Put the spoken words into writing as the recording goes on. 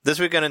This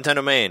week on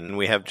Nintendo Main,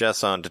 we have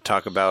Jess on to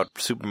talk about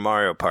Super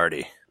Mario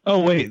Party. Oh,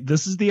 wait,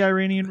 this is the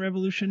Iranian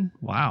Revolution?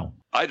 Wow.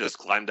 I just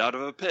climbed out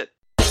of a pit.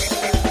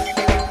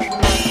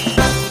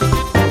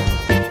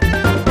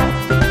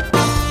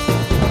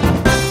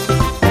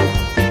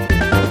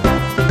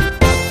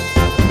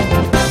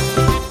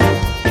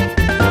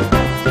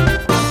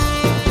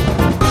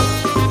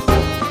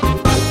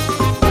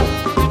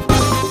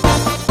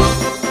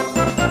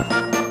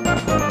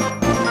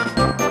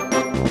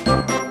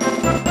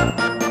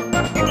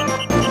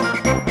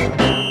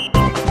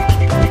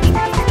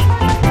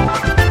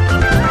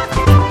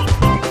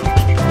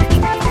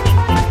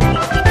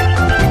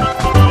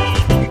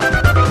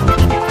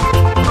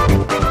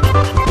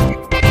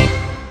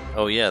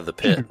 The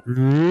pit.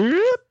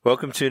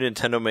 Welcome to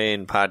Nintendo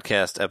Main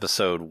Podcast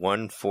episode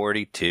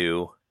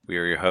 142. We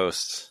are your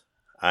hosts.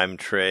 I'm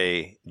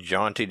Trey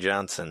Jaunty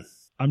Johnson.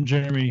 I'm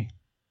Jeremy.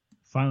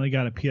 Finally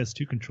got a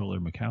PS2 controller,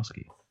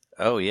 Mikowski.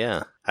 Oh,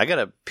 yeah. I got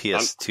a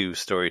PS2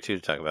 story, too,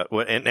 to talk about.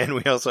 And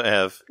we also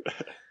have...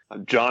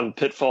 I'm John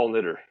Pitfall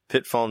Knitter.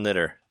 Pitfall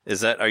Knitter.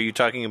 Are you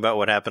talking about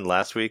what happened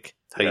last week?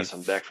 Yes,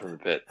 I'm back from the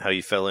pit. How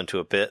you fell into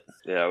a pit?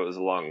 Yeah, it was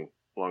a long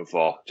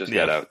fall. Just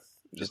got out.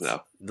 Just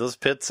now. Those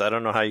pits, I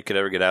don't know how you could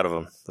ever get out of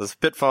them. Those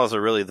pitfalls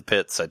are really the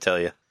pits, I tell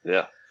you.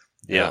 Yeah.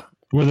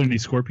 Were there any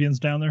scorpions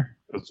down there?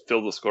 It was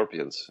filled with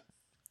scorpions.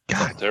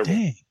 God terrible.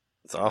 Dang.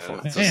 It's awful.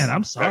 Yeah. Man,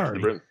 I'm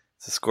sorry.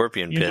 It's a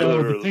scorpion You pit. know,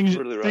 Really,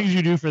 things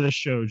you do for this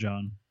show,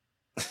 John.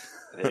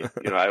 Hey,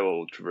 I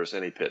will traverse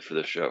any pit for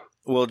this show.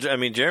 Well, I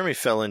mean, Jeremy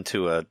fell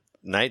into a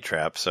night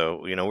trap,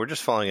 so, we're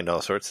just falling into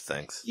all sorts of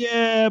things.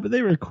 Yeah, but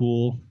they were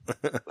cool.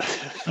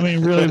 I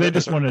mean, really, they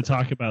just wanted to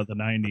talk about the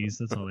 90s.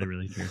 That's all they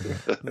really cared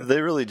about. They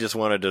really just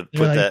wanted to They're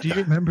put like, that... Do you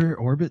remember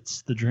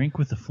Orbits, the drink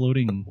with the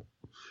floating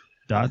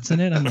dots in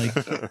it? I'm like,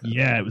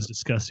 yeah, it was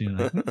disgusting. I'm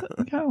like,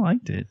 I kind of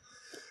liked it.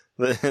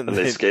 And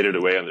they skated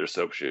away on their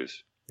soap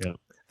shoes. Yeah.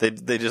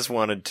 They just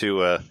wanted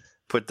to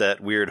put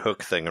that weird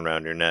hook thing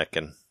around your neck,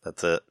 and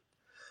that's it.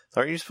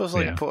 Aren't you supposed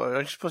to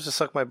aren't you supposed to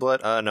suck my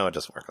blood? No, it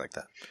doesn't work like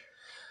that.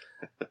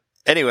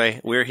 Anyway,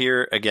 we're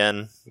here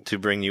again to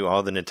bring you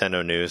all the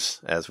Nintendo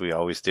news, as we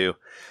always do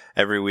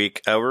every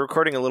week. We're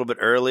recording a little bit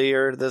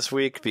earlier this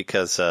week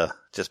because I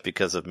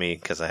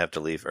have to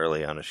leave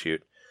early on a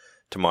shoot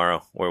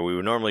tomorrow, where we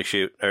would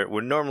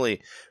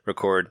normally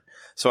record.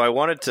 So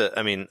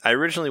I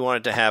originally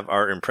wanted to have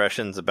our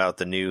impressions about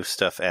the new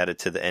stuff added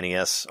to the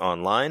NES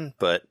online,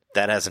 but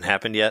that hasn't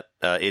happened yet.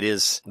 It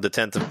is the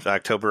 10th of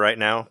October right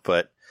now,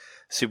 but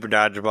Super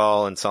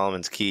Dodgeball and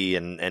Solomon's Key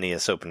and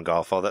NES Open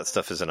Golf, all that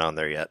stuff isn't on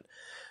there yet.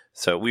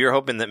 So we were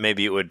hoping that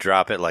maybe it would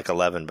drop at like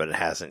 11, but it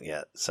hasn't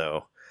yet.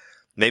 So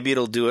maybe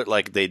it'll do it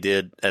like they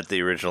did at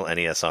the original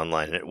NES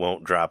Online, and it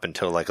won't drop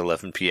until like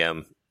 11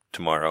 p.m.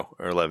 tomorrow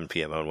or 11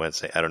 p.m. on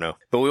Wednesday. I don't know.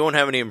 But we won't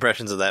have any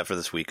impressions of that for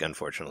this week,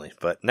 unfortunately.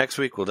 But next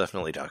week, we'll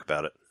definitely talk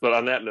about it. But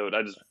on that note,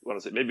 I just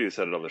want to say, maybe you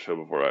said it on the show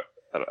before,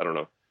 I don't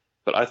know.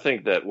 But I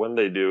think that when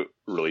they do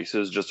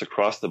releases just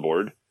across the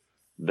board,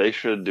 they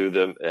should do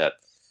them at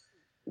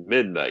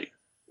midnight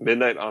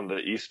on the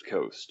East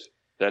Coast.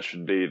 That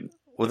should be...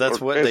 Well,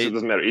 that's what it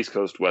doesn't matter, East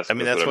Coast, West Coast,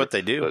 that's whatever. what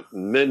they do. But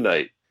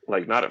midnight,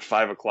 like not at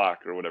 5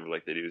 o'clock or whatever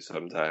like they do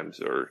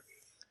sometimes, or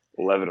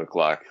 11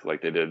 o'clock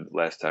like they did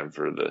last time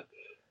for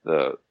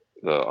the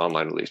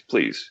online release.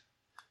 Please,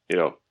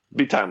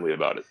 be timely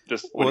about it.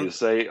 Just when you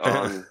say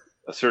on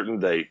a certain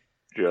date,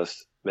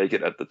 just make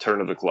it at the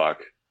turn of the clock,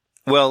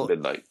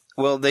 midnight.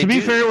 Well, to be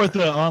fair with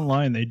the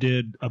online, they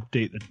did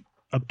update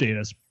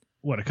us,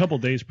 a couple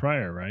days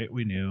prior, right?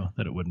 We knew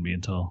that it wouldn't be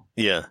until...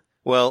 Yeah.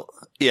 Well,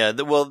 yeah.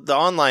 The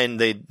online,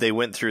 they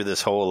went through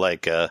this whole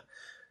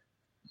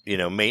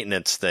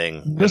maintenance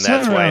thing, and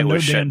that's why it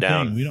was shut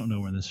down. We don't know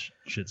when this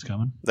shit's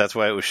coming. That's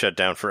why it was shut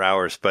down for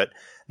hours. But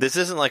this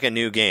isn't like a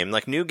new game.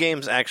 Like, new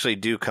games actually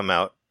do come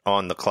out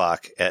on the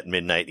clock at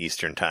midnight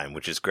Eastern time,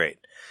 which is great.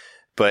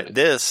 But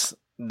this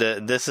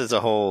is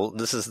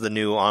the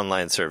new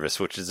online service,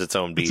 which is its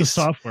own beast. It's a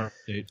software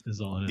update,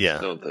 is all it is. Yeah.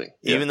 I don't think.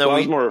 Even though I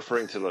was more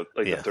referring to the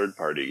third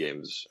party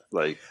games,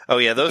 like. Oh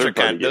yeah, those are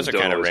kind of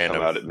random.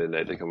 Come out at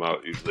midnight. They come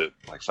out usually at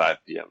like 5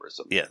 p.m. or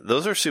something. Yeah,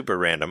 those are super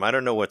random. I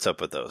don't know what's up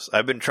with those.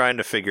 I've been trying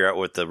to figure out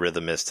what the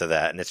rhythm is to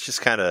that, and it's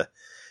just kind of,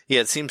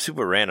 it seems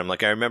super random.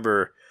 Like, I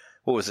remember,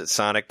 what was it?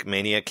 Sonic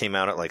Mania came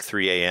out at like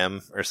 3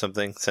 a.m. or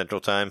something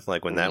Central Time,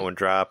 like when that one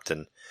dropped,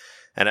 and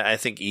I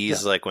think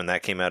Ys, like when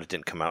that came out, it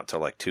didn't come out till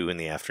like 2 in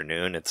the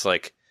afternoon. It's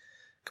like,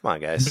 come on,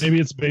 guys. Maybe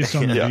it's based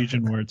on the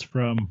region where it's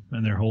from,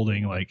 and they're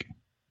holding like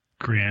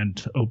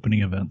grand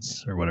opening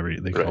events or whatever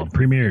they call them.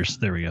 Premieres.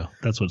 There we go.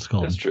 That's what it's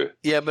called. That's true.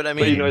 Yeah, but I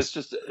mean, it's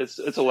just it's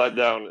a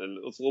letdown, and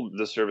it's a little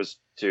disservice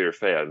to your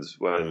fans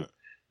when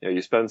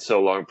you spend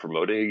so long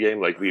promoting a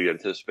game. Like, we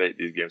anticipate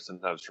these games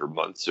sometimes for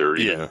months, or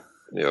even,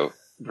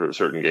 for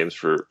certain games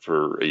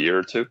for a year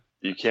or two.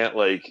 You can't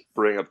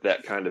bring up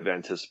that kind of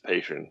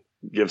anticipation,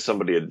 give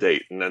somebody a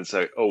date, and then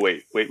say, oh,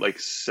 wait like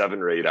 7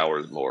 or 8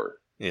 hours more.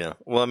 Yeah.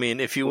 Well, I mean,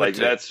 if you went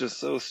that's just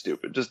so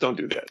stupid. Just don't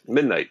do that.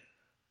 Midnight.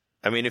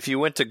 I mean, if you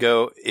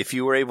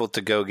were able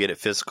to go get it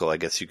physical, I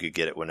guess you could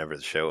get it whenever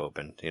the show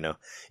opened, you know?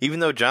 Even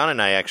though John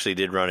and I actually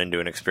did run into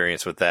an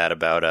experience with that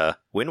about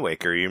Wind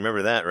Waker. You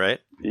remember that, right?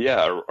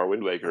 Yeah, our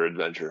Wind Waker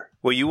adventure.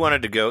 Well, you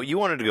wanted to go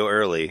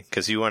early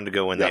because you wanted to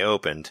go when they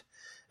opened.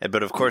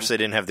 But of course they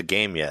didn't have the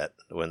game yet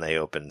when they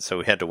opened, so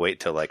we had to wait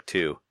till like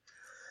 2.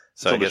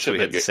 So I guess we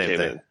had the same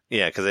thing.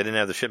 Yeah, because they didn't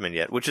have the shipment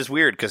yet, which is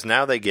weird because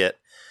now they get,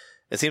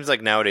 it seems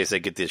like nowadays they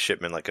get the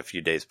shipment like a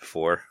few days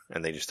before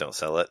and they just don't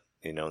sell it,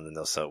 you know, and then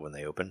they'll sell it when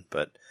they open.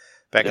 But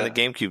back in the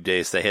GameCube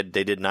days, they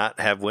did not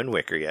have Wind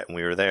Waker yet and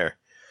we were there.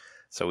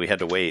 So we had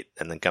to wait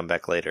and then come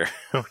back later,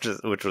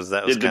 which was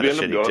kind of shitty too. Did we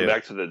end up going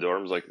back to the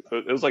dorms? Like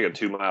it was like a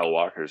 2-mile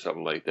walk or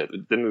something like that.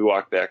 Didn't we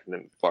walk back and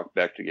then walk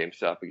back to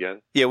GameStop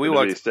again? Yeah, we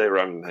walked. We stay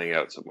around and hang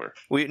out somewhere.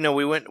 We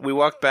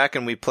walked back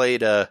and we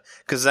played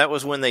because that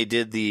was when they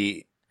did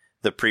the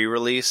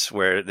pre-release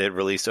where they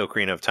released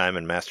Ocarina of Time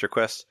and Master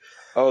Quest.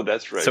 Oh,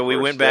 that's right. So we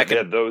went back and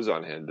had those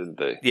on hand, didn't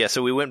they? Yeah,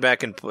 so we went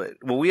back and played.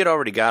 Well, we had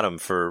already got them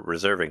for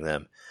reserving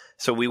them.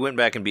 So we went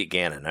back and beat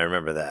Ganon. I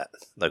remember that.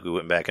 Like, we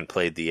went back and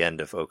played the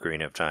end of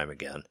Ocarina of Time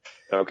again.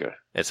 Okay.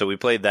 And so we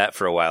played that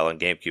for a while on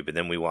GameCube, and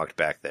then we walked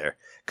back there.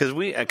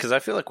 Because I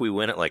feel like we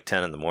went at like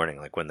 10 in the morning,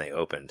 like when they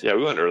opened. Yeah,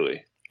 we went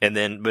early. And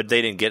then, but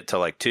they didn't get till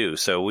like 2,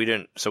 so we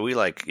didn't, so we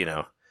like, you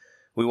know,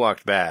 we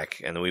walked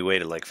back, and then we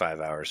waited like 5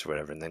 hours or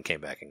whatever, and then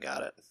came back and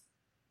got it.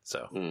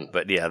 So,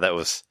 but yeah, that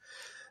was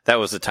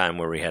the time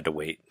where we had to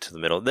wait to the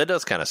middle. That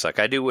does kind of suck.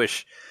 I do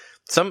wish...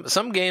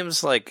 Some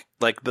games like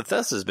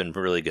Bethesda's been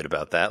really good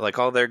about that. Like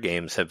all their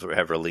games have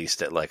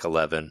released at like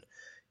 11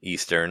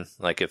 Eastern.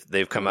 Like if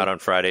they've come out on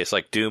Fridays,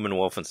 like Doom and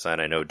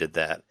Wolfenstein, I know did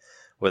that,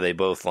 where they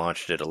both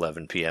launched at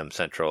 11 p.m.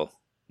 Central,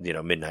 you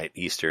know, midnight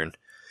Eastern.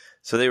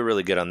 So they were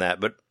really good on that.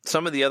 But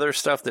some of the other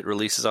stuff that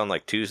releases on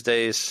like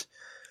Tuesdays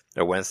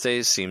or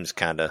Wednesdays seems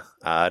kind of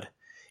odd.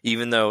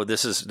 Even though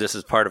this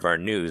is part of our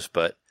news,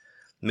 but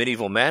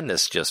Medieval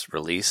Madness just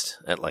released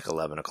at like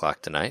 11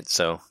 o'clock tonight,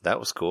 so that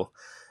was cool.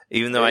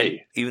 Even though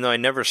I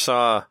never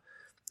saw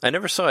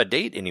a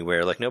date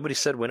anywhere. Like nobody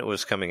said when it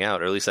was coming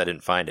out, or at least I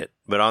didn't find it.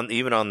 But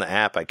even on the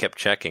app, I kept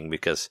checking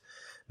because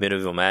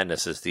Medieval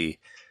Madness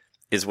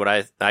is what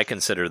I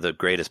consider the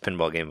greatest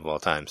pinball game of all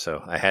time.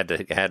 So I had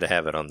to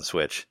have it on the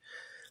Switch,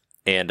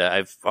 and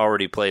I've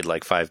already played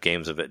like 5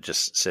 games of it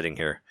just sitting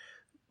here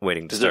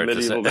waiting to start.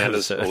 Is it Medieval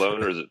Madness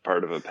alone, or is it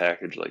part of a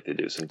package like they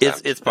do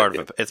sometimes? It's part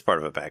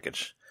of a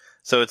package.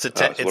 So it's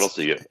what else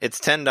do you get?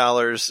 It's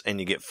 $10 and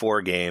you get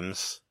 4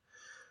 games.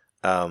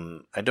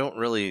 I don't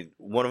really.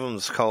 One of them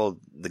is called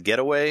The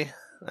Getaway.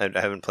 I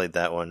haven't played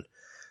that one.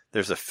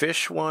 There's a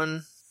fish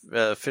one,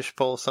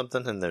 Fishbowl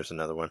something, and there's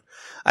another one.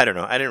 I don't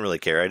know. I didn't really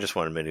care. I just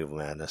wanted Medieval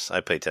Madness.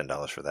 I paid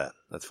 $10 for that.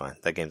 That's fine.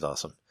 That game's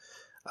awesome.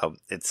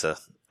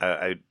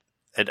 I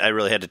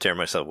really had to tear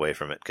myself away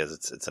from it because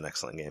it's an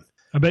excellent game.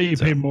 I bet you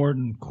paid more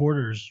than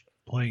quarters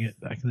playing it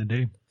back in the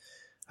day.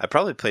 I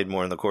probably played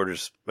more in the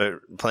quarters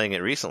playing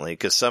it recently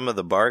because some of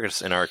the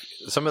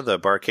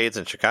barcades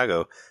in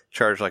Chicago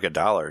charge like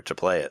 $1 to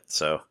play it.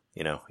 So,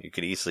 you know, you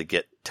could easily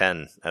get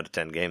 10 out of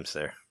 10 games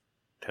there.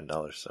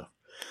 $10. So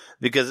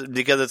because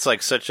it's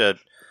like such a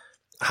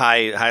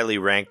highly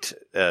ranked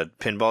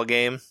pinball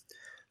game,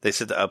 they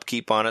said the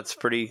upkeep on it's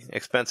pretty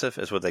expensive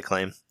is what they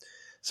claim.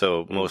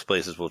 So most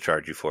places will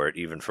charge you for it,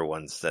 even for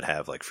ones that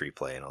have like free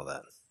play and all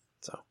that.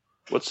 So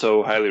what's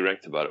so highly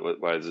ranked about it?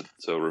 Why is it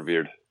so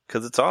revered?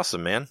 Because it's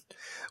awesome, man.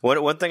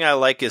 One thing I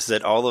like is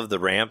that all of the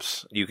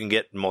ramps, you can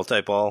get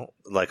multi-ball,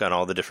 like on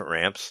all the different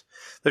ramps.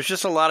 There's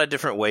just a lot of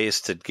different ways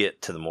to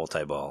get to the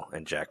multi-ball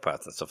and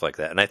jackpots and stuff like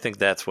that. And I think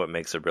that's what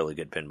makes a really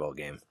good pinball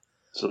game.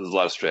 So there's a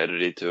lot of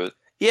strategy to it?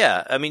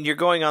 Yeah. I mean, you're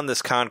going on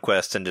this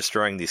conquest and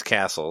destroying these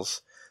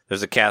castles.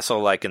 There's a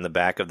castle like in the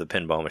back of the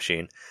pinball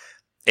machine.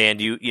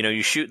 And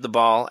you shoot the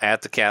ball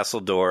at the castle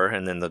door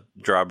and then the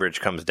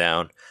drawbridge comes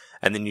down.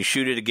 And then you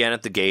shoot it again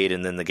at the gate,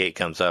 and then the gate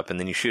comes up, and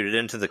then you shoot it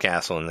into the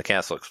castle, and the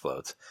castle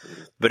explodes.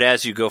 But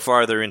as you go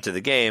farther into the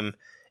game,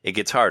 it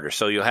gets harder.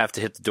 So you'll have to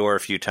hit the door a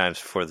few times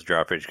before the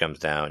drawbridge comes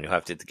down. You'll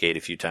have to hit the gate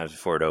a few times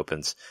before it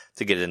opens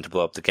to get it in to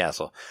blow up the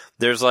castle.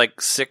 There's like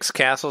 6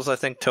 castles, I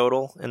think,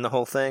 total in the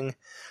whole thing.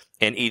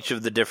 And each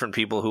of the different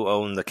people who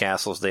own the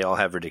castles, they all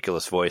have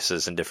ridiculous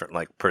voices and different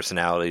like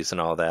personalities and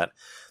all that.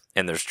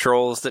 And there's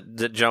trolls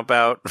that jump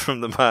out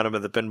from the bottom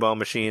of the pinball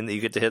machine that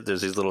you get to hit.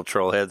 There's these little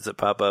troll heads that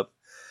pop up.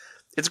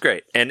 It's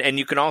great, and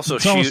you can also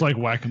shoot. It's almost like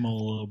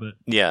whack-a-mole a little bit.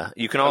 Yeah,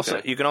 you can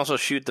also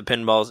shoot the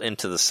pinballs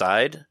into the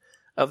side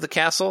of the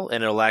castle,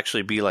 and it'll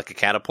actually be like a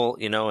catapult,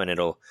 you know. And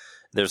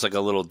there's like a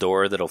little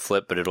door that'll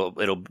flip, but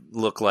it'll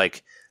look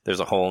like there's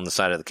a hole in the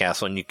side of the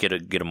castle, and you get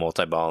a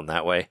multi-ball in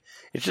that way.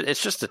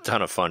 It's just a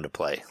ton of fun to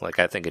play. Like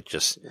I think it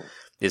just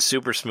is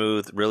super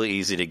smooth, really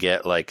easy to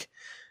get. Like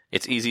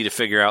it's easy to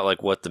figure out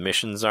like what the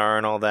missions are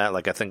and all that.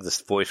 Like I think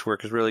this voice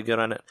work is really good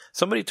on it.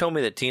 Somebody told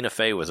me that Tina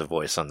Fey was a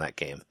voice on that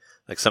game.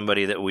 Like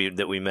somebody that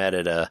we met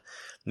at a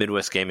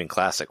Midwest Gaming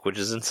Classic, which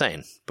is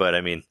insane. But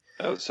I mean,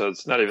 so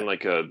it's not even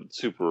like a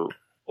super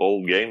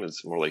old game.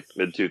 It's more like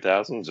mid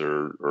 2000s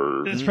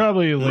or it's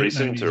probably late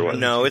recent 90s or what?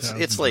 No,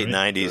 it's late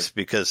 90s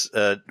because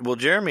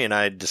Jeremy and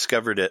I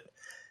discovered it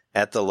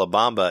at the La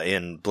Bamba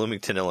in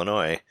Bloomington,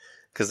 Illinois,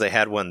 because they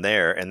had one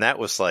there, and that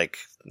was like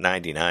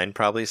 99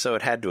 probably, so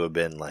it had to have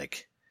been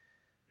like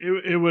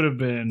it would have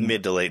been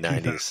mid to late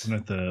 90s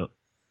at the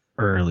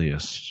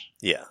earliest.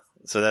 Yeah,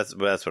 so that's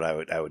what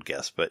I would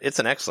guess, but it's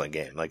an excellent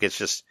game. Like, it's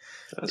just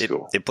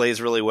cool. It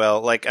plays really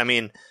well. Like, I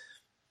mean,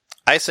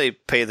 I say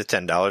pay the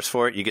 $10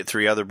 for it. You get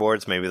 3 other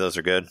boards, maybe those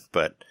are good,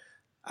 but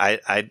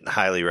I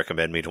highly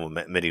recommend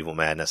Medieval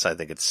Madness. I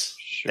think it's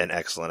an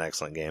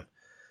excellent game.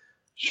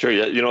 Sure,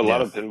 yeah. You know, a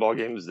lot of pinball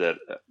games that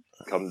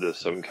come to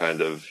some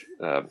kind of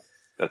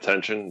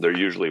attention, they're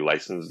usually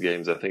licensed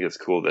games. I think it's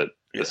cool that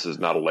this is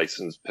not a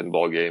licensed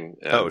pinball game.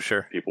 And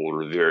people will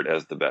revere it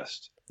as the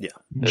best. Yeah.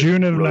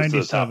 June of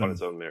 97. On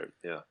its own merit.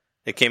 Yeah.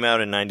 It came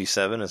out in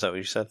 97, is that what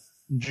you said?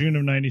 June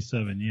of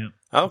 97,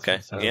 yeah. Okay,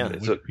 yeah.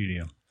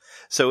 Wikipedia.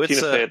 So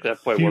it's at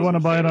that point, if you want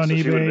to buy it on so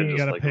eBay, you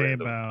got to pay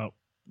about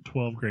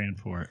 $12,000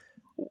 for it.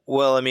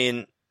 Well, I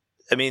mean,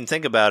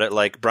 think about it.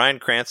 Like, Bryan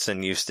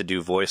Cranston used to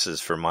do voices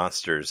for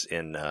monsters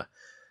in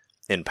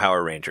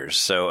Power Rangers.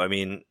 So, I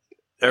mean,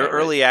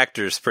 early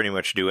actors pretty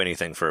much do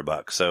anything for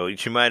 $1. So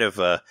she might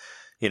have,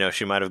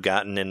 she might have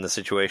gotten in the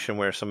situation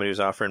where somebody was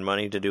offering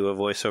money to do a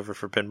voiceover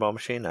for Pinball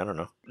Machine. I don't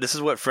know. This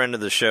is what friend of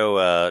the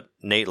show,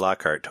 Nate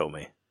Lockhart, told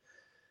me,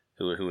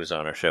 who was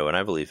on our show, and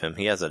I believe him.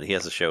 He has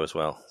a show as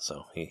well,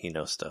 so he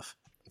knows stuff.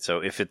 So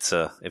if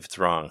it's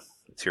wrong,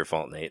 it's your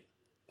fault, Nate.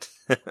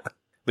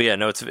 But yeah,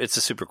 no, it's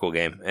a super cool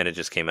game, and it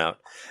just came out.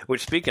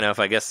 Which, speaking of,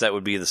 I guess that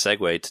would be the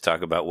segue to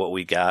talk about what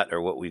we got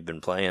or what we've been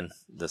playing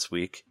this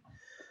week.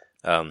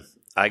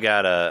 I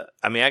got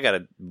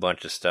a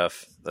bunch of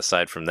stuff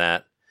aside from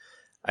that.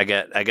 I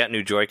got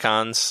new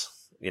Joy-Cons.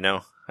 You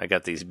know, I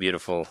got these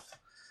beautiful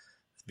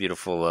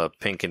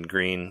pink and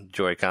green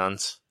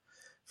Joy-Cons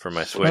for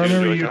my Switch. I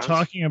remember you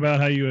talking about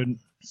how you had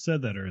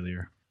said that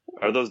earlier.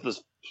 Are those the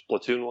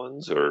Splatoon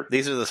ones, or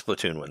these are the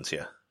Splatoon ones?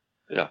 Yeah.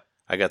 Yeah.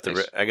 I got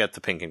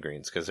the pink and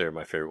greens because they're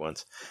my favorite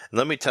ones. And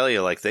let me tell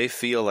you, like, they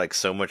feel like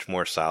so much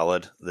more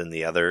solid than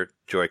the other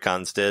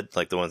Joy-Cons did,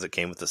 like the ones that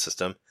came with the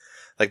system.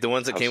 Like the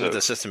ones that came with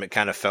the system, it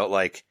kind of felt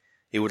like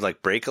it would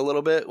like break a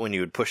little bit when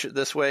you would push it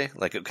this way,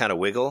 like it kind of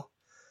wiggle.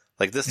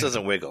 Like this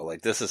doesn't wiggle.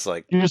 Like this is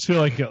like you just feel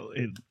like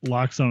it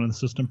locks on in the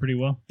system pretty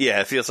well.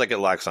 Yeah, it feels like it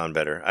locks on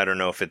better. I don't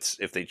know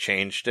if they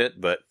changed it,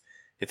 but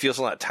it feels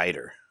a lot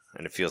tighter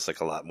and it feels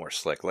like a lot more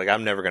slick. Like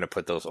I'm never going to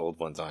put those old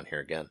ones on here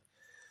again.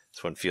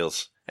 This one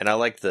feels, and I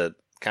like the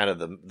kind of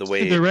the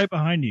way they're right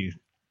behind you.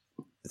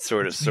 It's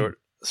sort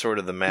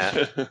of the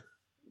matte.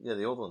 Yeah,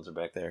 the old ones are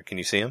back there. Can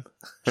you see them?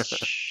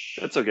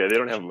 That's okay. They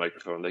don't have a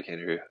microphone. They can't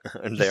hear you.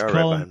 And they are right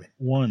behind me.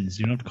 Ones.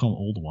 You don't have to call them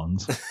old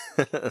ones.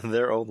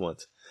 They're old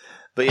ones.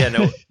 But yeah,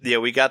 no, yeah,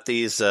 we got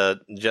these.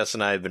 Jess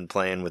and I have been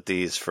playing with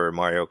these for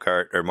Mario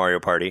Kart or Mario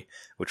Party,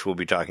 which we'll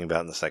be talking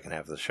about in the second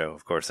half of the show.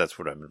 Of course, that's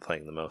what I've been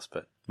playing the most.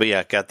 But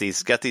yeah, got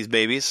these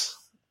babies.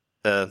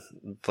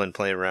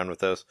 Playing around with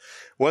those.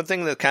 One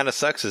thing that kind of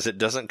sucks is it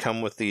doesn't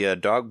come with the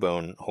dog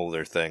bone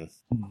holder thing.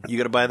 You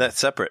got to buy that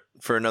separate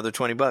for another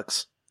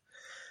 $20.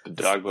 The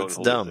dog bone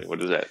holder dumb. thing.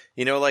 What is that?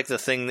 You know, like the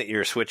thing that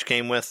your Switch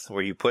came with,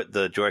 where you put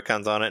the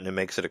Joy-Cons on it and it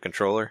makes it a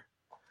controller.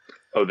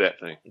 Oh, that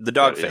thing. The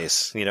dog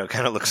face. You know,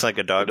 kind of looks like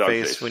a dog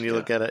face when you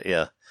look at it.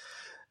 Yeah.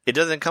 It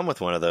doesn't come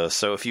with one of those,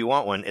 so if you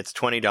want one, it's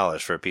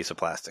 $20 for a piece of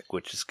plastic,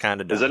 which is kind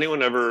of dumb. Has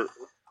anyone ever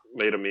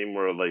made a meme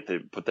where like they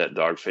put that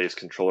dog face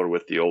controller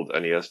with the old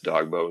NES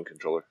dog bone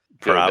controller?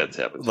 That's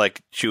happened.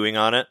 Like chewing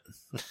on it?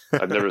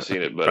 I've never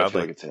seen it, but I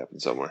feel like it's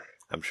happened somewhere.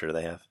 I'm sure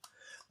they have.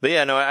 But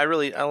yeah, no, I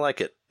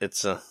like it.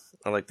 It's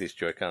I like these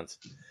Joy-Cons.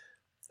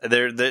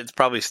 It's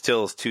probably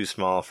still too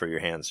small for your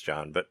hands,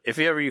 John. But if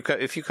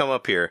you come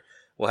up here,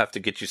 we'll have to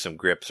get you some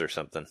grips or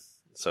something,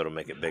 so it'll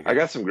make it bigger. I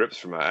got some grips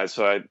for my eyes,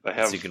 so I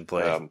have. So you can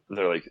play.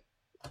 They're like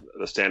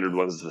the standard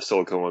ones, the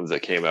silicone ones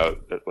that came out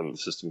when the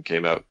system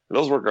came out. And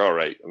those work all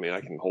right. I mean,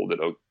 I can hold it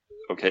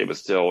okay, but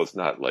still, it's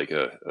not like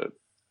a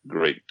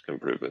great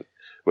improvement.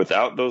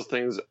 Without those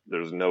things,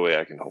 there's no way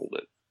I can hold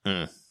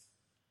it.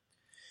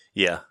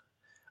 Yeah.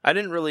 I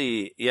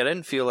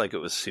didn't feel like it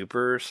was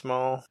super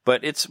small,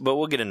 but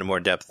we'll get into more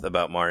depth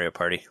about Mario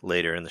Party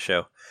later in the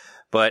show.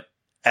 But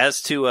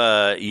as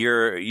to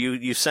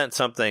you sent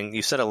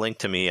a link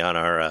to me on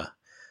our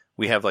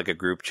we have like a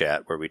group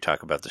chat where we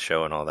talk about the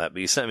show and all that,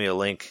 but you sent me a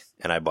link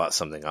and I bought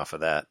something off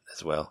of that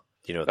as well.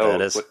 Do you know what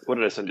that is? What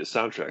did I send you?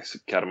 Soundtracks,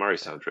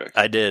 Katamari soundtrack.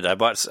 I did. I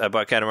bought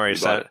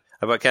Katamari.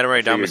 I bought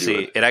Katamari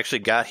Damacy. It actually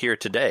got here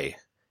today.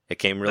 It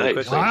came really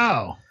quickly.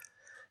 Wow.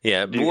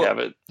 Yeah. Do you have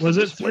it? Was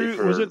it through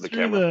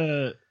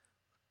the?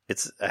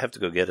 I have to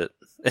go get it.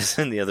 It's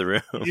in the other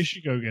room. You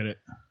should go get it.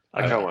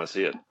 I kind of want to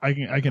see it. I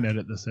can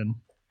edit this in.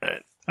 All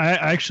right. I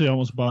actually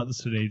almost bought this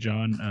today,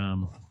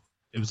 John.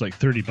 It was like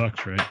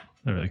 $30, right?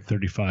 Or like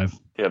 35.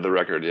 Yeah, the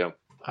record. Yeah.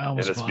 I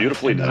almost. And it's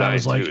beautifully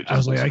designed. I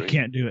was like, I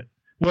can't do it.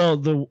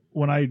 Well,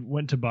 when I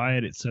went to buy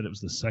it, it said it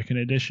was the second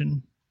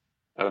edition.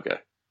 Okay.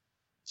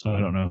 So I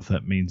don't know if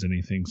that means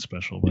anything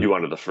special. But... You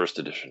wanted the first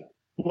edition.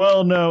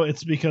 Well, no,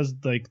 it's because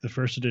like the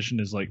first edition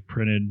is like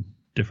printed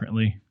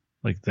differently.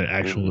 Like the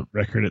actual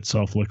record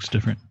itself looks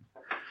different.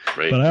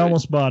 Right, but I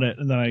almost bought it,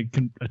 and then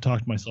I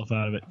talked myself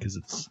out of it because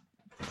it's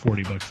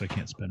 $40 I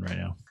can't spend right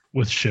now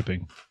with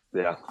shipping.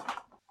 Yeah.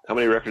 How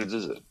many records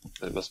is it?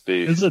 It must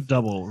be. It's a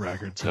double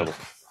record set. Double.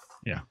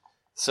 Yeah.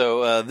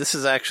 So this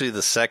is actually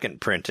the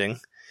second printing.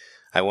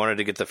 I wanted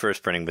to get the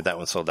first printing, but that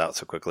one sold out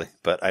so quickly.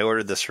 But I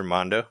ordered this from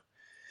Mondo.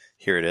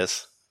 Here it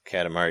is.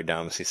 Katamari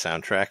Damacy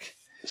soundtrack.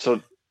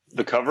 So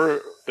the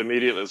cover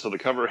immediately. So the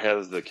cover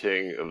has the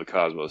King of the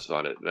Cosmos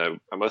on it. And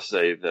I must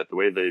say that the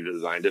way they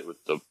designed it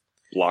with the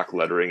block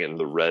lettering and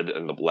the red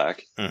and the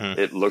black,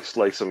 it looks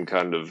like some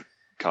kind of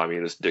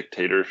communist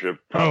dictatorship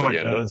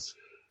propaganda,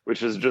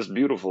 which is just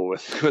beautiful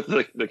with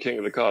the King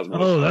of the Cosmos.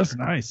 Oh, that's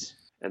nice.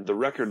 And the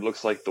record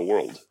looks like the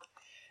world.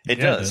 It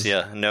does,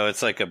 yeah. No,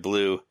 it's like a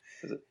blue.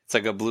 It's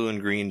like a blue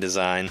and green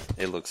design.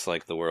 It looks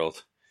like the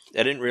world.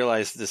 I didn't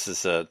realize this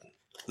is the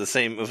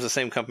same. It was the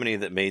same company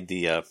that made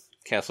the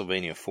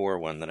Castlevania 4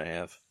 one that I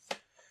have.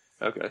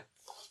 Okay.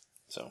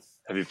 So,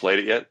 have you played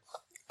it yet?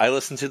 I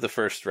listened to the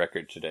first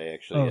record today,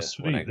 actually. Oh,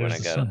 sweet. When I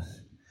got it.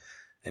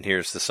 And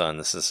here's the sun.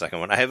 This is the second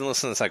one. I haven't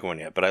listened to the second one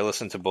yet, but I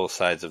listened to both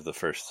sides of the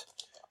first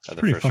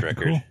record.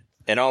 Cool.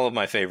 And all of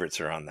my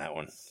favorites are on that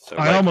one. So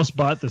I almost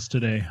bought this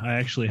today. I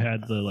actually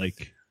had the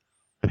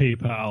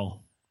PayPal.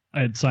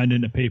 I had signed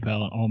into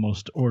PayPal and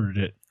almost ordered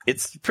it.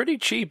 It's pretty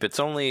cheap. It's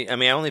only, I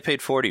only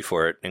paid $40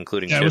 for it,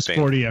 including shipping. It was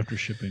 $40 after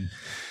shipping.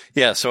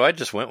 Yeah, so I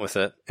just went with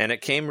it, and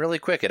it came really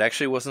quick. It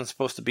actually wasn't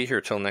supposed to be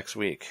here till next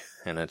week,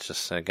 and it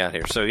just got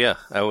here. So yeah,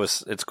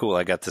 it's cool.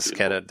 I got this the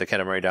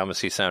Katamari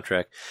Damacy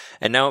soundtrack,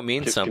 and now it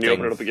means something. Can you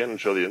open it up again and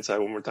show the inside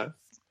one more time?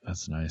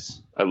 That's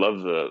nice. I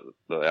love the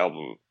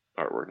album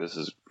artwork. This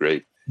is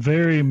great.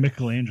 Very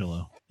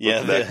Michelangelo.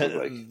 Yeah,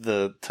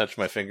 the touch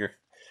my finger.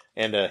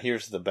 And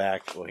here's the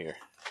back. Well, here.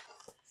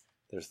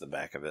 There's the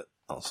back of it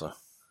also.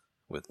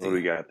 What do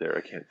we got there?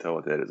 I can't tell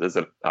what that is. Is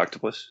it an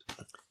octopus?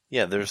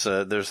 Yeah,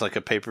 there's like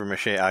a paper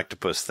mache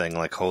octopus thing,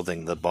 like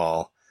holding the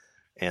ball,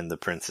 and the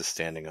prince is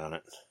standing on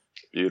it.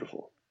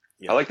 Beautiful.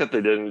 Yeah. I like that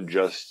they didn't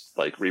just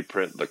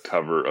reprint the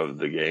cover of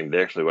the game.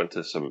 They actually went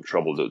to some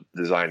trouble to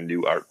design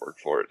new artwork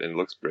for it, and it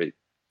looks great.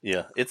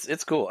 Yeah,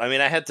 it's cool.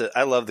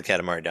 I love the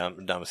Katamari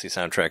Damacy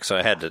soundtrack, so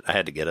I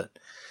had to get it.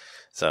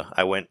 So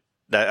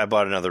I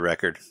bought another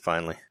record,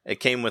 finally. It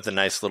came with a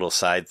nice little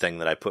side thing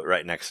that I put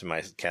right next to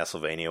my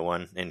Castlevania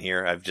one in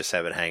here. I just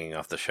have it hanging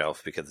off the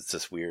shelf because it's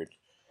this weird,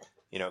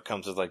 it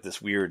comes with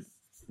this weird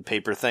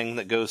paper thing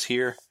that goes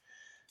here,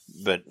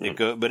 but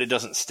it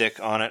doesn't stick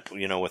on it,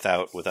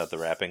 without the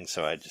wrapping.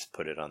 So I just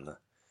put it on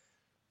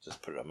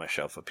my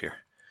shelf up here.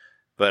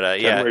 But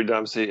Katamari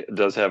Damacy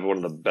does have one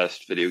of the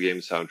best video game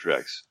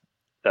soundtracks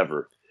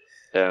ever.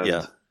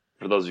 And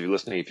for those of you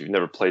listening, if you've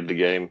never played the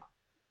game,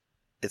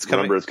 it's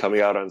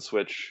coming out on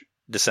Switch.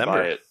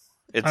 December. Buy it.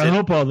 I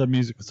hope all the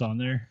music is on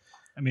there.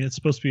 It's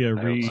supposed to be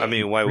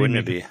why wouldn't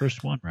it be?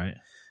 First one, right?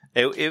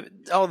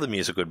 All the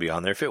music would be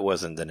on there. If it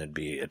wasn't, then it'd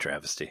be a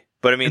travesty.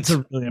 But it's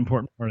a really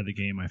important part of the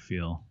game, I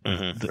feel,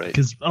 right.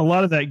 Because a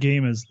lot of that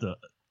game is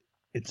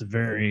it's a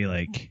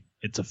very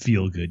it's a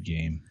feel good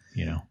game.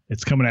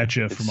 It's coming at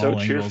you from all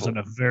angles in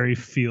a very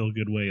feel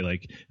good way.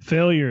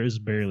 Failure is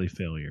barely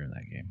failure in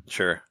that game.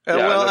 Sure.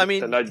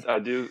 And I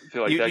do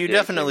feel like you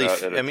definitely.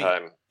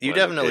 You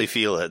definitely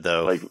feel it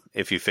though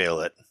if you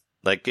fail it.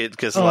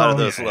 Because a lot of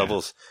those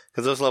levels,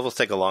 because those levels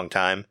take a long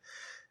time,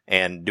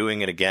 and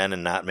doing it again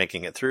and not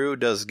making it through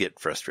does get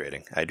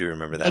frustrating. I do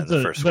remember that in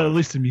the first one. But at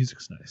least the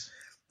music's nice.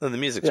 No, the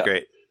music's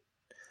great.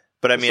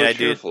 But I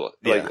do.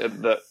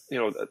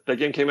 That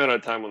game came out at a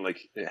time when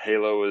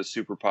Halo was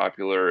super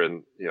popular,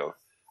 and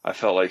I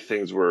felt like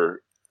things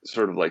were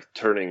sort of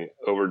turning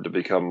over to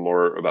become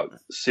more about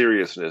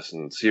seriousness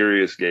and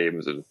serious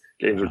games, and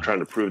games were trying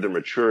to prove their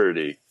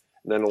maturity.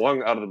 And then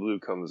along out of the blue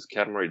comes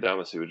Katamari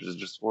Damacy, which is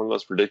just one of the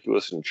most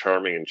ridiculous and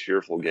charming and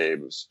cheerful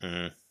games.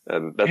 Mm-hmm.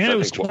 And that's it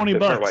was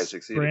 $20. Why it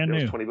succeeded. Brand new.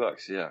 It was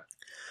 $20. Yeah.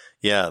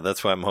 Yeah,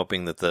 that's why I'm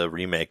hoping that the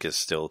remake is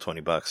still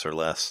 $20 or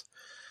less.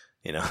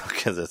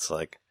 Because it's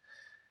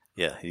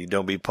you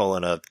don't be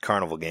pulling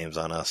Carnival Games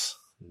on us,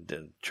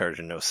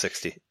 charging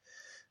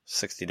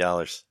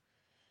 $60.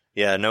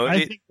 Yeah, no.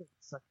 I think the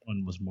second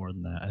one was more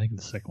than that. I think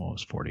the second one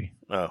was $40.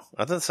 Oh,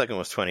 I thought the second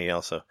was $20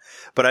 also.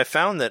 But I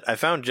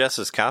found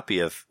Jess's copy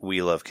of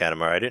We Love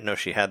Katamari. I didn't know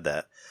she had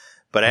that.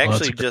 But I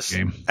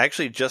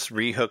actually just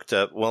rehooked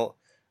up. Well,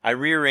 I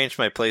rearranged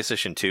my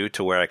PlayStation 2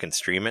 to where I can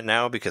stream it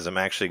now because I'm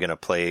actually going to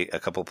play a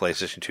couple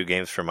PlayStation 2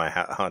 games for my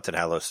Haunted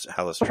Hallow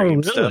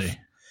stream stuff.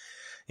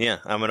 Yeah,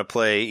 I'm going to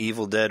play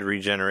Evil Dead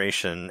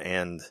Regeneration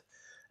and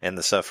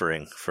The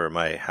Suffering for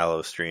my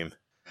Hallow stream.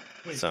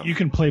 Wait, so you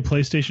can play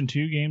PlayStation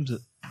 2 games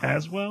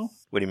as well?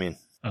 What do you mean?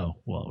 Oh,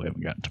 well, we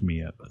haven't gotten to me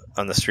yet. But...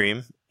 On the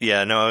stream?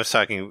 Yeah, no, I was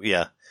talking.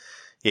 Yeah,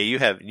 you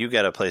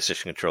got a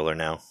PlayStation controller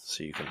now,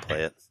 so you can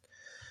play it.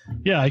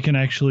 Yeah, I can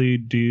actually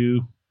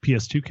do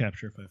PS2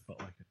 capture if I felt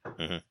like it.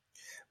 Mm-hmm.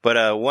 But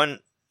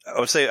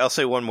I'll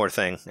say one more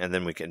thing, and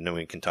then we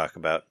can talk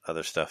about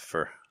other stuff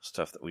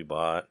that we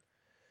bought.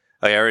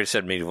 I already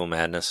said Medieval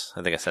Madness.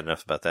 I think I said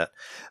enough about that.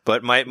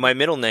 But my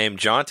middle name,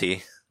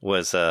 Jaunty,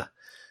 was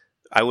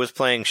I was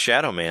playing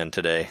Shadow Man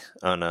today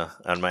on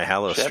my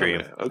Halo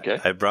stream. Man. Okay.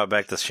 I brought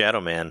back the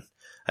Shadow Man.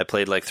 I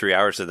played like 3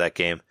 hours of that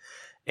game.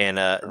 And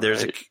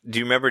do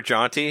you remember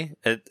Jaunty?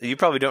 You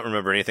probably don't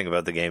remember anything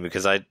about the game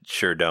because I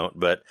sure don't,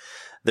 but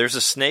there's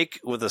a snake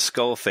with a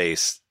skull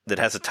face that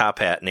has a top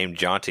hat named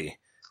Jaunty.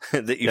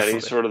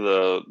 He's sort of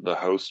the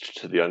host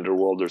to the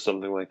underworld or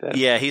something like that.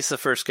 Yeah, he's the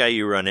first guy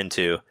you run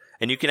into,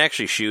 and you can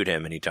actually shoot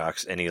him, and he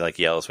talks, and he like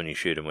yells when you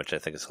shoot him, which I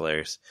think is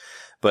hilarious.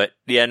 But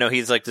yeah, no,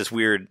 he's like this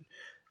weird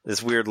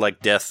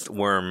like death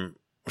worm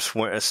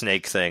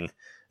snake thing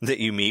that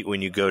you meet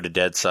when you go to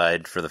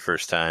Deadside for the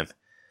first time.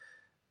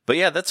 But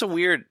yeah, that's a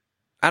weird.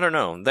 I don't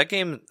know, that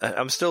game.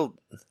 I'm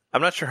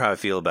not sure how I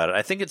feel about it.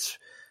 I think it's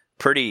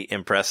pretty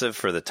impressive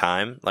for the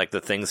time, like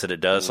the things that it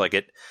does,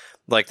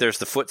 like there's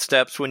the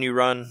footsteps when you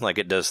run, like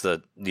it does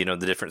the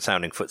different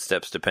sounding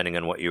footsteps depending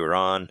on what you were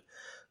on.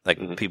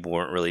 Like people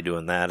weren't really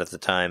doing that at the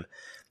time.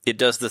 It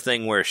does the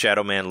thing where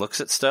Shadow Man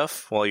looks at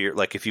stuff while you're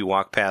like, if you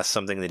walk past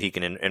something that he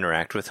can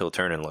interact with, he'll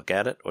turn and look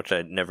at it, which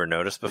I'd never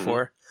noticed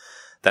before.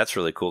 That's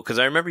really cool. Cause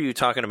I remember you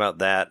talking about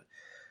that,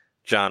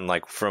 John,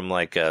 like from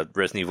like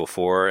Resident Evil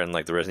 4 and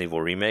like the Resident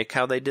Evil remake,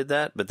 how they did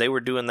that, but they were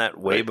doing that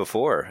way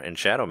before in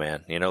Shadow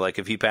Man. You know, like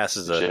if he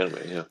passes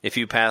if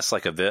you pass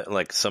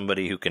like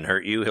somebody who can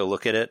hurt you, he'll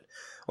look at it,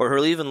 or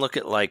he'll even look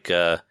at like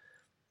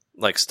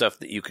stuff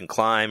that you can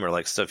climb or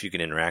like stuff you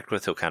can interact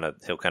with. He'll kind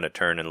of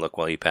turn and look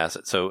while you pass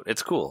it. So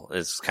it's cool.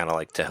 It's kind of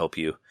like to help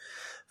you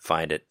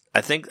find it.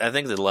 I think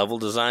the level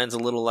design's a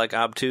little like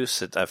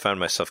obtuse. I found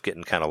myself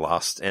getting kind of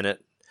lost in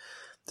it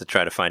to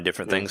try to find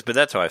different things, but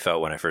that's how I felt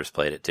when I first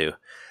played it too.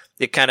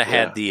 It kind of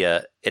had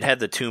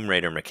the Tomb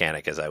Raider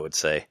mechanic, as I would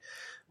say,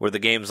 where the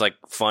game's like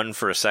fun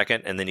for a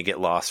second and then you get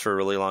lost for a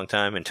really long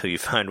time until you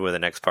find where the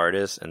next part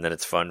is, and then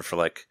it's fun for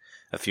like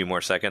a few more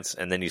seconds,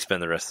 and then you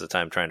spend the rest of the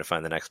time trying to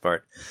find the next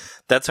part.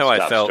 That's how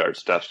I felt.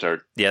 Stop,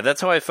 start. Yeah,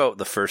 that's how I felt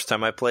the first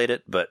time I played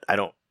it, but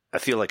I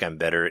feel like I'm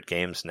better at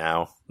games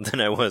now than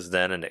I was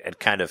then, and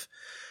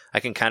I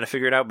can kind of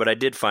figure it out, but I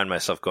did find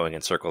myself going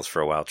in circles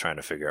for a while trying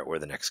to figure out where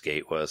the next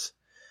gate was.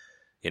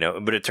 You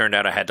know, but it turned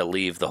out I had to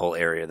leave the whole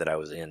area that I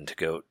was in to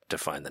go to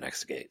find the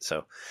next gate.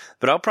 So,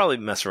 but I'll probably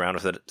mess around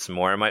with it some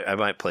more. I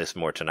might play some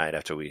more tonight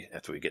after we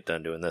get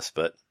done doing this.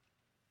 But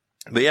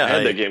yeah, I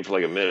had that game for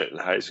like a minute in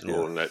high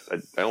school, and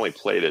I only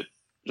played it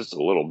just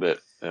a little bit,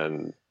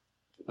 and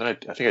then I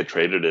think I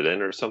traded it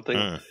in or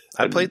something.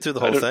 I played through the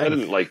whole thing. I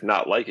didn't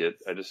not like it.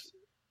 I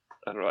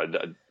don't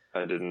know.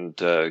 I didn't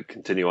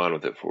continue on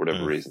with it for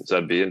whatever reason. So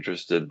I'd be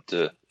interested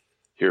to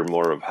hear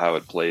more of how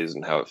it plays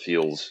and how it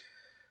feels.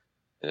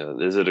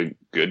 Is it a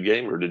good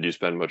game, or did you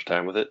spend much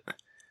time with it?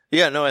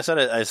 Yeah, no, I said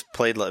I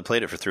played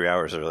it for 3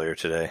 hours earlier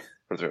today.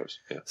 For 3 hours,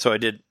 yeah. So I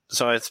did.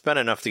 So I spent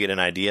enough to get an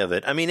idea of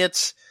it. I mean,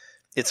 it's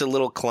a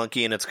little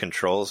clunky in its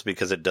controls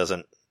because it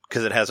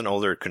has an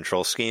older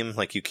control scheme.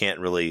 Like you can't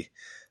really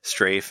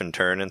strafe and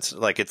turn, and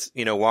like it's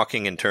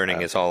walking and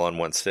turning is all on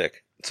one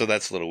stick. So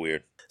that's a little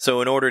weird. So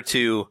in order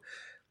to,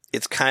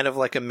 it's kind of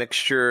like a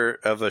mixture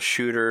of a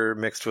shooter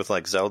mixed with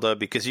like Zelda,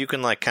 because you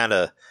can like kind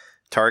of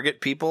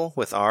target people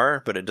with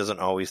R, but it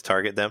doesn't always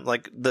target them.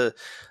 Like the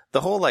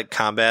whole like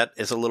combat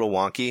is a little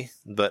wonky,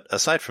 but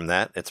aside from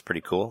that, it's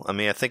pretty cool. I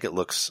mean, I think it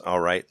looks all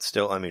right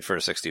still. I mean, for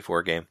a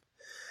 64 game,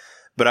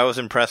 but I was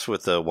impressed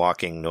with the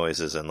walking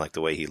noises and like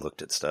the way he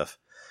looked at stuff.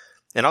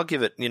 And I'll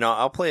give it,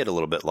 I'll play it a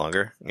little bit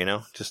longer,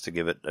 just to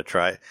give it a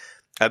try.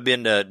 I've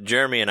been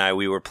Jeremy and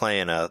we were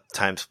playing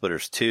Time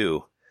Splitters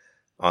 2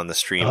 on the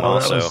stream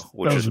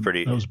which was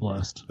pretty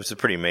blessed. Which is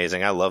pretty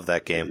amazing. I love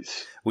that game.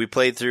 We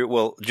played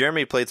through,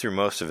 Jeremy played through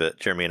most of it.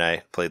 Jeremy and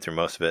I played through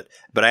most of it.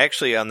 But I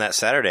actually, on that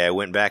Saturday, I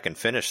went back and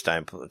finished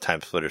Time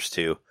Splitters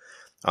 2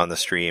 on the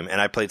stream, and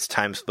I played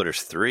Time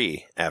Splitters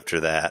 3 after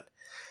that.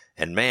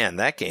 And man,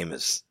 that game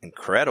is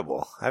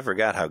incredible. I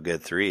forgot how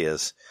good 3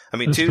 is. I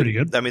mean, 2, pretty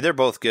good. I mean, they're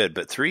both good,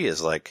 but 3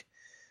 is like,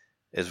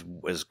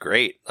 is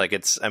great. Like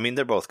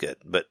they're both good,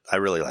 but I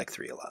really like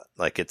 3 a lot.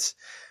 Like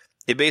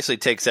it basically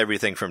takes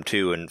everything from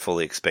 2 and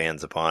fully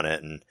expands upon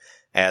it and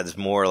adds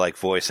more like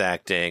voice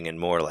acting and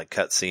more like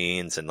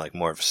cutscenes and like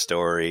more of a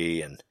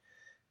story, and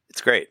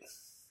it's great.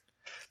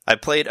 I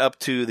played all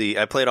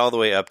the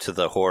way up to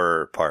the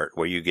horror part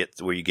where you get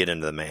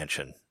into the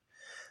mansion.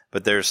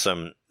 But there's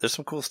some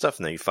cool stuff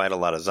in there. You fight a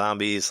lot of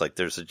zombies, like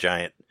there's a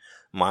giant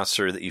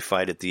monster that you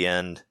fight at the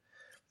end.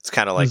 It's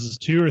kind of like, this is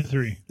 2 or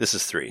 3? This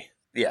is 3.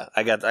 Yeah,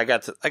 I got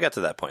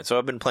to that point. So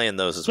I've been playing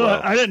those as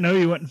well. I didn't know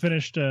you went and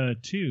finished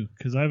 2,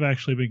 because I've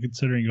actually been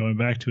considering going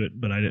back to it,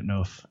 but I didn't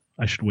know if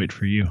I should wait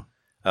for you.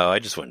 Oh, I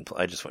just went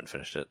and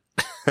finished it.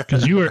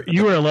 Because you were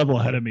a level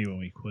ahead of me when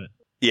we quit.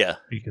 Yeah,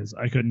 because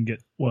I couldn't get.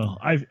 Well,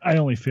 I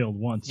only failed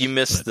once. You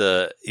missed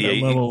the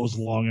level was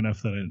long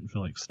enough that I didn't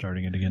feel like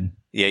starting it again.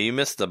 Yeah, you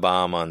missed the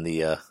bomb on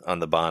the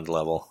Bond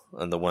level,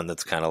 on the one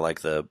that's kind of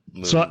like the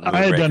moon. So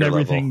I had done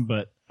everything,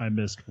 but I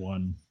missed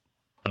one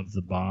of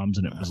the bombs,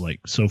 and it was like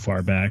so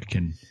far back,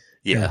 and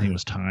everything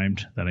was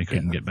timed that I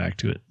couldn't get back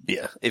to it.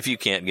 Yeah, if you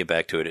can't get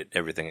back to it,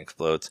 everything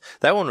explodes.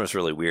 That one was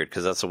really weird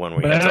because that's the one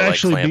where you have to like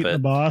actually clamp beat it. the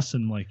boss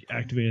and like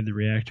activated the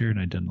reactor, and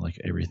I done like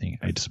everything.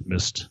 I just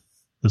missed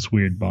this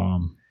weird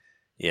bomb.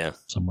 Yeah.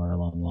 Somewhere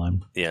along the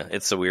line. Yeah,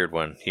 it's a weird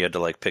one. You had to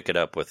like pick it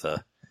up with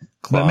a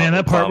claw. But man,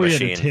 that part where you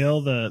machine. had to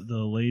tail the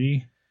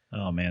lady.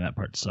 Oh man, that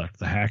part sucked.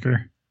 The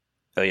hacker.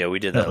 Oh yeah, we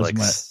did that.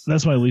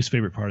 That's my least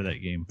favorite part of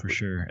that game for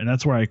sure, and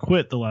that's where I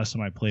quit the last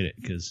time I played it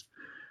because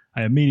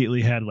I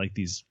immediately had like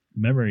these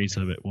memories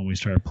of it when we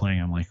started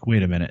playing. I'm like,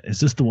 wait a minute, is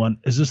this the one?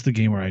 Is this the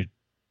game where I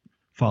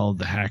followed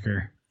the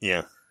hacker?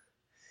 Yeah,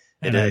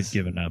 and I had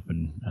given up.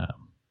 And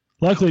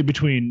luckily,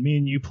 between me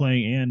and you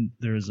playing, and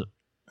there's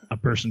a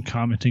person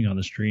commenting on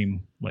the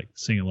stream, like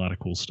saying a lot of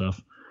cool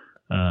stuff.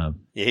 Yeah,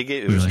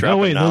 it was like, oh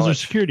wait, those are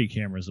security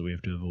cameras that we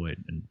have to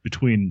avoid. And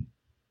between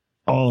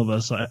all of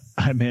us,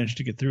 I managed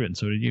to get through it, and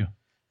so did you.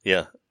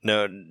 Yeah,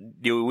 no,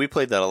 we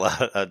played that a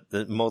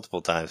lot,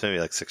 multiple times, maybe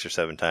like 6 or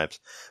 7 times.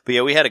 But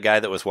yeah, we had a guy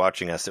that was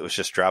watching us that was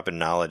just dropping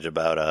knowledge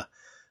about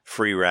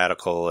Free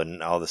Radical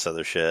and all this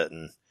other shit,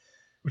 and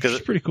which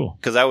is pretty cool.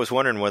 Because I was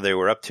wondering what they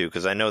were up to,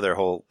 because I know their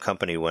whole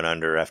company went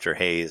under after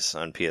Haze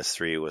on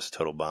PS3 was a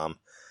total bomb.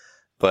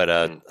 But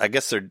I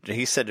guess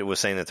he said it was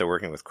saying that they're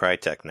working with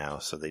Crytek now,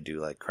 so they do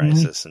like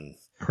Crysis and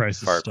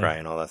Far Cry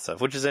and all that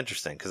stuff, which is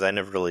interesting because I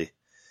never really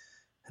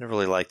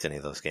liked any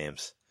of those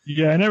games.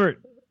 Yeah, I never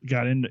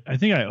got into. I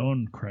think I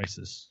own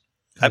Crysis.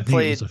 I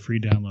played. It was a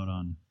free download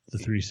on the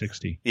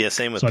 360. Yeah,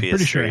 same with so PS3. I'm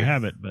pretty sure I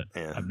have it, but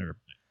I've never.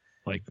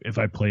 Like if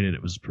I played it,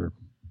 it was per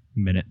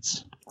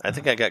minutes. I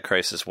think I got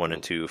Crysis 1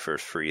 and 2 for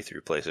free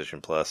through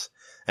PlayStation Plus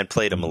and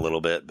played them a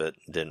little bit, but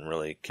didn't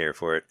really care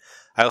for it.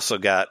 I also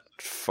got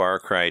Far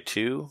Cry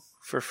 2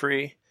 for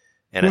free.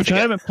 And I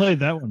haven't played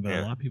that one, but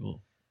a lot of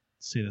people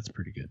say that's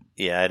pretty good.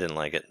 Yeah, I didn't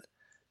like it.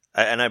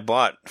 I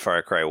bought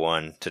Far Cry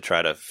 1 to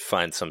try to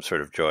find some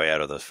sort of joy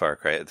out of those Far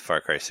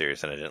Cry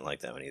series, and I didn't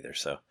like that one either,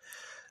 so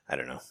I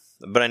don't know.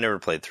 But I never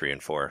played 3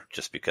 and 4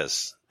 just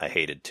because I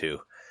hated 2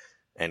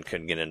 and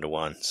couldn't get into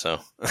 1, so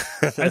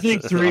I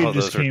think 3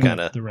 just came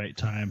at the right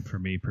time for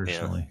me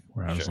personally,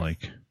 where I was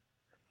like,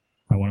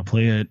 I want to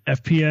play an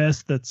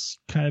FPS that's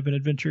kind of an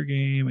adventure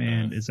game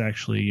and is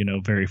actually,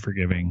 very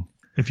forgiving.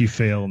 If you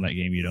fail in that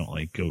game, you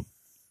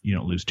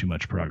don't lose too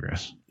much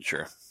progress.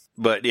 Sure.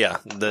 But yeah,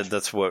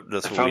 that's what I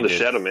found the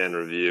Shadow Man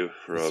review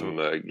from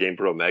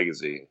GamePro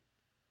magazine.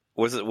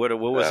 Was it what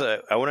was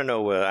it? I want to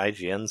know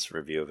IGN's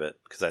review of it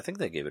because I think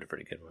they gave it a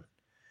pretty good one.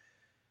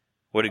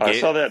 I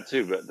saw that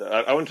too, but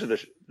I went to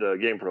the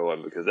GamePro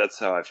one because that's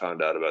how I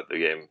found out about the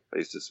game. I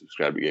used to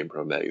subscribe to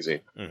GamePro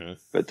magazine,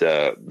 but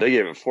they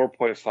gave it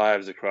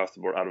 4.5s across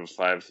the board out of a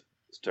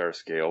 5-star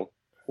scale,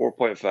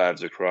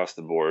 4.5s across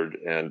the board,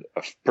 and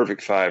a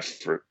perfect 5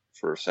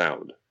 for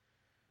sound.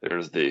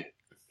 There's the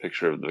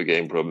picture of the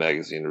GamePro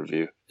magazine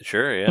review.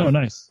 Sure, yeah. Oh,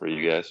 nice. For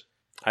you guys.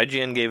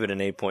 IGN gave it an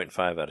 8.5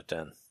 out of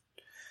 10.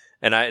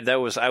 And I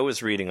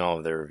was reading all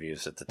of their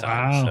reviews at the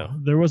time. Wow. So.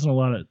 There wasn't a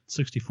lot of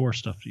 64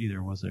 stuff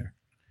either, was there?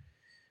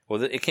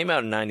 Well, it came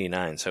out in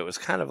 99, so it was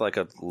kind of like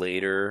a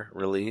later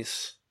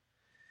release.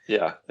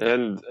 Yeah,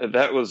 and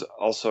that was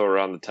also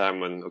around the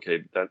time when,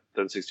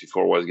 then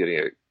 64 was getting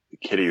a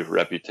kiddie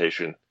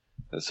reputation.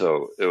 And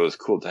so it was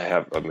cool to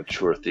have a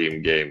mature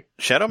themed game.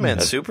 Shadow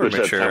Man's super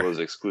mature. That time was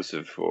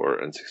exclusive for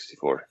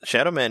N64.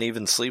 Shadow Man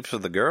even sleeps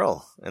with a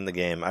girl in the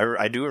game.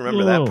 I do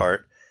remember that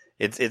part.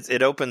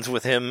 It opens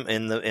with him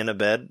in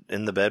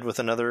the bed with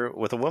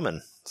a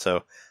woman.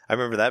 So I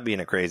remember that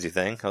being a crazy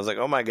thing. I was like,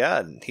 oh my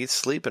god, he's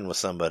sleeping with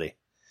somebody.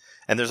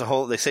 And there's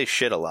they say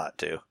shit a lot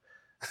too.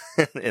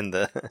 in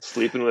the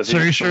sleeping with. So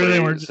are you sure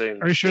they weren't?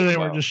 Are you sure they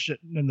weren't just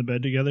shitting in the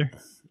bed together?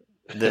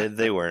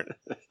 They weren't.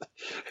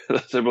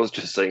 They're both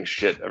just saying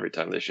shit every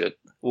time they shit.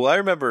 Well, I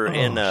remember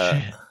in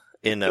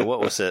what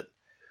was it?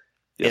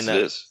 Yes, it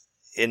is.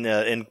 In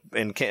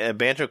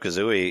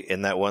Banjo-Kazooie,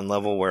 in that one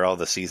level where all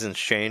the seasons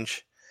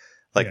change,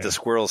 like the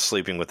squirrel's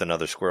sleeping with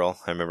another squirrel.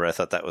 I remember I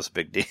thought that was a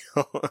big deal.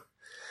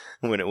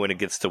 when it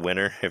gets to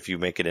winter, if you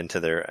make it into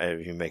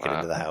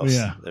into the house,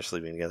 they're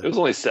sleeping together. It was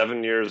only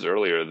 7 years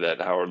earlier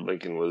that Howard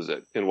Lincoln was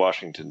in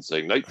Washington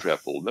saying Night Trap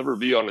will never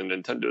be on a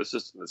Nintendo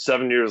system. And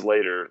 7 years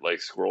later,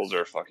 like squirrels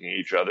are fucking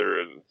each other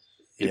and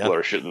people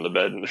are shitting the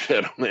bed in the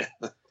Shadow Man.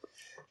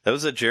 That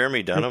was a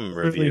Jeremy Dunham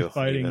review.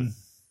 Fighting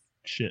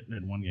shit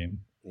in one game.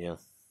 Yeah.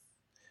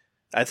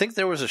 I think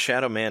there was a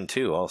Shadow Man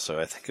 2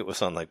 also. I think it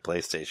was on like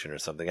PlayStation or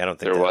something. I don't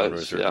think one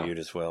was reviewed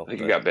as well. I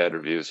think it got bad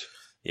reviews.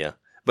 Yeah.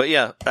 But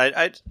yeah,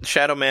 I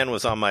Shadow Man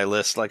was on my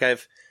list. Like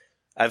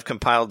I've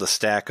compiled a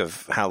stack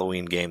of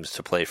Halloween games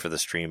to play for the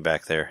stream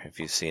back there. If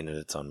you've seen it,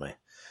 it's on my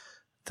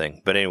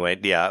thing. But anyway,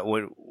 yeah,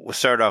 we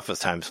started off with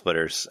Time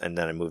Splitters, and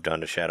then I moved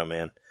on to Shadow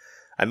Man.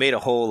 I made a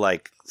whole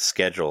like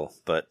schedule,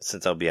 but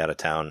since I'll be out of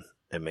town,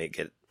 it may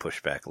get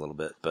pushed back a little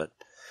bit. But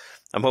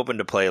I'm hoping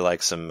to play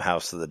like some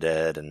House of the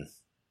Dead and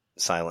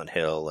Silent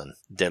Hill and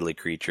Deadly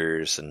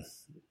Creatures and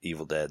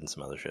Evil Dead and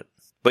some other shit.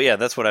 But yeah,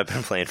 that's what I've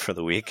been playing for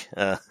the week.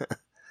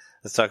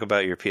 Let's talk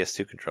about your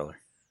PS2 controller.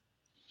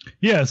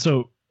 Yeah,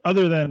 so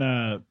other than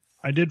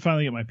I did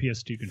finally get my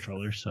PS2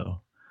 controller, so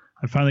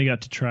I finally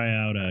got to try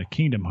out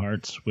Kingdom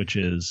Hearts, which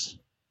is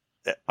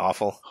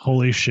awful.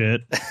 Holy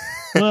shit.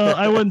 Well,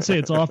 I wouldn't say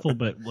it's awful,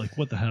 but like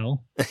what the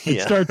hell?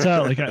 It starts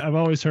out like I've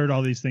always heard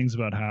all these things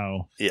about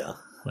how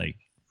like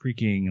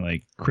freaking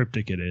like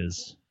cryptic it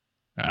is.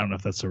 I don't know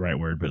if that's the right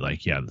word, but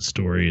like, yeah, the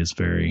story is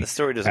very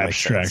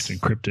abstract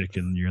and cryptic,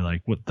 and you're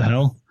like, what the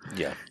hell?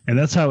 Yeah. And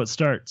that's how it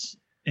starts.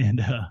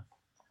 And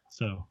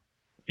so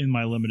in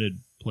my limited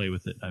play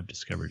with it, I've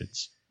discovered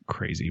it's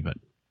crazy. But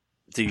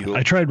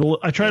I tried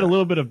a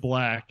little bit of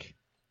Black.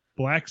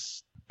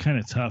 Black's kind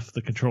of tough.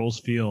 The controls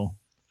feel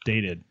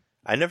dated.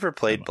 I never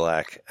played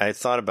Black. I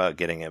thought about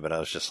getting it, but I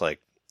was just like,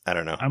 I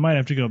don't know. I might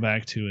have to go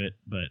back to it,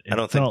 but I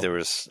don't think there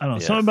was. I don't know.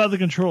 Yeah. Something about the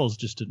controls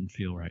just didn't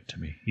feel right to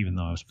me, even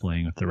though I was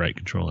playing with the right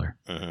controller.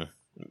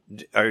 Mm-hmm.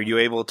 Are you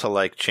able to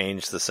like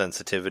change the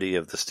sensitivity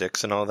of the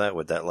sticks and all that?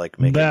 Would that like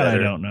make it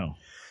better? I don't know.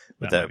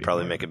 Would that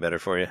probably make it better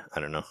for you? I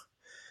don't know.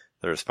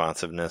 The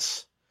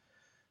responsiveness,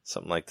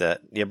 something like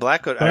that. Yeah,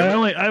 Black.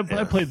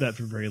 I played that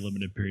for a very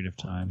limited period of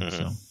time.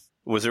 Mm-hmm.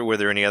 So were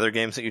there any other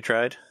games that you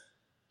tried?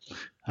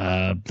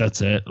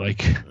 That's it.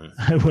 Like,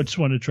 I just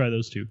wanted to try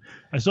those two.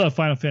 I still have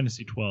Final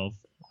Fantasy 12.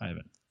 I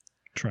haven't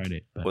tried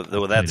it. But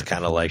well, that's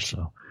kind of like.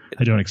 So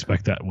I don't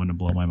expect that one to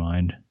blow my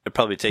mind. It'd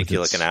probably take you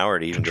like an hour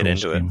to even get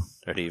into it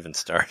or to even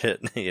start it.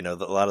 You know, a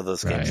lot of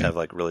those games have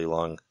like really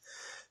long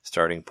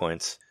starting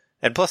points,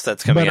 and plus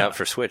that's coming out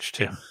for Switch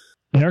too. Yeah.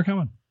 They are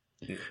coming.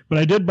 But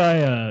I did buy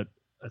a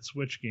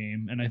Switch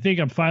game, and I think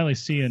I'm finally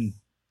seeing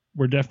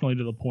we're definitely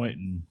to the point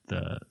in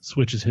the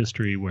Switch's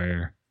history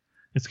where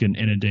it's getting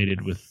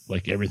inundated with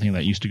like everything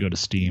that used to go to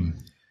Steam.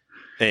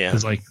 Yeah.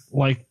 Because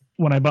like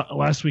when I bought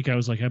last week, I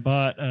was like, I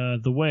bought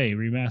The Way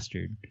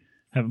remastered.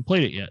 Haven't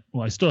played it yet.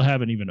 Well, I still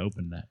haven't even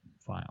opened that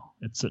file.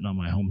 It's sitting on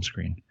my home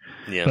screen.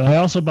 Yeah. But I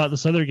also bought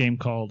this other game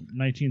called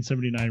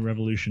 1979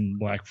 Revolution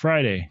Black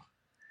Friday,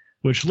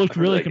 which looked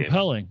really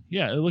compelling.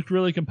 Yeah, it looked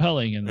really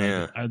compelling, and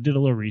I did a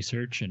little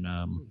research, and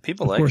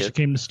people of course it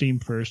came to Steam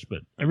first, but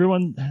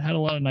everyone had a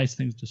lot of nice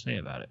things to say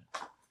about it.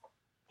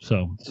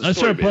 So I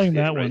started playing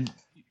that one.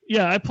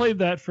 Yeah, I played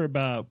that for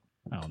about,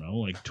 I don't know,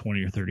 like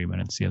 20 or 30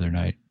 minutes the other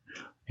night,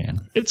 and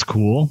it's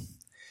cool.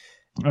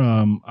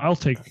 I'll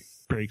take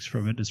breaks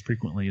from it as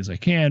frequently as I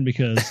can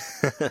because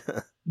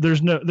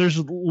there's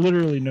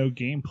literally no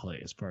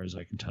gameplay as far as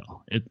I can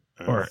tell.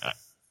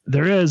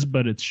 There is,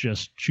 but it's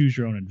just choose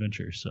your own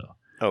adventure. So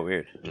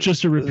weird. It's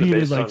just a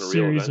repeated like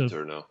series of.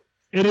 No?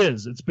 It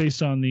is. It's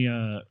based on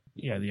the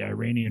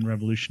Iranian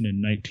Revolution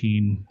in I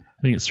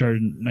think it started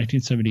in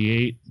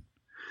 1978.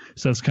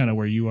 So that's kind of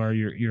where you are.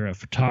 You're a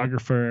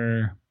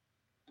photographer,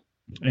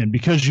 and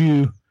because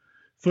you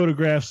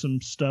photograph some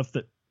stuff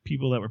that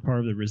people that were part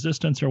of the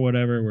resistance or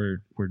whatever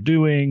were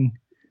doing,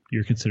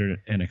 you're considered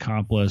an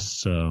accomplice.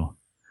 So,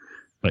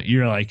 but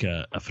you're like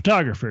a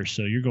photographer,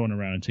 so you're going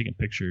around and taking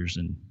pictures.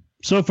 And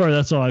so far,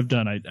 that's all I've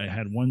done. I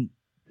had one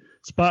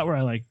spot where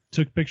I like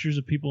took pictures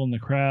of people in the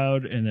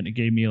crowd, and then it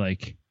gave me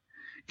like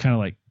kind of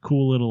like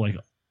cool little like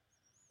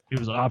it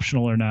was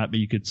optional or not,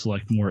 but you could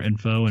select more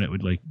info, and it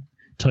would like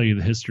tell you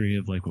the history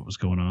of like what was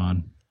going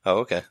on. Oh,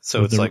 okay.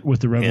 So it's like with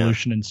the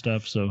revolution and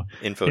stuff. So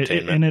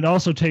infotainment, and it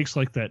also takes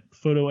like that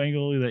photo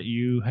angle that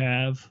you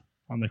have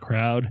on the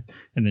crowd,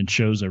 and then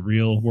shows a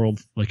real world,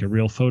 like a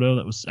real photo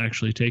that was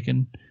actually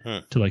taken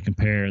to like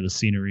compare the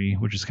scenery,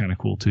 which is kind of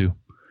cool too.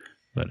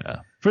 But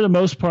for the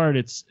most part,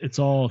 it's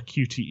all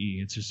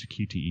QTE. It's just a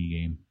QTE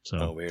game.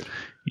 So weird.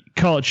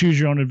 Call it choose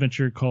your own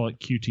adventure. Call it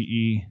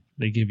QTE.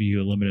 They give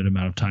you a limited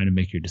amount of time to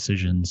make your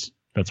decisions.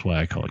 That's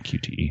why I call it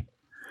QTE.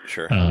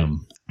 Sure.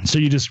 So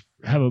you just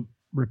have a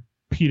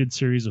repeated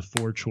series of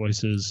 4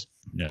 choices.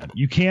 Yeah,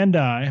 you can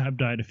die. I've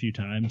died a few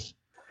times.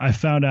 I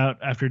found out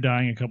after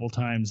dying a couple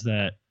times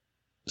that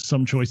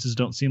some choices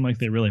don't seem like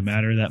they really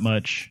matter that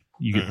much.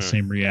 You get the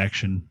same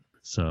reaction.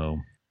 So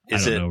I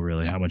don't know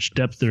really how much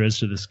depth there is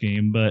to this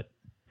game, but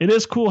it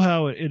is cool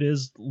how it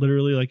is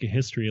literally like a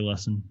history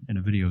lesson in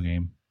a video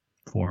game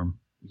form.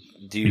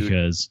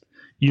 Because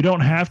you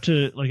don't have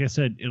to, like I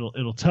said,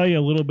 it'll tell you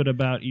a little bit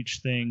about each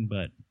thing,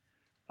 but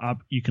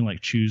you can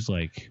like choose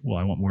like, well,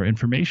 I want more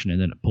information,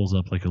 and then it pulls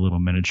up like a little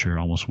miniature,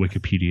 almost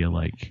Wikipedia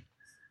like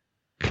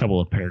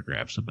couple of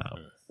paragraphs about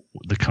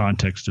the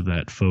context of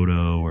that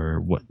photo or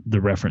what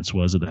the reference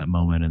was at that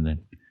moment, and then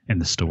in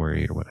the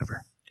story or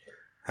whatever.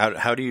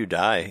 How do you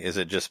die? Is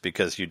it just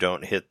because you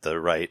don't hit the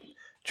right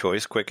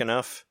choice quick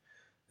enough?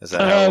 Is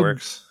that how it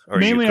works? Or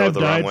mainly, you go I've the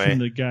died wrong way? from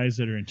the guys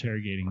that are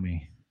interrogating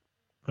me.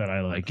 That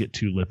I like get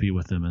too lippy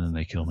with them, and then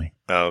they kill me.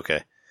 Oh,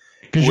 okay.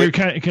 Because you're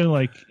kind of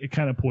like, it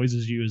kind of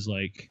poises you as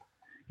like,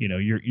 you know,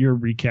 you're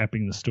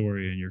recapping the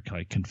story and you're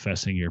like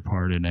confessing your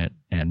part in it,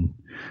 and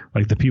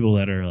like the people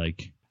that are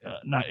like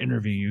not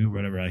interviewing you,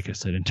 whatever, like I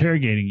said,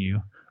 interrogating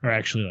you are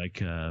actually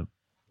like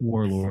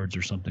warlords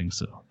or something.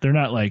 So they're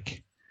not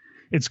like,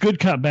 it's good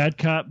cop, bad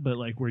cop, but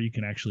like where you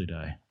can actually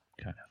die,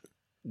 kind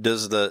of.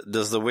 Does the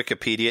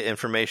Wikipedia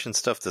information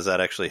stuff, does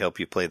that actually help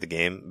you play the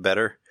game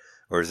better?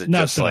 Or is it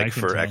Not just like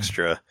for tell.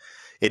 extra?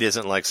 It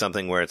isn't like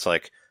something where it's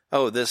like,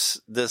 oh, this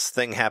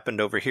thing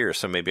happened over here,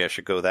 so maybe I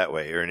should go that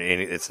way. Or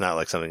it's not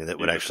like something that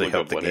would actually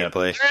help the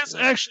gameplay. There's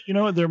actually, you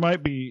know what,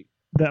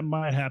 that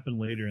might happen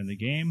later in the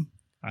game.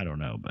 I don't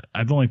know, but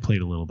I've only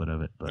played a little bit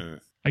of it.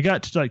 But I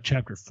got to like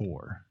chapter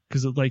 4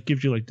 because it like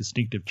gives you like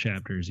distinctive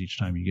chapters each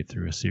time you get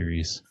through a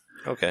series.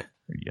 Okay.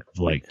 You have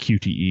like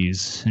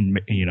QTEs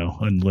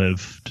and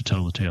live to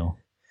tell the tale.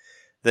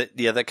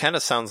 That kind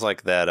of sounds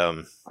like that.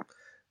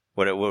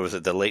 What was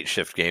it? The Late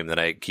Shift game that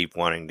I keep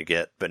wanting to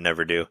get but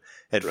never do.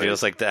 It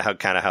feels like that.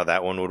 How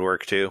that one would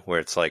work too, where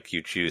it's like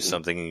you choose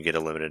something and you get a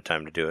limited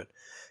time to do it.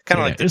 Kind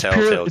of like the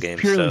Telltale game.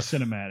 It's purely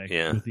stuff.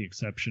 Cinematic, with the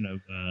exception of,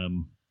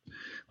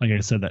 like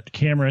I said, that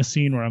camera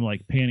scene where I'm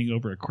like panning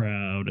over a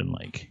crowd and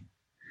like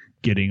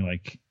getting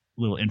like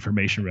little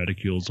information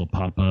reticules will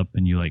pop up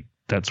and you like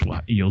that's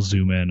why you'll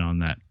zoom in on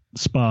that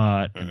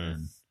spot.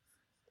 And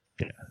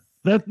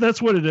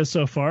that's what it is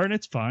so far, and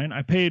it's fine.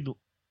 I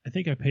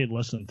think I paid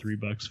less than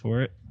 $3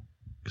 for it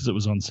because it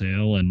was on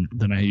sale, and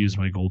then I used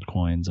my gold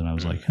coins, and I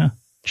was like,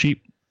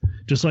 cheap.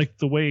 Just like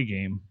the Way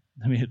game.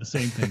 I mean, the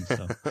same thing.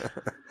 So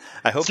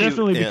I hope it's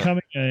definitely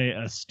becoming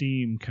a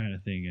Steam kind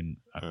of thing, and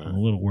I'm a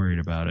little worried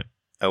about it.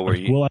 Oh,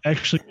 will I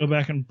actually go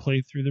back and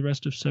play through the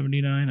rest of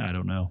 79? I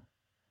don't know.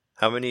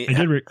 How many?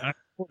 I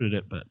recorded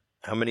it, but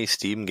how many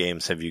Steam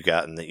games have you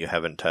gotten that you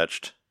haven't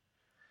touched?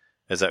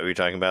 Is that what you're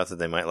talking about? That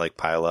they might like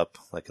pile up,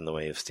 like in the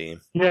way of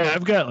Steam? Yeah,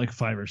 I've got like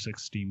 5 or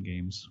 6 Steam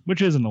games,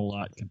 which isn't a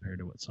lot compared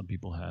to what some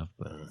people have.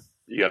 But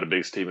you got a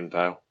big Steam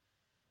pile.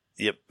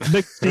 Yep,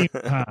 big Steam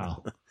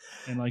pile,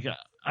 and like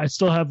I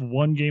still have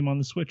one game on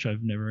the Switch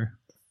I've never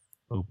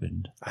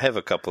opened. I have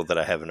a couple that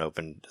I haven't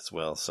opened as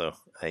well, so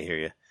I hear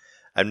you.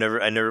 I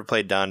never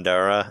played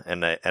Dandara,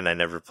 and I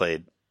never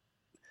played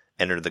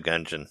Enter the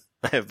Gungeon.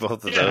 I have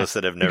both of those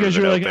that have never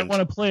been opened. I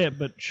want to play it,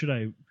 but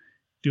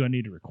do I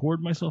need to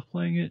record myself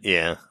playing it?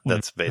 Yeah,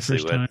 that's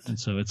basically what. And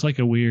so it's like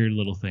a weird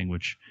little thing,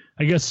 which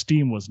I guess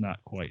Steam was not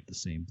quite the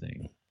same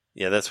thing.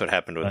 Yeah, that's what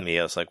happened with me.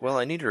 I was like, well,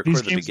 I need to record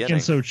the beginning. These games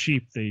get so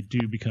cheap, they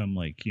do become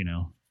like,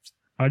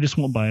 I just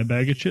won't buy a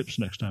bag of chips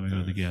next time I go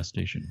to the gas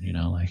station.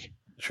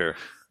 Sure.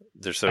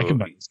 I can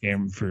buy this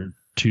game for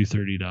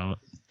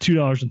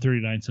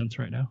 $2.39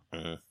 right now.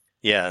 Mm-hmm.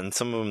 Yeah, and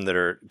some of them that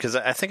are because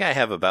I think I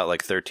have about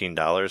like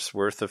 $13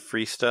 worth of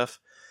free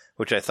stuff,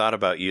 which I thought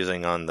about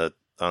using on the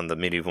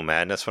Medieval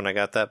Madness when I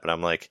got that, but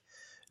I'm like,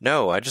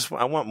 no, I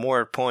want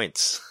more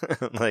points.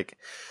 Like,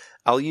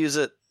 I'll use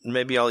it.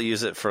 Maybe I'll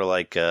use it for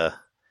like,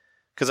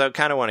 because I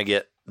kind of want to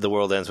get The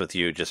World Ends With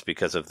You just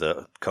because of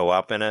the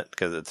co-op in it,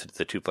 because it's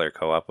the 2-player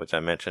co-op, which I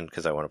mentioned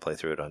because I want to play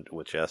through it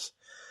with Jess.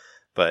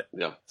 But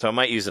so I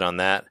might use it on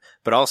that,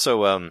 but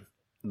also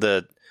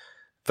the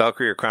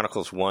Valkyria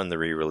Chronicles 1, the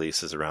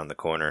re-release is around the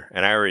corner,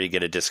 and I already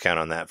get a discount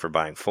on that for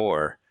buying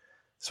 4,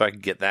 so I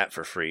could get that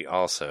for free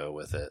also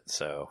with it.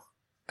 So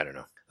I don't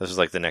know. This is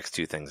like the next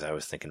 2 things I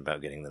was thinking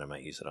about getting that I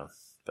might use it on.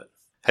 But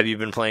have you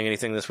been playing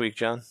anything this week,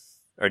 John?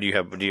 Or do you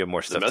have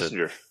more stuff? The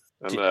Messenger.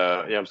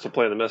 I'm still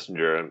playing the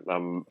Messenger, and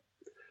I'm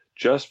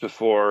just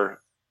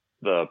before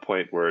the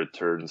point where it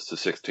turns to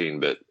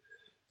 16-bit.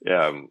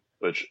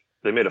 Which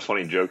they made a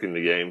funny joke in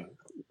the game.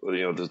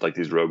 There's like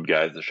these rogue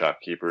guys, the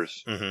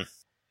shopkeepers,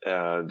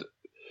 and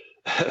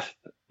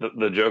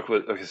the joke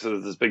was so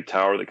there's this big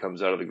tower that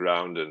comes out of the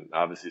ground, and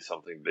obviously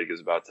something big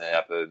is about to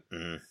happen,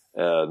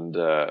 and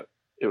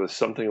it was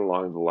something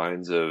along the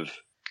lines of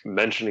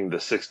mentioning the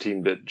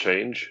 16-bit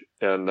change,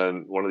 and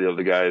then one of the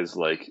other guys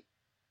like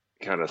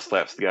kind of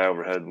slaps the guy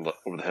over the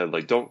head,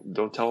 like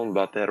don't tell him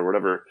about that or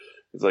whatever.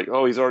 It's like,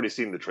 oh, he's already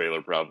seen the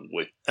trailer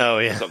probably. Oh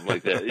yeah, something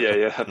like that.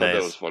 Yeah. I thought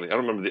that was funny. I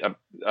don't remember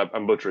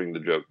I'm butchering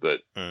the joke, but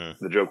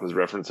the joke was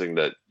referencing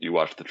that you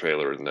watched the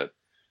trailer and that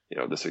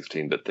the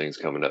 16-bit thing's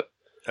coming up.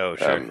 Oh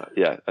sure.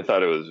 I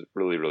thought it was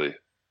really, really.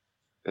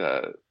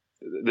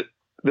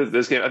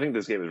 This game, I think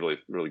this game is really,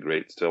 really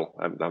great. Still,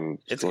 I'm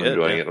still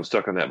enjoying it. I'm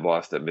stuck on that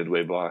boss, that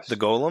midway boss, the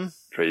Golem.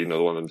 Trey,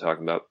 the one I'm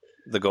talking about.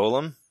 The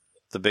Golem,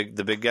 the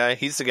big guy.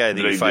 He's the guy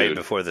that you fight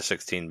before the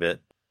 16-bit.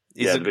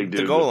 He's the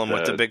Golem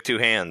with the big 2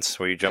 hands,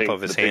 where you jump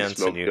off his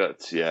hands and you.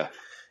 Guts, yeah.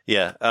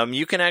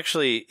 You can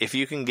actually, if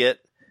you can get.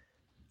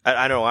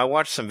 I know I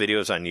watched some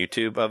videos on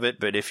YouTube of it,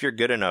 but if you're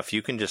good enough,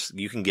 you can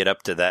get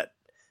up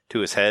to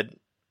his head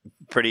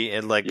pretty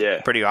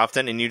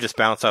often, and you just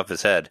bounce off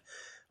his head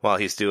while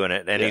he's doing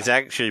it, and he's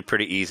actually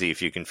pretty easy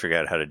if you can figure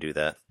out how to do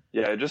that.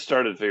 Yeah, I just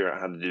started figuring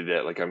out how to do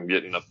that. Like I'm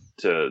getting up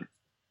to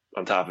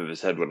on top of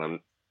his head when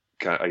I'm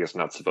I guess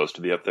not supposed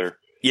to be up there.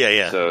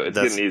 Yeah. So it's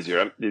getting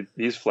easier.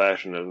 He's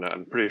flashing, and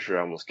I'm pretty sure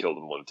I almost killed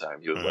him one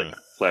time. He was like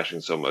flashing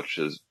so much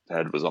his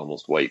head was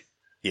almost white.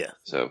 Yeah.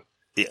 So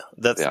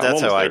that's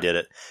how I did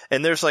it.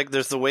 And there's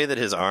the way that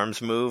his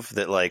arms move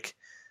that like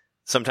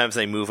sometimes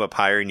they move up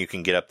higher and you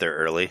can get up there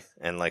early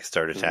and like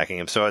start attacking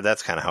him. So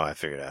that's kind of how I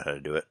figured out how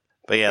to do it.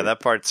 But that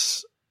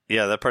part's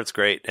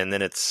great. And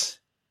then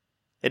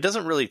it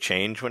doesn't really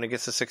change when it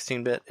gets to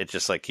 16-bit. It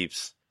just like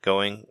keeps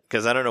going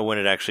because I don't know when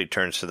it actually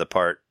turns to the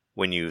part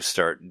when it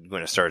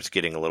starts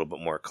getting a little bit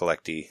more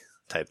collecty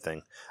type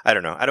thing. I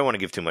don't know. I don't want to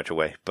give too much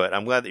away, but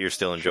I'm glad that you're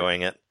still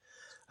enjoying it.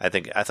 I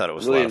thought it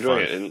was really a lot of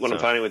fun. It. And what I'm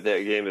finding with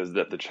that game is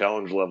that the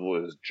challenge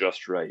level is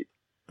just right.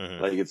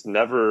 Like it's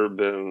never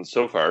been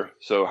so far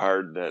so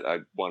hard that I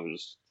want to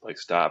just like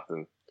stop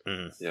and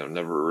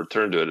never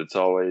return to it. It's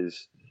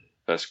always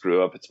if I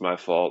screw up, it's my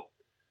fault.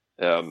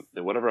 And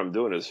whatever I'm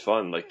doing is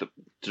fun. Like to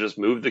just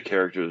move the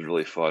character is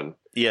really fun.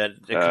 Yeah,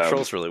 it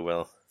controls really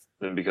well.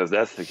 And because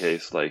that's the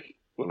case, like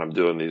when I'm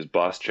doing these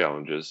boss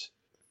challenges,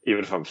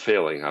 even if I'm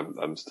failing,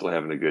 I'm still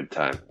having a good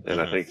time. And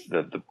I think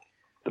that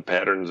the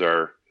patterns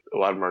are, a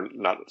lot of them are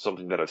not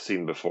something that I've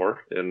seen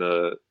before in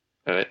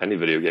any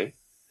video game.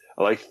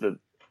 I like that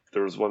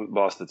there was one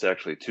boss that's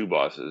actually two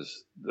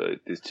bosses,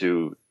 these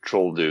two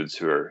troll dudes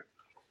who are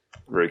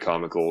very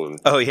comical. And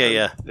they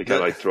kind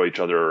of like throw each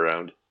other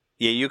around.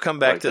 Yeah, you come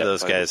back to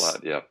those guys.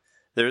 Yeah.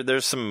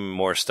 There's some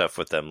more stuff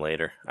with them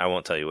later. I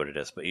won't tell you what it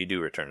is, but you do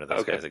return to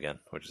those guys again,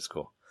 which is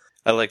cool.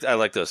 I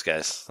like those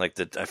guys. Like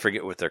I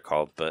forget what they're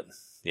called, but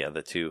yeah,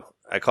 the two.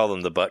 I call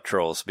them the butt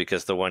trolls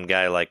because the one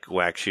guy like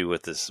whacks you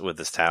with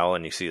his towel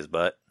and you see his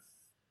butt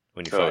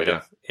when you fight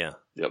him. Yeah.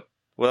 Yep.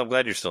 Well, I'm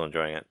glad you're still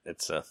enjoying it.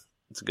 It's a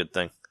good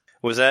thing.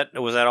 Was that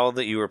all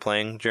that you were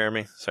playing,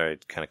 Jeremy? Sorry,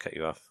 to kind of cut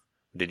you off.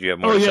 Did you have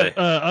more to say?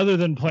 Other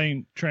than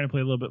trying to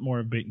play a little bit more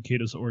of Baten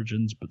Kaitos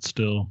Origins, but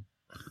still.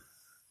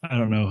 I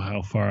don't know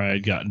how far I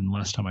had gotten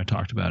last time I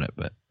talked about it,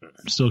 but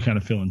I'm still kind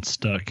of feeling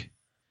stuck.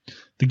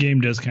 The game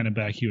does kind of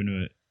back you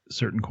into a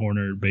certain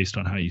corner based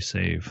on how you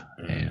save,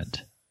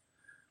 and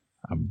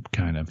I'm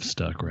kind of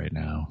stuck right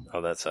now.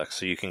 Oh, that sucks.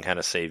 So you can kind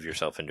of save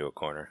yourself into a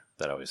corner.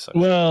 That always sucks.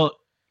 Well,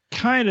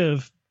 kind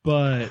of,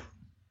 but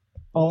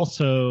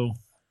also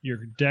your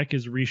deck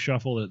is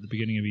reshuffled at the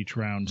beginning of each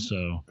round,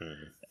 so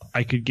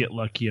I could get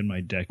lucky and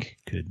my deck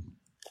could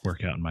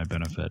work out in my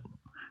benefit.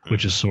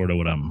 Which is sort of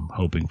what I'm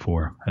hoping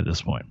for at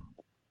this point.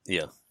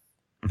 Yeah.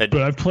 But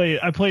I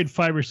played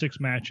 5 or 6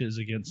 matches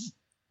against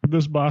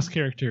this boss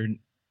character, and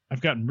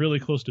I've gotten really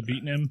close to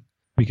beating him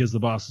because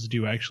the bosses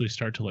do actually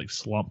start to like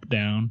slump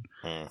down.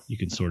 You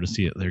can sort of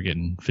see it. They're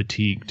getting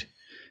fatigued.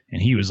 And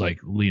he was like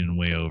leaning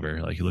way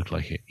over. Like he looked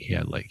like he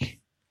had like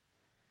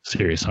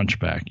serious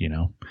hunchback, you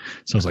know?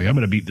 So I was like, I'm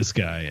going to beat this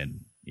guy. And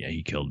yeah,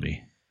 he killed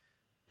me.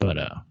 But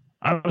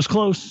I was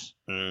close.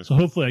 So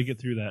hopefully I get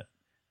through that.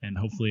 And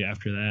hopefully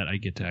after that, I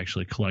get to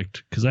actually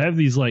collect, because I have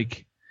these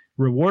like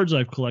rewards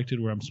I've collected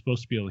where I'm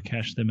supposed to be able to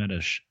cash them at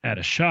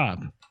a shop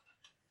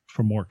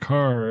for more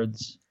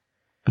cards.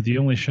 But the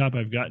only shop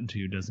I've gotten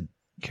to doesn't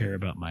care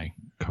about my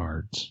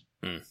cards.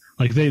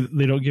 Like they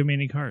don't give me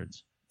any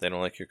cards. They don't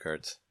like your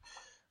cards.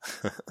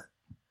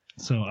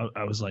 So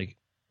I was like,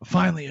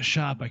 finally a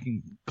shop I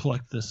can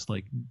collect this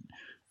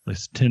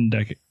 10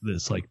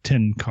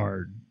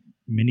 card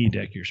mini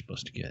deck you're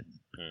supposed to get.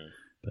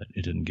 But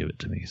it didn't give it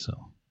to me, so.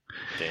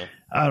 Damn.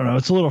 I don't know.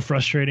 It's a little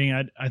frustrating.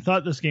 I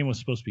thought this game was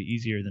supposed to be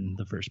easier than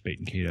the first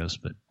Baten Kaitos,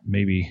 but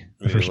maybe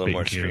the first Baten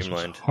Kaitos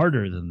was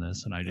harder than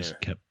this, and I just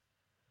kept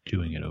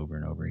doing it over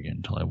and over again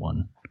until I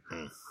won.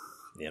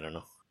 Yeah, I don't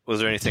know.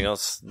 Was there anything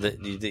else that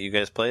you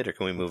guys played, or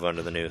can we move on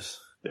to the news?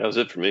 That was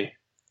it for me.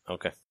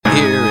 Okay.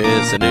 Here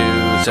is the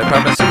news. I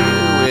promise you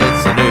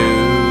it's the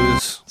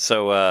news.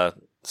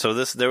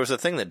 So there was a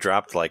thing that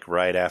dropped like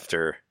right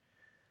after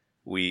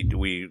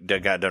we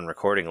got done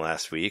recording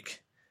last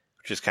week,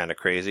 which is kind of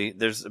crazy.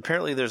 There's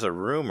a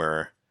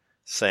rumor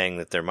saying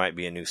that there might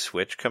be a new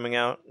Switch coming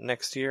out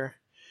next year.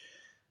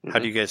 How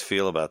do you guys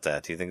feel about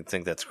that? Do you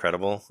think that's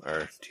credible, or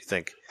do you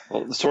think?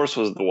 Well, the source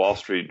was the Wall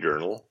Street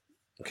Journal.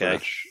 Okay,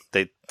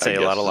 they say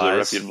a lot of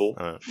lies.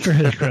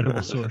 Very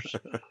credible source.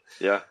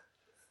 Yeah.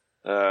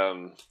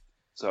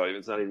 So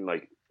it's not even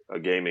like a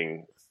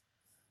gaming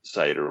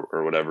site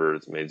or whatever.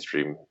 It's a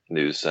mainstream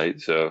news site.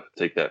 So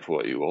take that for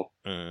what you will.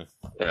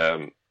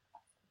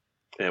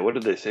 And what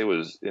did they say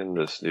was in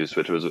this new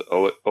Switch? It was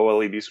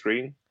OLED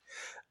screen?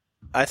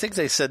 I think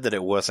they said that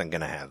it wasn't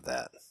going to have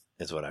that,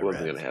 is what I read. It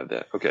wasn't going to have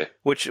that. Okay.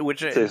 Which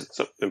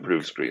some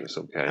improved screen of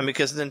some kind. I mean,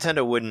 because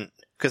Nintendo wouldn't,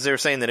 because they were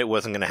saying that it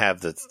wasn't going to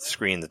have the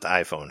screen that the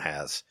iPhone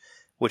has,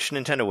 which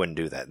Nintendo wouldn't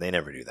do that. They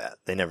never do that.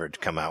 They never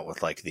come out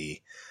with like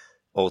the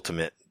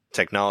ultimate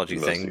technology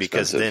thing,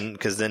 because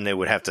then they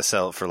would have to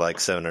sell it for like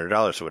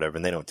 $700 or whatever,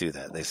 and they don't do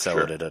that. They sell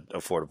it at an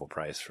affordable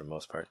price for the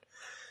most part.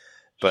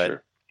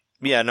 But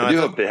yeah, no, I do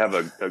hope they have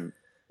a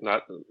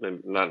not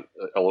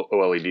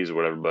OLEDs or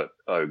whatever, but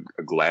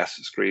a glass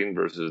screen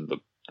versus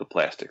the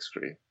plastic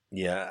screen.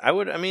 Yeah, I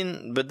would. I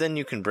mean, but then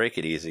you can break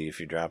it easy if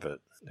you drop it,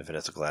 if it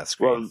has a glass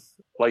screen. Well,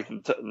 like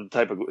the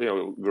type of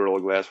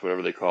Gorilla Glass,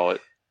 whatever they call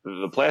it.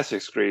 The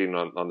plastic screen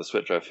on the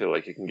Switch, I feel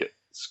like it can get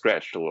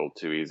scratched a little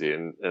too easy,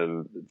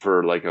 and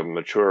for like a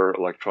mature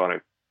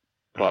electronic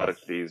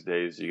product these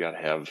days, you got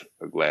to have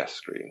a glass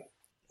screen.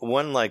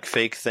 One like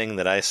fake thing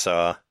that I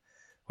saw.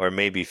 Or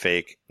maybe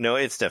fake. No,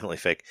 it's definitely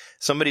fake.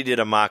 Somebody did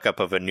a mock-up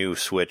of a new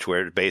Switch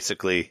where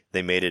basically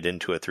they made it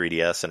into a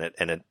 3DS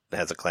and it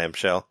has a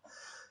clamshell.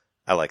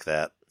 I like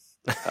that.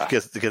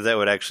 Because that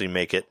would actually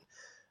make it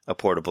a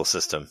portable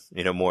system,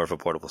 more of a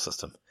portable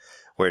system.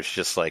 Where it's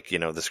just like,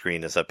 the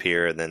screen is up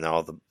here and then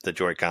all the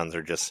Joy-Cons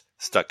are just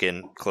stuck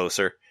in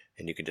closer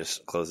and you can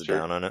just close it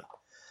down on it.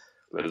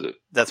 What is it?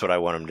 That's what I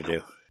want them to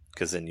do.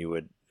 Because then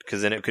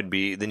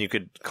you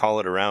could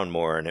call it around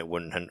more and it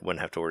wouldn't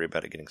have to worry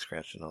about it getting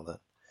scratched and all that.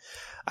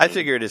 I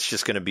figured it's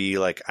just going to be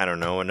like, I don't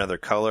know, another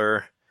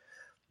color,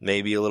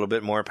 maybe a little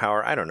bit more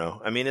power. I don't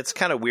know. I mean, it's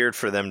kind of weird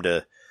for them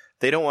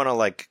they don't want to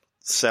like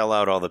sell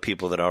out all the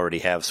people that already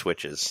have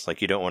Switches.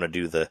 Like you don't want to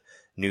do the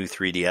new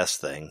 3DS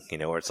thing,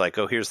 where it's like,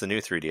 oh, here's the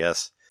new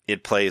 3DS.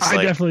 it plays. I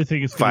like definitely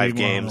think it's going to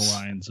be games. more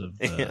on the lines of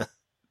the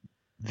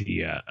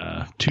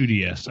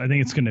 2DS. I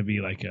think it's going to be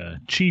like a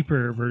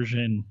cheaper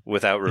version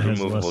without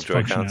removable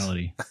Joy-Cons.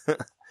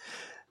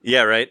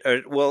 Yeah, right.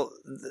 Well,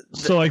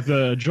 so like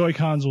the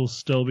Joy-Cons will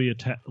still be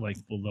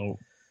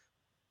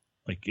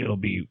it'll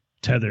be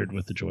tethered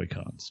with the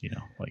Joy-Cons, you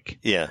know, like.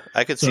 Yeah,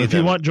 I could so see. If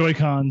you want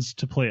Joy-Cons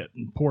to play it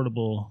in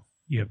portable,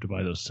 you have to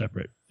buy those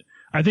separate.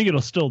 I think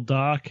it'll still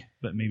dock,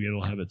 but maybe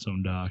it'll have its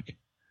own dock.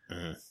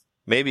 Mm-hmm.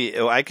 Maybe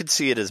I could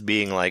see it as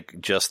being like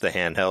just the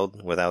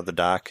handheld without the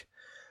dock,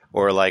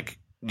 or like,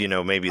 you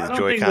know, maybe the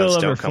Joy-Cons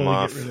don't come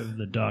off. Get rid of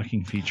the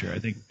docking feature. I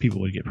think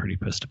people would get pretty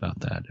pissed about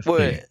that if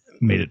they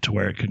made it to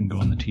where it couldn't go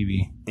on the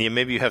TV. Yeah,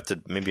 maybe you have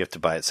to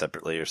buy it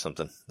separately or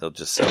something. They'll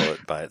just sell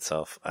it by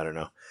itself. I don't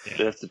know.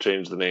 They have to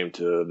change the name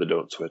to the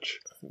Don't Switch.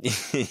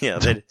 Yeah,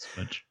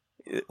 Switch.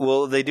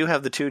 Well, they do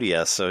have the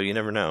 2DS, so you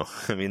never know.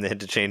 I mean, they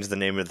had to change the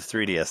name of the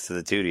 3DS to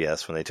the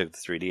 2DS when they took the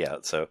 3D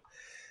out, so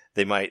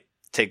they might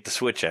take the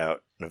Switch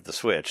out of the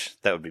Switch.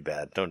 That would be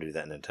bad. Don't do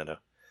that, Nintendo.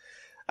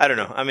 I don't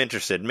know. I'm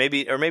interested.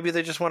 Maybe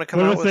they just want to come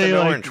out with an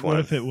orange one.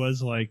 What if it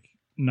was like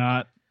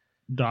not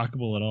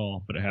dockable at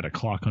all, but it had a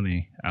clock on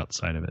the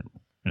outside of it,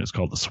 and it's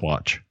called the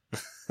Swatch?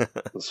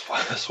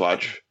 The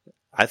Swatch.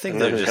 I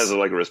think it has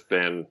like a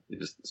wristband. You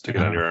just stick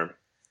it on your arm.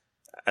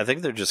 I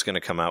think they're just going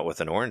to come out with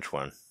an orange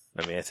one.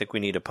 I mean, I think we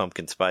need a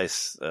pumpkin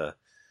spice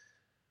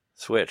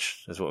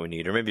Switch is what we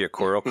need, or maybe a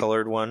coral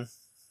colored one.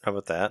 How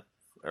about that?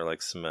 Or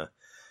like some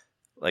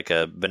like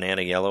a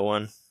banana yellow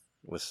one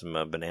with some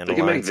banana lines on it. They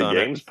can make the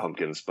games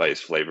pumpkin spice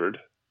flavored.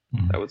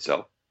 That would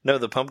sell. No,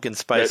 the pumpkin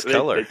spice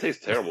color. They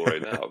taste terrible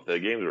right now. If the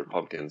games were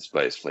pumpkin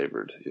spice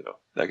flavored, you know,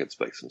 that could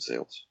spike some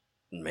sales.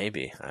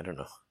 Maybe. I don't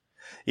know.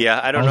 Yeah,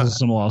 I don't know.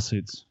 Some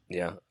lawsuits.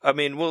 Yeah, I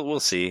mean, we'll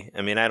see.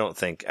 I mean, I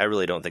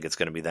really don't think it's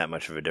going to be that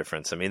much of a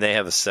difference. I mean, they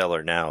have a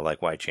seller now.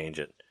 Like, why change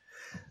it?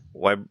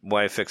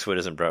 Why fix what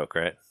isn't broke,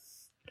 right?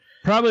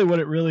 Probably what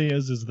it really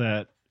is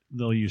that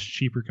they'll use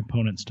cheaper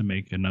components to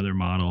make another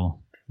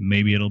model.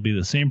 Maybe it'll be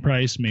the same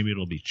price. Maybe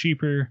it'll be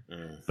cheaper.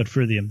 But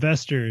for the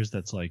investors,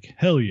 that's like,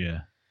 hell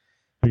yeah,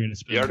 you're going to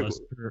spend less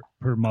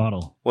per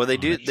model. Well, they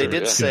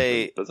did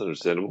say that's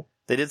understandable.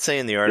 They did say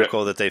in the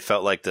article that they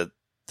felt like that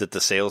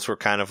the sales were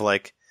kind of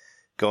like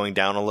going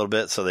down a little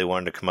bit, so they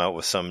wanted to come out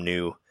with some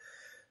new,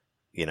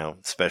 you know,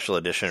 special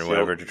edition or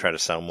whatever to try to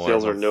sell more.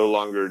 Sales are no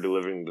longer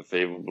delivering the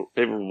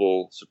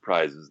favorable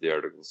surprises, the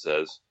article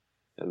says.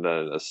 And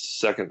then a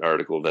second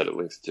article that it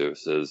links to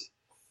says,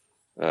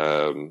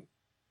 Nintendo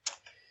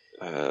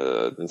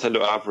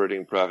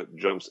operating profit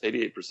jumps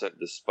 88%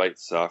 despite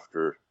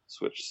softer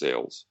Switch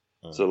sales.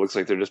 So it looks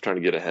like they're just trying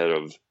to get ahead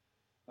of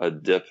a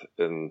dip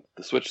in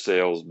the Switch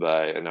sales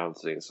by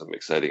announcing some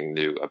exciting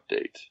new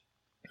update.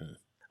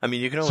 I mean,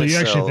 you can only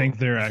actually think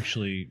they're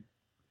actually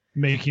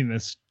making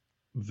this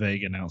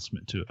vague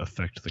announcement to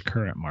affect the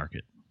current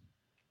market?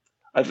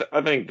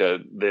 I think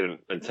that they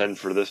didn't intend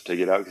for this to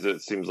get out because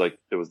it seems like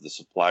it was the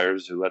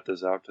suppliers who let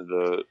this out to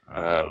the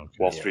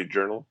Wall Street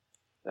Journal.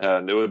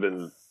 And it would have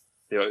been,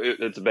 you know,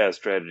 it's a bad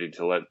strategy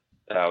to let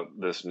out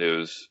this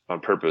news on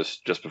purpose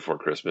just before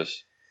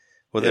Christmas.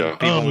 Well, then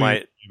people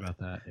might about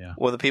that. Yeah.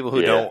 Well, the people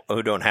who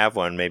don't have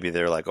one, maybe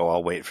they're like, "Oh,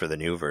 I'll wait for the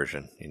new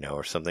version," you know,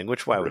 or something.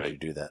 Which why would you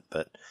do that?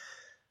 But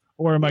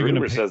or am I going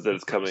to pay says that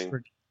it's coming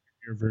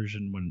your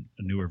version when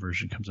a newer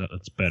version comes out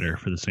that's better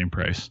for the same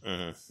price?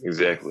 Mm-hmm.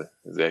 Exactly.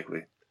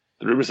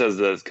 The rumor says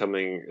that it's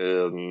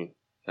coming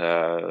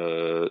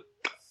as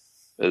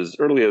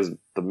early as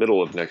the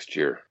middle of next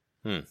year.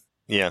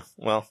 Yeah.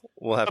 Well,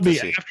 we'll have to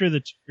see after the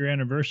 2-year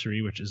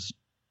anniversary, which is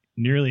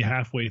nearly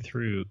halfway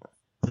through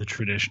the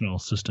traditional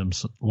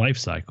system's life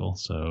cycle.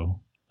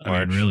 So,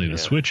 I mean, really, the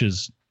Switch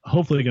is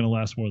hopefully going to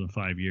last more than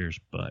 5 years,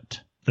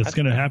 but that's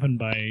going to happen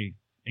by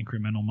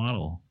incremental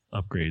model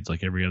upgrades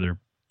like every other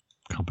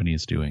company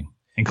is doing,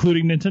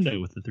 including Nintendo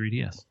with the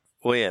 3DS.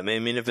 Well, yeah, I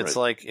mean, if it's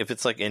like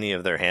any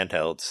of their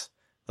handhelds,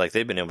 like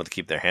they've been able to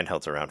keep their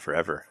handhelds around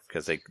forever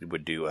because they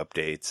would do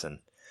updates and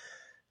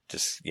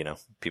just, you know,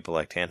 people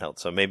liked handhelds.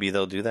 So maybe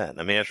they'll do that.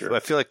 I mean, I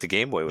feel like the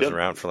Game Boy was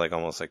around for like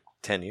almost like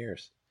 10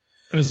 years.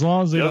 As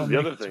long as they don't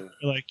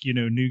like, you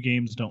know, new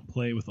games don't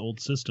play with old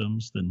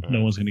systems, then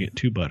no one's going to get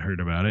too butthurt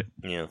about it.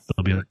 Yeah.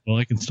 They'll be like, well,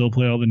 I can still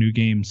play all the new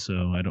games,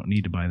 so I don't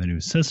need to buy the new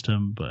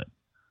system, but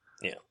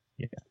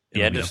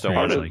just don't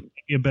want like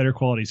maybe a better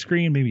quality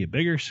screen, maybe a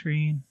bigger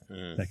screen.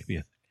 That could be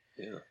a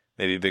thing. Yeah.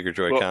 Maybe bigger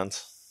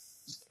Joy-Cons.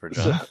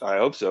 I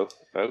hope so.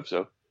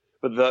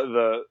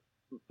 But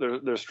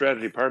their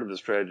strategy, part of the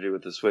strategy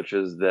with the Switch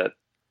is that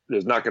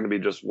there's not going to be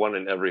just one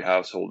in every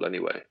household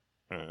anyway.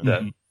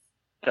 That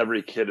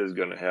every kid is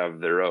going to have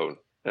their own.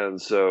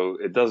 And so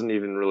it doesn't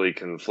even really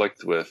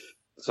conflict with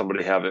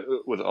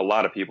with a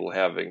lot of people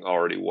having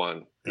already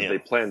one. Yeah. They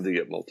plan to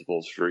get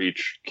multiples for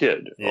each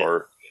kid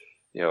or,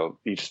 you know,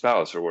 each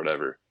spouse or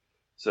whatever.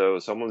 So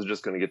someone's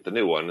just going to get the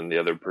new one and the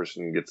other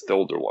person gets the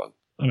older one.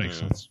 That makes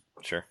sense.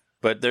 Sure.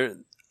 But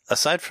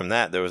aside from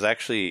that, there was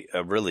actually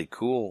a really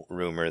cool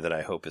rumor that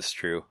I hope is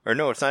true. Or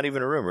no, it's not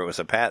even a rumor. It was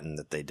a patent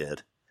that they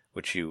did,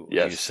 which you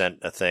sent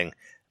a thing.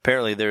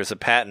 Apparently there's a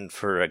patent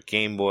for a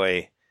Game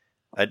Boy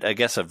I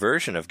guess a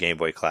version of Game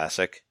Boy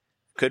Classic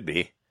could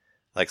be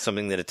like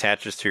something that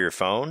attaches to your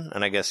phone,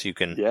 and I guess you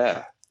can.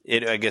 Yeah.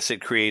 I guess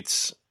it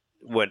creates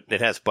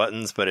it has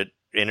buttons, but it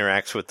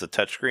interacts with the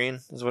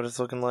touchscreen. Is what it's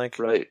looking like.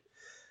 Right.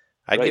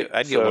 I'd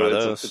get one of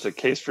those. It's a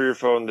case for your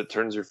phone that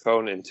turns your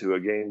phone into a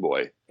Game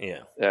Boy.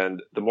 Yeah.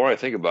 And the more I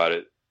think about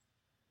it,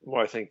 the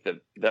more I think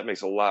that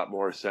makes a lot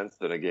more sense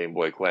than a Game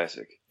Boy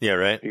Classic. Yeah.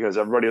 Right. Because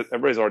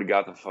everybody's already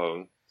got the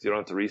phone, so you don't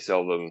have to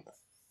resell them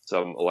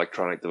some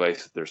electronic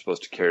device that they're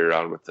supposed to carry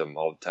around with them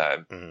all the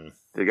time. Mm-hmm.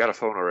 They got a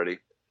phone already,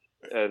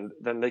 and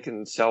then they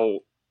can sell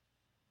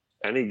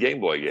any Game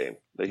Boy game.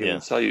 They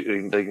can sell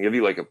you. They can give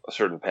you like a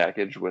certain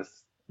package with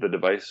the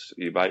device.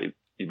 You buy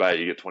it,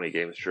 you get 20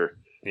 games, sure.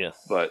 Yeah.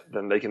 But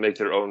then they can make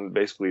their own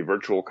basically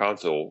virtual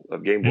console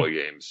of Game Boy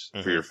games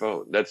for your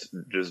phone. That's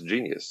just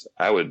genius.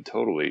 I would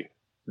totally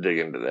dig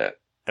into that.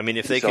 I mean,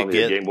 if they could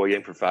get a Game Boy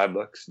game for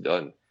 $5,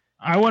 done.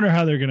 I wonder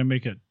how they're going to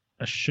make a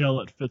shell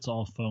that fits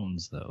all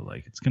phones, though.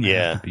 Like, it's going to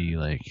have to be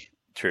like,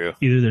 true.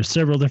 Either there's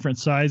several different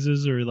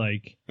sizes, or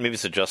like maybe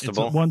it's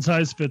adjustable. It's one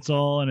size fits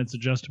all, and it's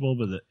adjustable,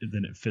 but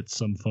then it fits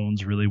some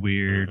phones really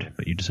weird.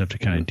 But you just have to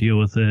kind of deal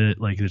with it.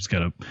 Like, it's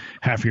got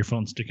half your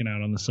phone sticking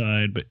out on the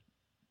side, but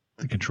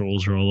the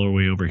controls are all the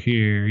way over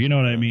here. You know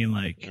what I mean?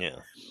 Like, yeah.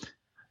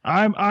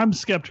 I'm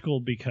skeptical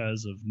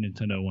because of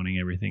Nintendo wanting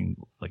everything,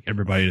 like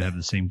everybody to have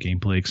the same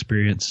gameplay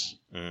experience.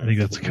 I think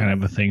that's kind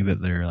of a thing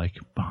that they're like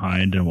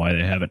behind, and why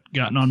they haven't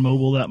gotten on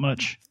mobile that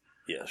much.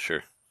 Yeah,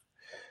 sure.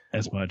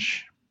 As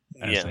much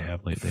as they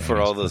have lately. For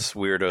all those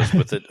weirdos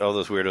with it, all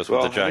those weirdos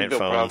with the giant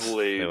phones,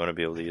 they want to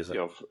be able to use it.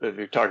 You know, if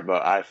you're talking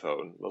about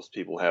iPhone, most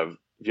people have.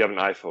 If you have an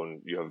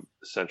iPhone, you have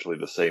essentially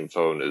the same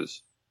phone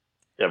as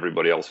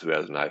everybody else who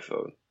has an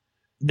iPhone.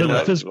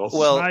 The physical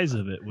size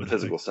of it. The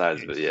physical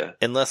size of it, yeah.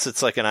 Unless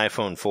it's like an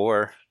iPhone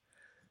 4,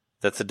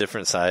 that's a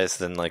different size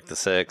than like the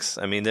 6.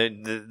 I mean,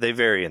 they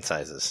vary in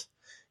sizes.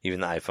 Even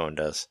the iPhone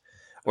does.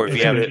 Or if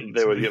you have it,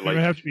 there would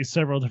have to be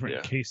several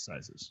different case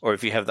sizes. Or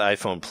if you have the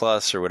iPhone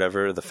Plus or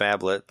whatever, the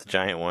phablet, the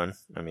giant one.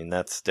 I mean,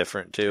 that's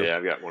different too. Yeah,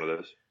 I've got one of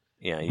those.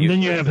 Yeah, and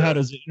then you have how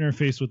does it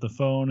interface with the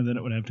phone, and then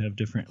it would have to have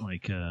different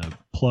like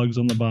plugs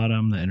on the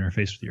bottom that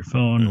interface with your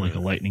phone, like a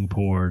Lightning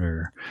port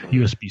or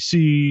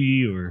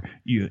USB-C or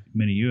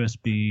mini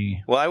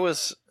USB. Well,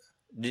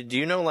 do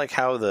you know like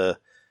how the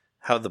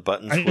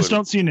buttons? I just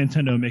don't see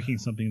Nintendo making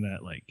something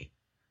that like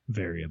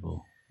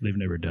variable. They've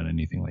never done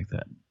anything like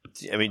that.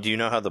 I mean, do you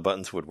know how the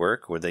buttons would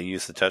work? Would they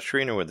use the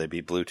touchscreen or would they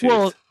be Bluetooth?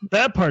 Well,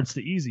 that part's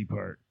the easy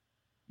part.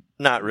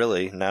 Not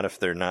really. Not if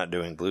they're not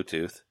doing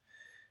Bluetooth.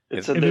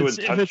 If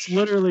it's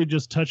literally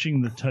just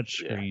touching the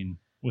touchscreen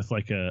with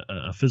like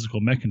a physical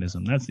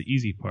mechanism, that's the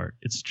easy part.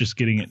 It's just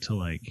getting it to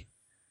like,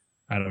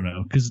 I don't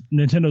know, because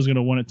Nintendo's going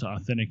to want it to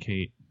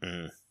authenticate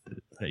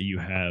that you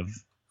have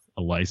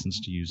a license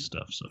to use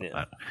stuff. So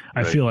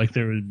I feel like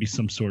there would be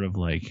some sort of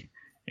like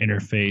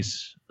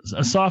interface,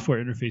 a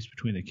software interface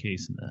between the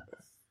case and the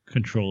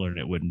controller, and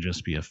it wouldn't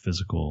just be a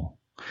physical.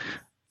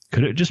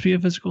 Could it just be a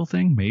physical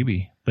thing?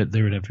 Maybe, but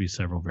there would have to be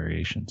several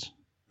variations.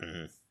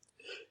 Mm-hmm.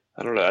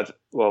 I don't know.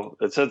 Well,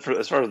 it said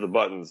as far as the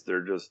buttons,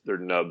 they're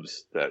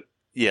nubs that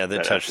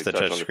touch the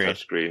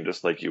touchscreen,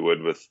 just like you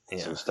would with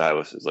some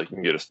styluses. Like you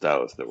can get a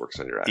stylus that works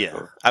on your iPhone.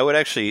 Yeah, I would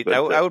actually,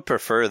 I would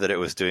prefer that it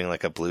was doing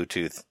like a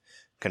Bluetooth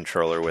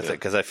controller with it,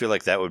 because I feel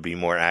like that would be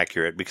more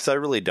accurate. Because I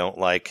really don't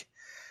like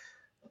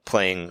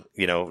playing,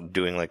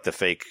 doing like the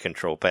fake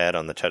control pad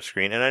on the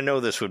touchscreen. And I know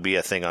this would be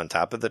a thing on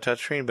top of the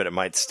touchscreen, but it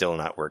might still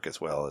not work as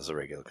well as a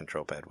regular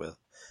control pad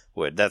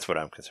would. That's what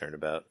I'm concerned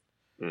about.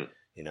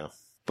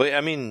 But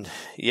I mean,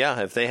 yeah,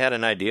 if they had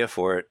an idea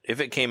for it,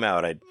 if it came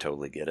out, I'd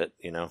totally get it,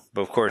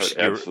 But of course,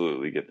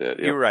 absolutely get that.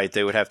 Yeah. You're right.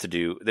 They would have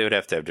to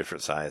have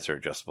different size or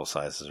adjustable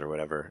sizes or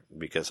whatever,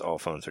 because all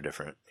phones are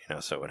different,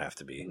 So it would have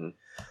to be,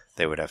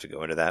 they would have to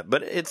go into that.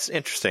 But it's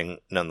interesting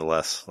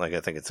nonetheless. Like,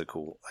 I think it's a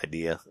cool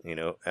idid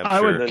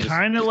I would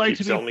kind of like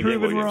to be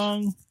proven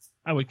wrong.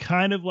 I would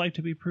kind of like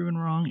to be proven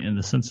wrong in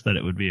the sense that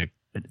it would be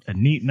a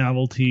neat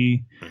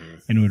novelty,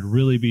 and it would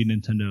really be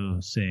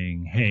Nintendo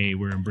saying, "Hey,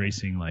 we're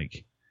embracing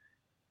like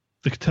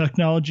the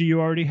technology you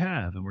already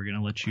have, and we're going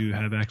to let you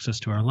have access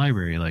to our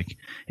library." Like,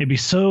 it'd be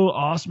so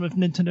awesome if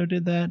Nintendo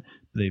did that.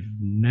 They've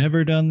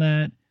never done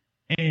that.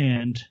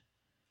 And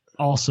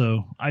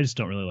also, I just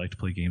don't really like to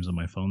play games on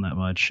my phone that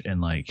much. And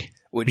like,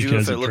 would you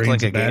if it looked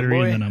like a battery, Game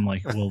Boy? And then I'm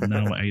like, well,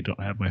 now I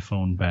don't have my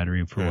phone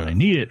battery for what I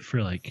need it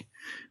for, like,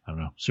 I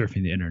don't know,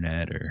 surfing the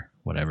internet or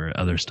whatever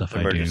other stuff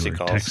Emergency I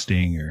do, or calls.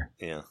 Texting or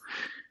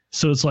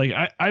So it's like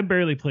I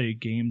barely play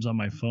games on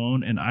my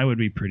phone, and I would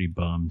be pretty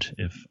bummed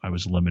if I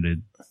was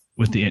limited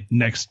with the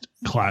next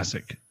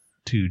classic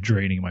to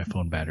draining my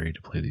phone battery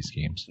to play these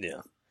games.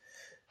 Yeah.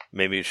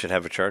 Maybe you should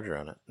have a charger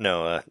on it.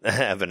 No,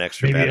 have an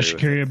extra battery. Maybe I should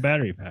carry a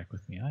battery pack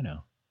with me. I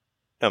know.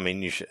 I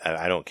mean, you should.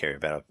 I don't carry a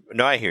battery.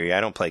 No, I hear you.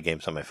 I don't play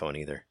games on my phone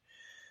either.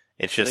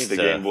 It's just I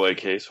think the Game Boy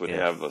case would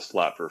have a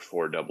slot for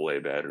 4 AA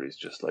batteries,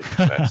 just like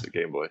the classic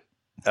Game Boy.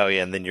 Oh,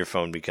 yeah, and then your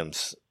phone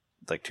becomes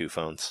like 2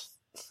 phones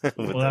with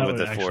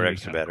the 4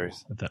 extra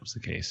batteries. Cool if that was the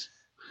case.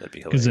 That'd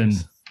be hilarious.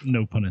 Because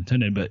no pun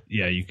intended, but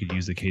yeah, you could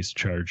use the case to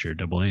charge your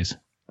AA's.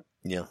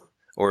 Yeah,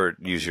 or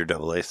use your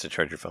AA's to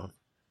charge your phone.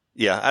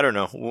 Yeah, I don't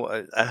know.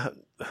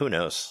 Who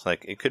knows?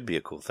 Like, it could be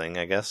a cool thing,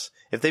 I guess.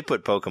 If they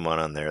put Pokemon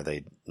on there,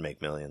 they'd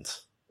make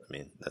millions. I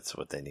mean, that's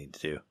what they need to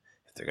do.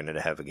 If they're going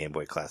to have a Game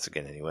Boy Classic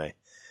in anyway,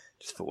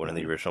 just put one of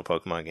the original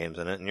Pokemon games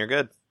in it, and you're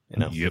good. You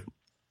know. Yep.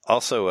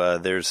 Also,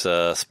 there's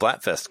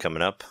Splatfest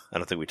coming up. I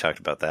don't think we talked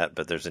about that,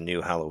 but there's a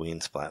new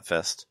Halloween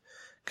Splatfest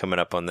coming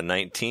up on the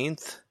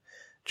 19th.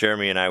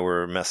 Jeremy and I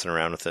were messing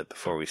around with it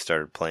before we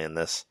started playing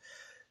this.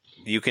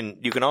 You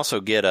can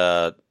also get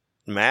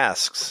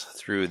masks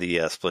through the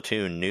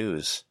Splatoon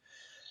news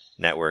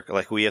network.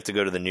 Like, we have to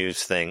go to the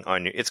news thing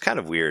on your. It's kind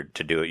of weird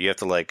to do it. You have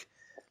to like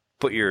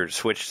put your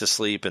Switch to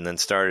sleep and then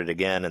start it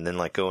again, and then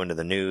like go into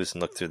the news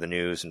and look through the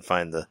news and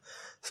find the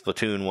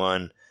Splatoon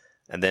one.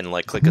 And then,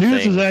 like, click a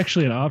news thing. Is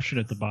actually an option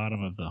at the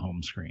bottom of the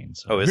home screen.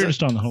 So if you're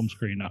just on the home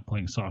screen, not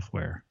playing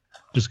software,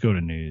 just go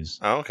to news.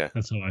 Oh, okay.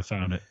 That's how I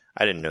found it.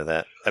 I didn't know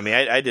that. I mean,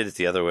 I did it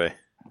the other way.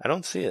 I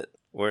don't see it.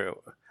 Where?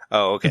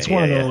 Oh, okay. It's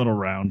one of the little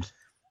round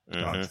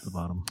dots at the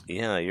bottom.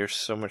 Yeah, you're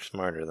so much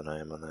smarter than I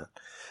am on that.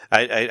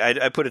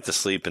 I put it to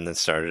sleep and then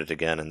started it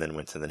again and then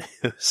went to the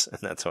news,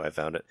 and that's how I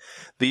found it.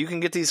 But you can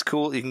get these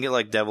cool. You can get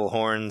like devil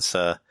horns,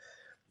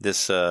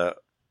 this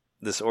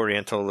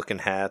Oriental looking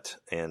hat,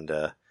 and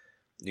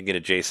you get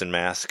a Jason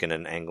mask and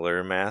an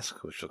angler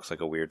mask, which looks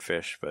like a weird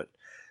fish, but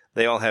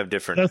they all have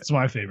different... That's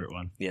my favorite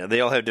one. Yeah,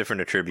 they all have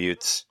different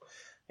attributes,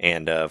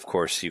 and of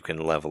course you can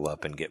level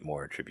up and get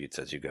more attributes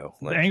as you go.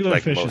 Like, the angler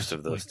fish most is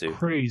of those do.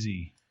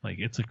 Crazy. Like,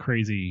 it's a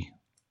crazy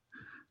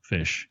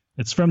fish.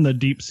 It's from the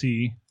deep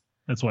sea.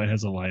 That's why it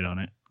has a light on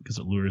it, because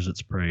it lures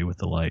its prey with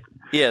the light.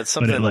 Yeah, it's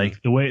something like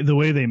the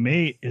way they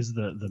mate is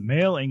the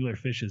male angler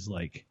fish is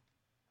like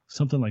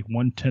something like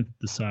 1/10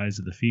 the size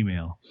of the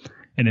female,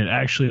 and it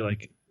actually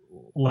like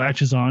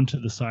latches onto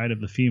the side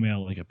of the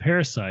female like a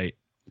parasite,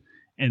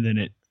 and then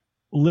it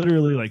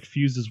literally like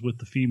fuses with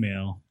the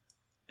female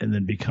and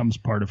then becomes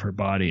part of her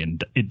body,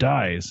 and it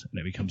dies and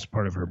it becomes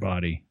part of her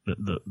body,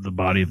 the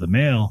body of the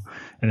male,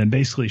 and then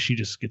basically she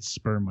just gets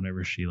sperm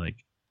whenever she like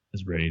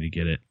is ready to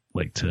get it,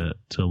 like to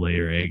lay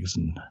her eggs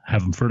and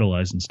have them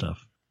fertilized and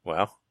stuff.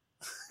 Wow.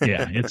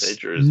 Yeah,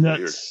 it's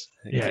nuts.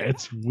 Weird. Yeah,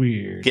 it's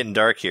weird. Getting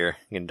dark here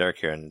on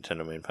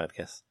Nintendo Main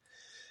Podcast.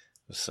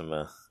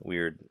 Some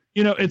weird,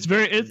 it's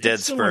dead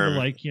sperm to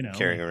like,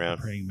 carrying around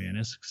a praying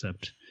mantis,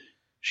 except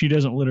she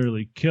doesn't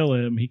literally kill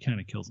him; he kind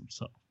of kills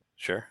himself.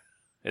 Sure,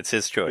 it's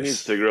his choice. He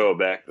needs to grow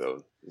back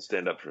though and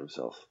stand up for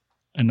himself,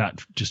 and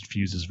not just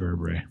fuse his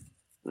vertebrae.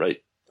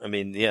 Right. I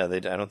mean, yeah, I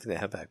don't think they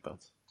have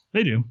backbones.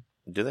 They do.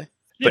 Do they?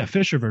 Yeah,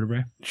 fish are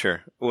vertebrae.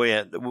 Sure. Well,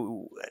 yeah,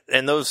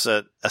 and those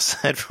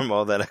aside from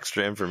all that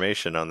extra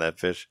information on that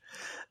fish,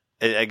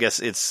 I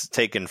guess it's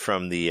taken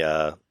from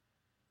the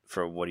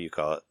from what do you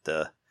call it?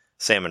 The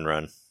Salmon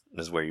Run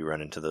is where you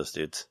run into those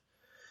dudes.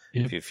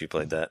 Yep. If you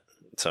played that,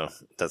 so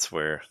that's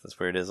where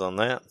it is on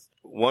that.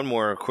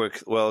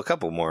 A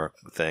couple more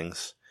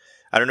things.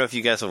 I don't know if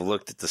you guys have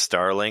looked at the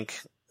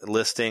Starlink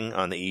listing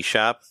on the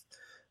eShop,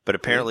 but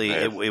apparently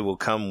it will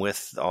come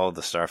with all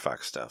the Star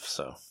Fox stuff.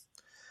 So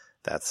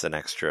that's an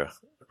extra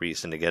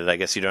reason to get it. I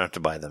guess you don't have to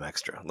buy them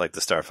extra. Like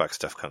the Star Fox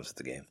stuff comes with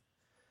the game.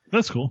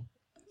 That's cool.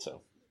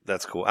 So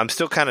that's cool. I'm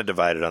still kind of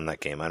divided on that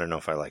game. I don't know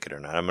if I like it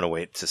or not. I'm going to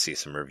wait to see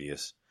some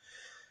reviews.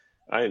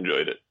 I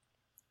enjoyed it.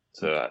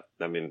 So,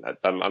 I mean,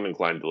 I'm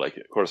inclined to like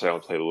it. Of course, I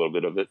only played a little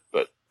bit of it,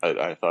 but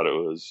I thought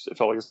it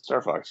felt like a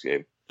Star Fox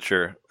game.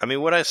 Sure. I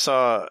mean, what I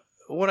saw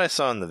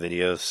in the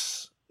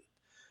videos,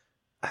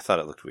 I thought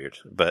it looked weird,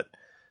 but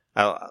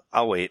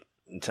I'll wait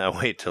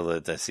till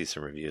I see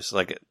some reviews.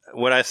 Like,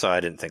 what I saw,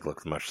 I didn't think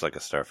looked much like a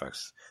Star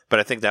Fox, but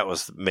I think that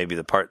was maybe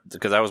the part,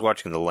 because I was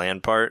watching the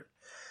land part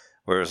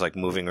where it was like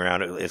moving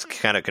around. It's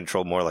kind of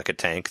controlled more like a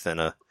tank than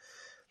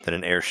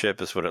an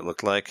airship is what it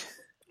looked like.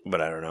 But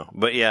I don't know.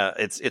 But yeah,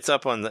 it's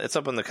up on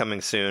the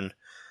coming soon.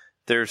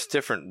 There's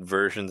different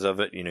versions of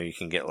it. You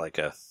can get like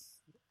a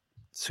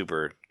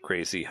super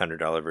crazy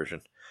 $100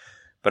 version.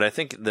 But I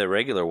think the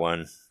regular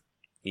one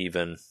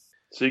even.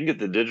 So you can get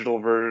the digital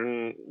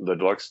version, the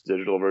deluxe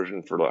digital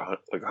version for like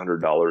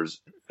 $100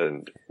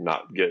 and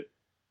not get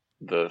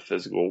the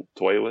physical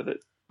toy with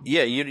it.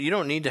 Yeah, you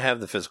don't need to have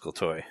the physical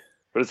toy.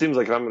 But it seems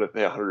like if I'm going to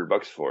pay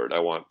 $100 for it, I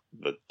want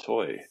the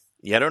toy.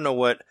 Yeah, I don't know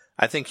what.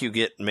 I think you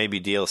get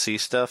maybe DLC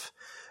stuff.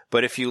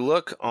 But if you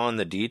look on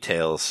the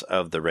details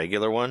of the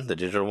regular one, the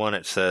digital one,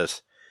 it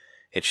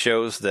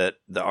shows that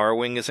the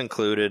R-Wing is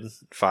included,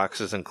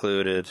 Fox is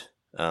included,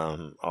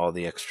 all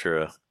the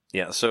extra.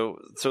 Yeah, so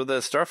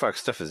the Star Fox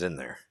stuff is in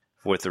there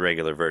with the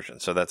regular version,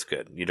 so that's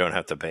good. You don't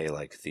have to pay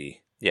like the.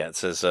 Yeah, it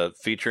says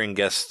featuring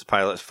guest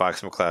pilot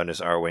Fox McCloud and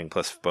his R-Wing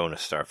plus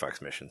bonus Star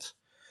Fox missions.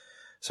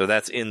 So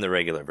that's in the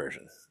regular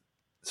version.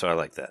 So I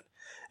like that.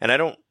 And I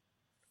don't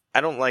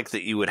like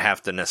that you would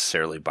have to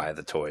necessarily buy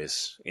the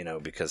toys,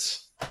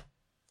 because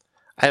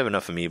I have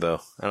enough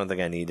Amiibo. I don't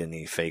think I need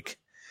any fake,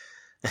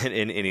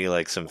 any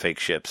like some fake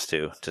ships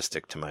to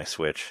stick to my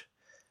Switch.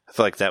 I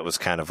feel like that was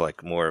kind of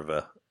like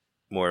more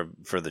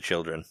for the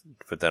children.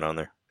 Put that on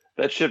there.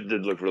 That ship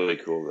did look really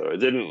cool though. It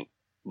didn't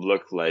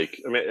look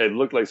like. I mean, it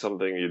looked like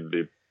something you'd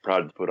be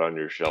proud to put on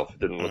your shelf. It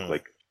didn't look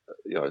like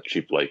a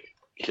cheap like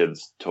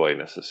kid's toy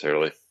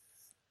necessarily.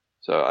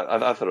 So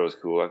I thought it was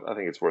cool. I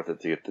think it's worth it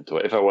to get the toy.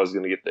 If I was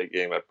going to get that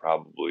game, I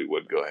probably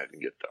would go ahead and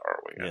get the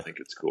Arwing. Yeah. I think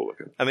it's cool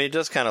looking. I mean, it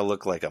does kind of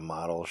look like a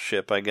model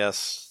ship, I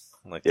guess,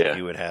 like that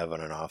you would have in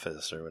an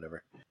office or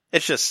whatever.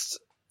 It's just,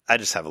 I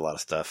just have a lot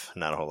of stuff,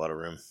 not a whole lot of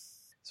room.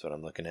 That's what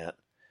I'm looking at.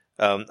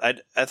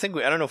 I think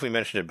I don't know if we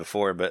mentioned it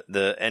before, but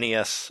the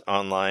NES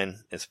Online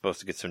is supposed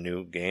to get some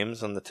new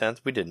games on the 10th.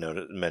 We did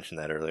mention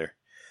that earlier.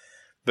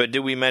 But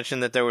did we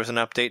mention that there was an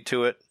update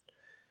to it?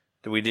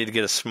 We did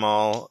get a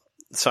small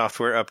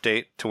software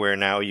update to where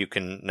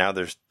now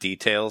there's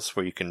details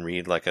where you can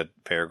read like a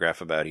paragraph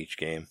about each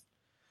game.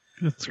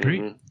 That's great.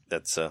 Mm-hmm.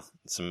 That's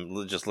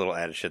some just little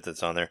added shit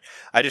that's on there.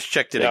 I just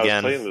checked it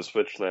again. I was playing the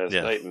Switch last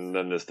night, and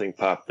then this thing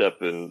popped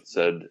up and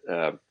said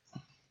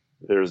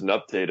there's an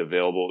update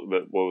available.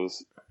 But what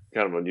was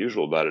kind of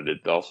unusual about it,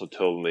 it also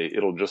told me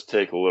it'll just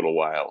take a little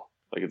while.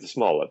 Like, it's a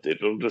small update.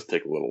 It'll just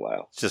take a little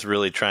while. It's just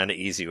really trying to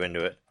ease you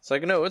into it. It's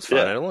like, no, it's fine.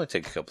 Yeah. It'll only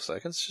take a couple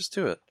seconds. Just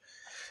do it.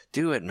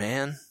 Do it,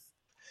 man.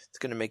 It's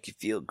going to make you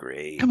feel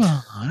great. Come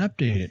on,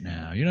 update it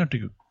now. You don't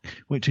have to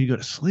wait till you go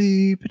to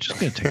sleep. It's just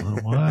going to take a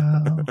little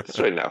while. It's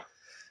right now.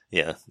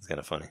 Yeah, it's kind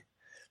of funny.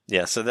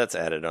 Yeah, so that's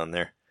added on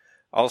there.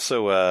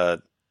 Also,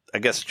 I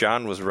guess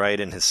John was right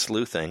in his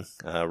sleuthing.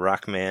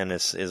 Rockman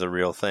is a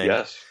real thing.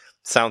 Yes.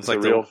 Sounds like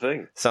a real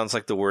thing. Sounds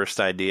like the worst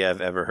idea I've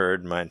ever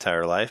heard in my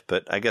entire life,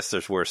 but I guess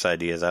there's worse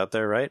ideas out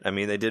there, right? I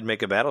mean, they did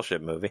make a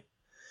Battleship movie.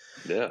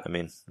 Yeah. I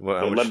mean,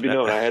 let me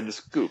know. I had the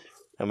scoop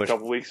a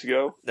couple weeks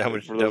ago. How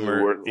much for those who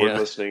weren't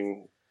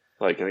listening,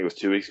 like I think it was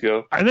 2 weeks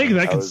ago. I think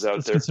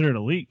that's considered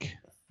a leak.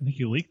 I think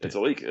you leaked it.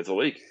 It's a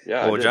leak.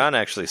 Yeah. Well, John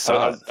actually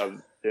saw it. I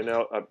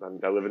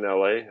live in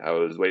LA. I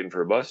was waiting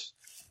for a bus.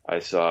 I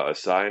saw a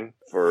sign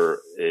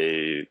for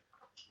a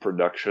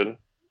production,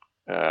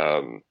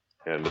 and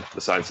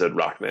the sign said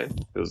Rockman.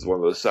 It was one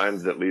of those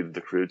signs that lead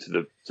the crew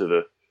to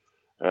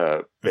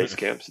the base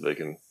camp so they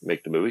can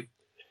make the movie.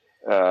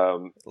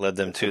 Led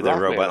them to their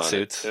robot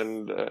suits.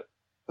 And I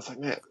was like,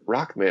 man,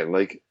 Rockman,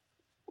 like,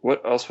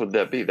 what else would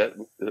that be?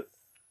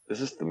 Is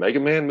this the Mega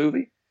Man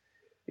movie?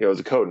 You know, it was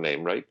a code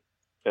name, right?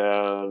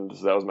 And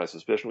so that was my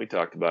suspicion. We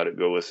talked about it.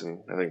 Go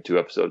listen, I think 2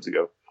 episodes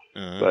ago.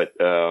 Mm-hmm.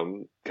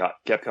 But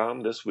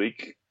Capcom this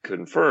week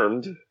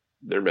confirmed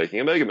they're making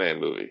a Mega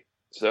Man movie.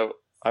 So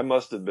I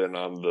must have been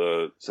on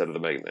the set of the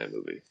Mega Man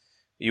movie.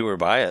 You were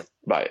by it?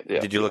 By it, yeah.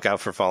 Did you look out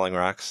for falling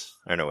rocks?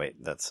 Or no, wait,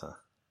 that's a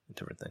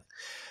different thing.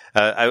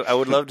 I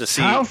would love to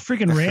see... How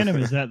freaking random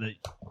is that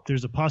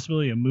there's a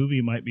possibility a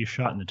movie might be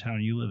shot in the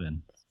town you live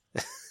in?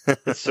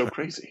 It's so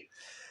crazy.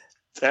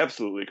 It's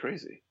absolutely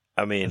crazy.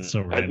 I mean... It's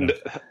so random.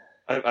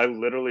 I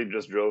literally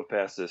just drove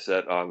past this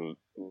set on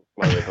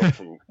my way home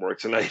from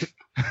work tonight.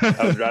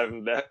 I was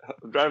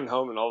driving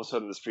home, and all of a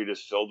sudden the street is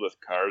filled with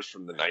cars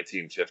from the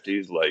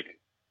 1950s. Like,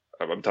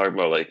 I'm talking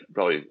about like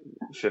probably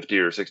 50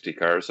 or 60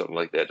 cars, something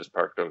like that, just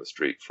parked on the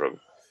street from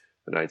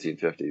the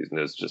 1950s. And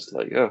it's just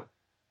like, oh,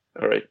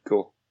 all right,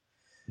 cool.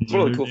 It's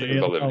one of the cool things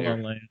about living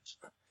here.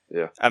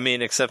 Yeah. I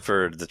mean, except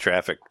for the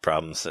traffic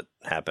problems that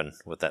happen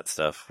with that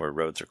stuff, where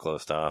roads are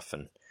closed off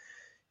and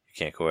you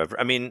can't go ever.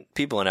 I mean,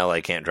 people in LA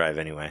can't drive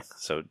anyway,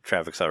 so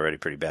traffic's already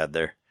pretty bad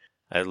there.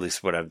 At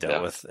least what I've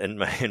dealt with in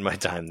my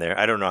time there.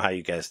 I don't know how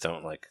you guys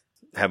don't like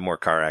have more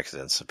car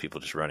accidents of people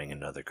just running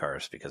into other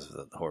cars because of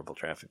the horrible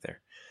traffic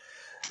there.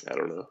 I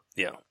don't know.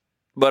 Yeah,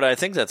 but I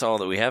think that's all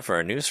that we have for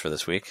our news for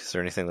this week. Is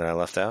there anything that I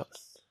left out?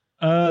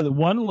 The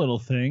one little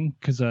thing,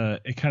 because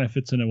it kind of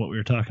fits into what we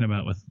were talking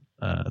about with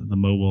the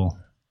mobile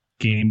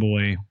Game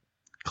Boy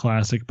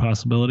Classic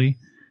possibility.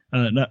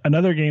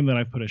 Another game that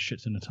I've put a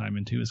shit ton of time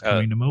into is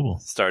coming to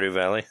mobile. Stardew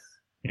Valley?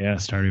 Yeah,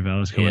 Stardew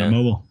Valley is coming to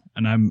mobile.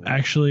 And I'm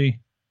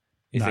actually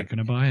not going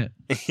to buy it.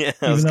 Yeah,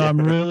 even though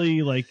I'm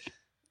really like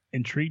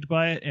intrigued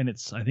by it, and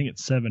I think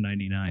it's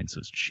 $7.99, so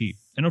it's cheap.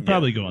 And it'll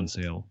probably go on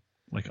sale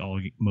like all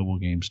mobile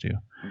games do.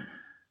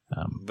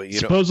 But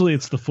supposedly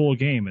it's the full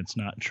game. It's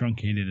not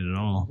truncated at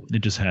all. It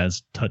just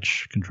has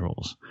touch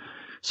controls.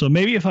 So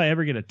maybe if I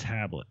ever get a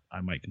tablet,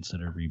 I might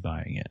consider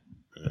rebuying it.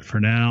 But for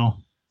now,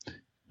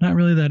 not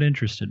really that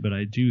interested, but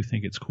I do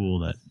think it's cool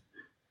that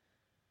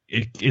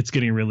it's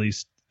getting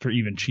released for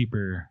even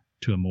cheaper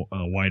to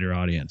a wider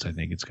audience. I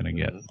think it's going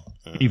to get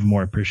even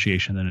more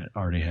appreciation than it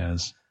already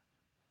has.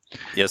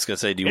 Yeah, I was going to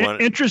say, do you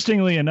want...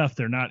 Interestingly enough,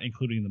 they're not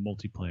including the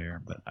multiplayer,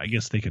 but I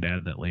guess they could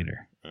add that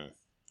later. I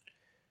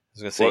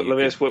was going to say... Well, let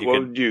me ask, what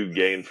would you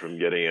gain from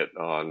getting it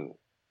on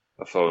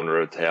a phone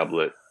or a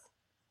tablet?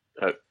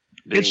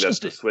 Being that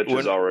the Switch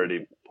is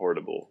already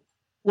portable.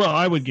 Well,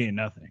 I would gain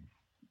nothing.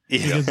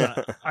 Yeah.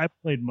 Because I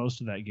played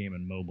most of that game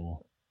in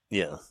mobile.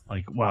 Yeah.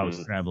 Like while I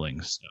was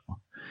traveling. So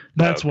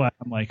that's why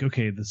I'm like,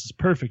 okay, this is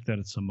perfect that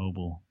it's a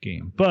mobile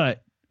game.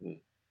 But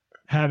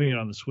having it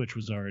on the Switch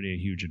was already a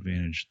huge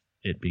advantage,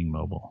 it being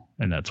mobile.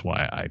 And that's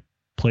why I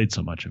played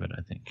so much of it,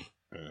 I think.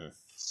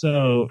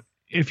 So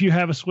if you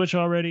have a Switch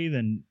already,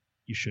 then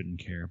you shouldn't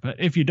care. But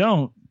if you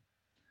don't,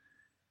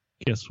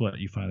 guess what?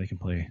 You finally can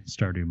play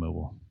Stardew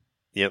Mobile.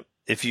 Yep.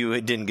 If you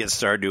didn't get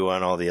Stardew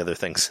on all the other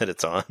things that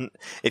it's on,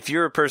 if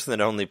you're a person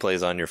that only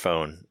plays on your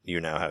phone,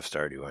 you now have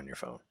Stardew on your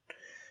phone.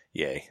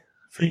 Yay.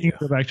 For you. You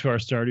can go back to our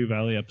Stardew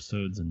Valley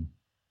episodes and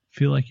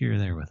feel like you're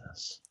there with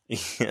us.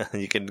 Yeah,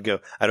 you can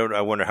go.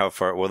 I wonder how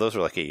far. Well, those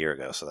were like a year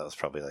ago, so that was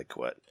probably like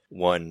what?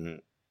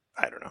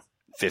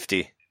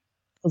 50?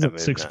 Was it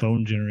 6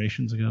 phone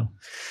generations ago?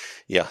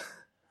 Yeah.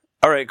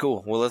 All right,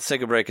 cool. Well, let's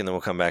take a break and then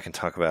we'll come back and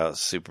talk about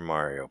Super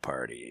Mario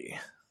Party.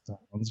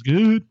 Sounds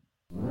good.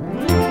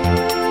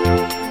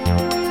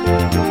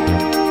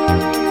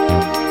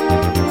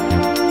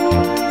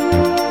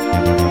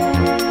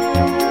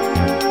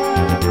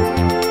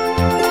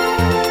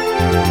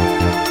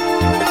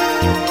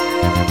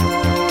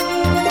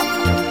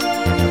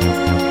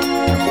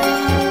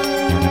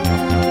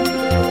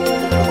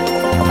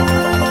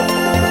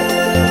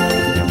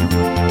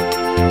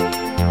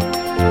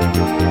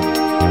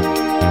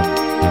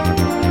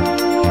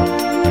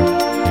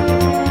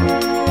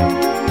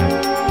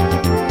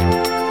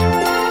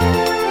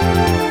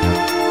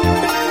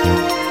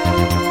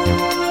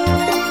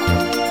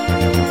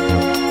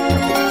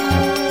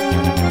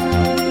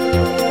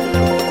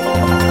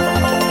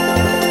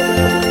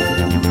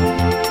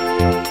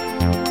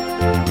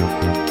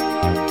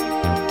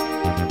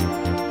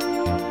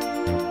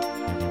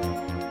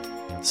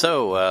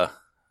 So,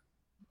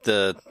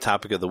 the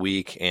topic of the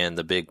week and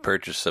the big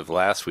purchase of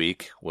last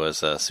week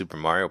was Super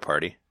Mario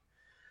Party.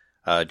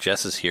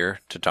 Jess is here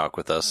to talk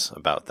with us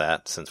about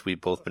that since we've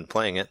both been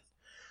playing it,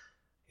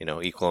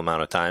 equal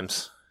amount of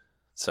times.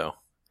 So,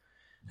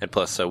 and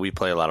plus, we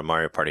play a lot of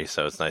Mario Party,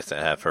 so it's nice to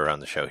have her on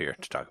the show here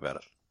to talk about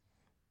it.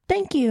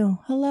 Thank you.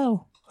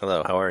 Hello.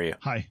 Hello, how are you?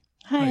 Hi.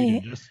 Hi. How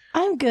you doing, Jess?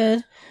 I'm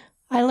good.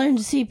 I learned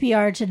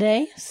CPR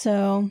today,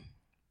 so...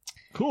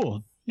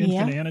 Cool.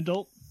 Infant and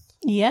adult?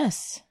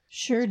 Yes,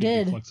 sure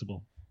did.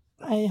 Flexible.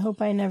 I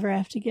hope I never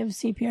have to give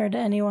CPR to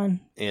anyone.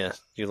 Yeah,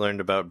 you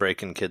learned about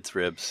breaking kids'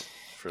 ribs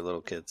for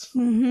little kids.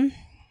 Mm-hmm.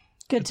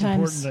 Good it's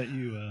times. It's important that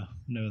you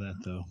know that,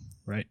 though,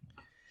 right?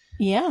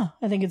 Yeah,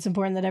 I think it's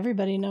important that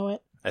everybody know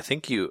it. I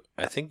think you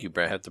have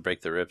to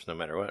break the ribs no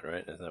matter what,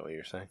 right? Isn't that what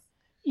you're saying?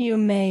 You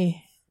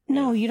may.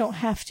 No, you don't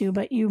have to,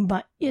 but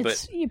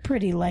it's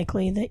pretty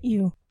likely that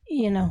you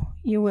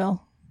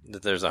will.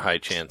 That there's a high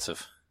chance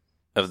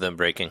of them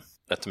breaking.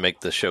 Not to make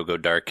the show go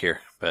dark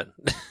here, but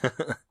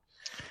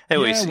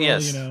anyways,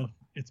 yes.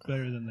 It's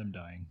better than them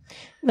dying.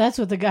 That's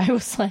what the guy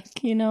was like,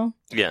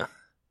 Yeah.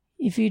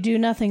 If you do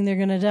nothing, they're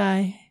going to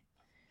die.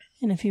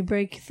 And if you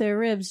break their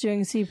ribs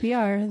doing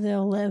CPR,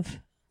 they'll live.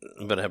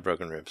 But I have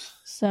broken ribs.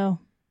 So,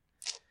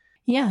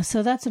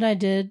 so that's what I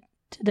did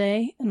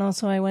today. And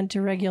also I went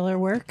to regular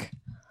work.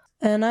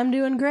 And I'm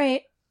doing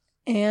great.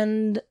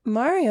 And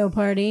Mario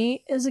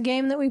Party is a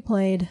game that we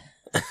played.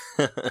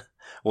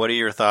 What are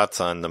your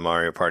thoughts on the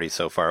Mario Party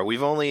so far? We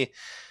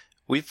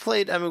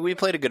played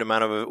a good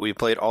amount of it. We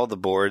played all the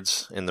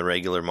boards in the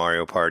regular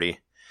Mario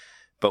Party,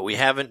 but we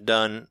haven't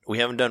done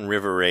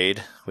River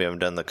Raid. We haven't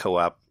done the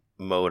co-op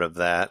mode of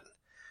that,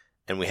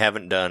 and we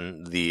haven't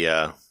done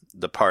the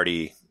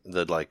party,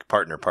 the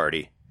partner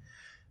party.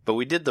 But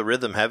we did the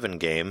Rhythm Heaven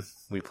game.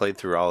 We played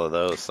through all of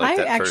those. I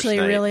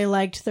actually really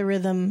liked the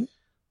rhythm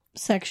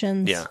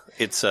sections. Yeah,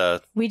 it's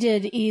we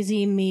did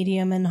easy,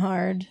 medium, and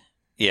hard.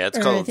 Yeah, it's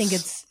called. I think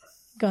it's.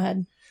 Go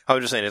ahead. I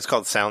was just saying it's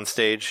called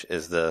Soundstage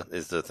is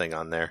the thing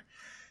on there,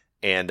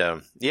 and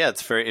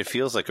it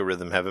feels like a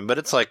Rhythm Heaven, but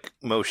it's like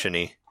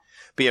motiony.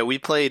 But yeah, we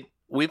played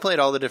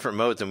all the different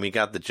modes and we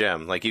got the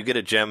gem. Like you get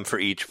a gem for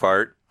each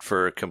part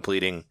for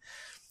doing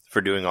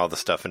all the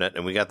stuff in it,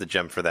 and we got the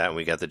gem for that, and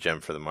we got the gem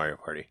for the Mario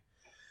Party.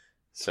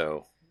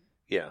 So,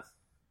 yeah.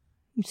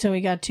 So we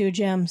got 2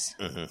 gems.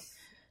 Mm-hmm.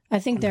 I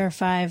think there are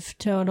 5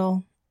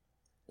 total.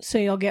 So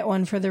you'll get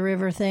one for the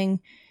river thing,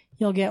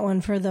 you'll get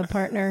one for the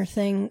partner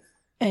thing,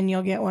 and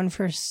you'll get one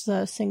for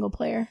the single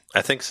player.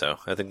 I think so.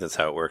 I think that's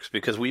how it works.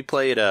 Because we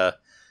played,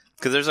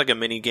 because there's like a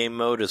mini game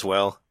mode as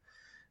well,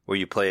 where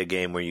you play a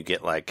game where you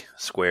get like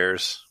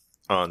squares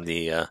on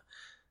the,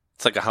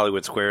 it's like a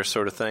Hollywood Squares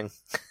sort of thing.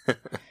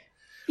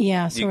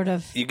 Yeah, sort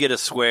of. You get a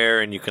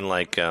square and you can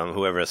like,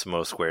 whoever has the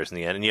most squares in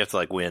the end, and you have to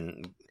like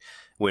win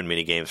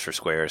mini games for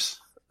squares.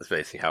 That's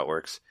basically how it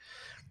works.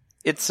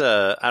 It's,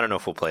 I don't know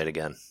if we'll play it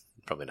again.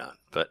 Probably not,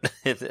 but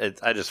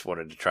I just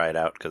wanted to try it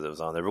out because it was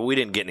on there. But we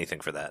didn't get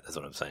anything for that, is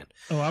what I'm saying.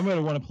 Oh, I'm going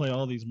to want to play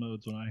all these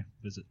modes when I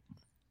visit.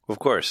 Of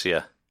course,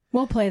 yeah.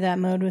 We'll play that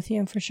mode with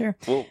you for sure.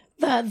 Well,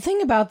 the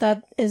thing about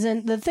that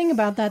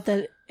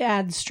that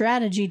adds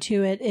strategy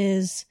to it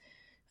is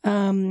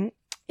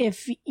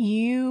if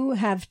you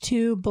have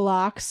 2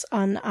 blocks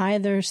on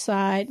either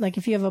side, like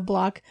if you have a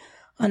block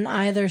on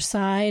either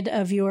side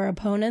of your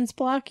opponent's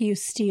block, you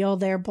steal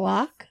their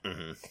block.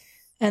 Mm-hmm.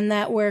 And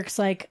that works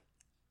like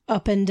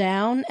up and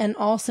down and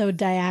also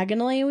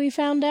diagonally, we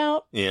found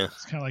out. Yeah.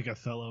 It's kind of like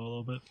Othello a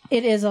little bit.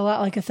 It is a lot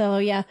like Othello,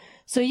 yeah.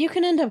 So you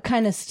can end up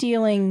kind of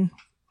stealing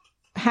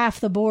half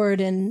the board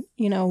in,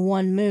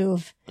 one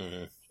move.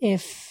 Mm-hmm.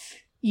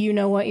 If you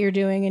know what you're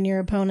doing and your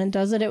opponent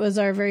does it. It was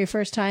our very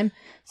first time,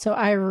 so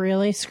I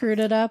really screwed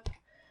it up.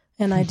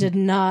 and I did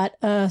not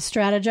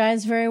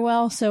strategize very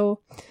well.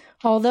 So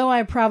although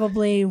I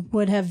probably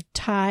would have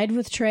tied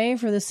with Trey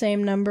for the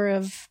same number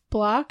of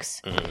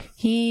blocks,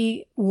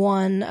 he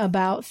won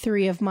about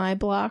 3 of my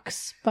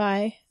blocks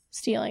by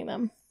stealing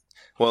them.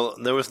 Well,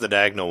 there was the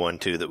diagonal one,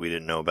 too, that we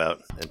didn't know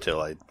about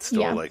until I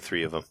stole like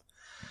 3 of them.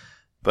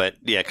 But,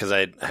 yeah, because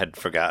I had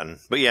forgotten.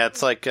 But, yeah,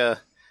 it's like,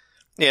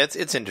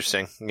 it's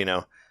interesting, you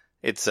know.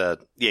 It's,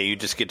 you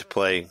just get to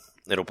play.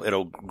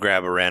 It'll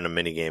grab a random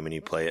minigame and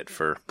you play it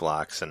for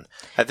blocks. And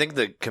I think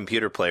the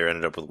computer player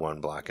ended up with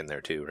 1 block in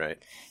there, too, right?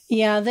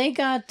 Yeah,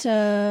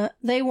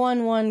 they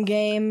won 1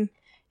 game,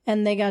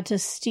 and they got to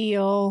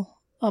steal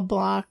a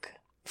block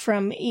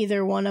from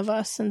either one of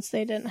us since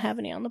they didn't have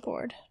any on the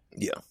board.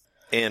 Yeah.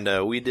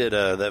 And we did,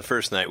 that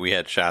first night, we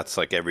had shots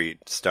like every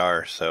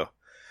star, so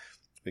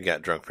we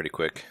got drunk pretty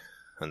quick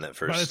on that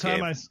first game. By the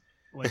time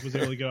I was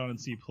able to get on and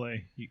see you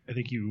play, I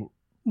think you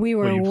played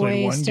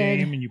wasted. 1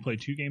 game and you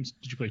played 2 games.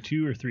 Did you play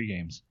 2 or 3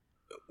 games?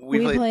 We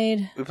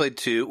played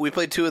 2. We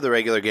played 2 of the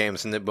regular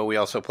games, but we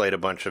also played a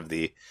bunch of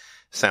the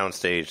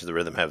Soundstage, the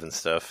Rhythm Heaven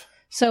stuff.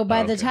 So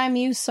by the time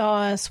you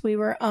saw us, we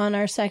were on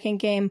our second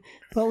game,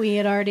 but we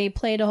had already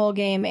played a whole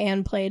game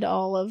and played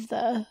all of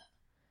the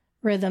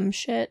rhythm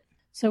shit.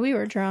 So we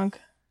were drunk.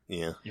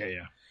 Yeah.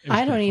 Yeah.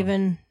 I don't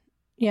even...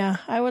 Yeah,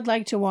 I would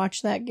like to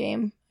watch that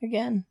game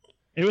again.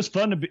 It was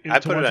fun to I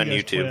put it on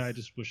YouTube. Play. I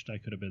just wished I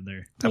could have been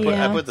there.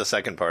 I put the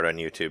second part on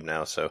YouTube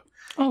now, so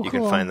you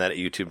can find that at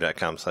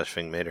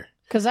youtube.com/fingmater.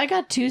 Because I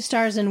got 2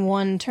 stars in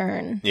 1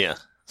 turn. Yeah,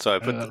 so I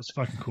put that was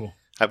fucking cool.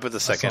 I put the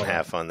second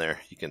half on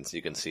there. You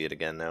can see it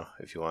again now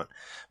if you want.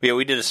 But yeah,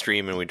 we did a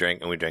stream and we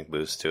drank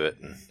booze to it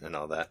and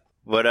all that.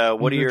 But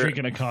what are you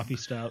drinking a coffee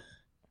stout?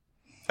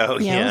 Oh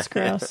yeah, it was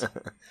gross.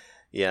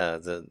 Yeah,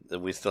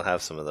 we still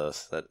have some of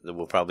those that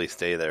will probably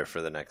stay there for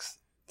the next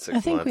 6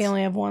 months. I think we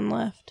only have 1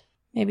 left,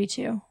 maybe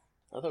 2.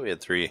 I thought we had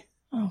 3.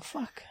 Oh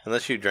fuck!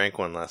 Unless you drank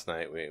one last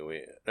night,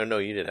 Oh no,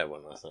 you did have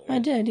one last night. Right? I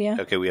did, yeah.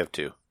 Okay, we have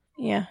 2.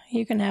 Yeah,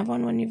 you can have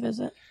one when you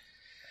visit.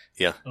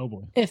 Yeah. Oh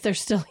boy. If they're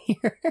still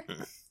here.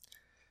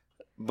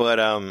 But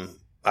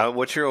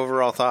what's your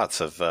overall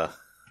thoughts of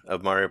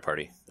Mario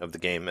Party, of the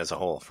game as a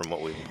whole, from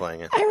what we've been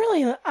playing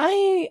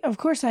it? Of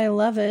course I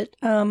love it.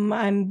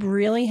 I'm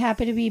really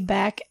happy to be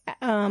back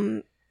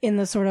in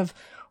the sort of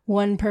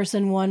 1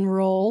 person, 1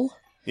 role.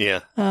 Yeah.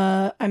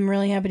 I'm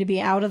really happy to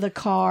be out of the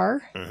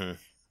car. Mm-hmm.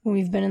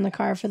 We've been in the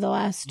car for the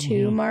last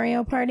 2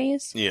 Mario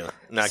parties. Yeah,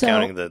 not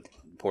counting the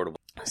portable.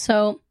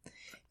 So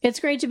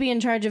it's great to be in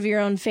charge of your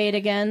own fate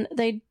again.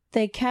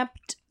 They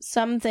kept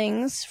some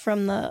things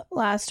from the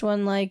last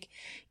one, like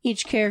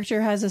each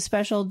character has a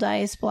special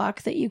dice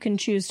block that you can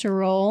choose to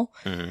roll.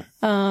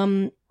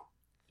 Mm-hmm.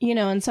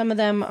 And some of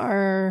them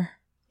are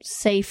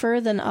safer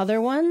than other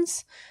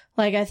ones.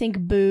 Like I think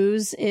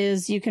Booze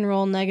is you can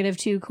roll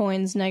 -2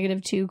 coins,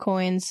 -2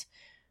 coins,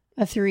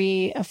 a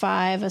 3, a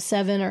 5, a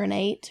 7, or an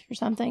 8 or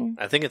something.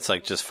 I think it's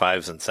like just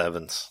 5s and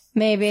 7s.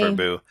 Maybe. For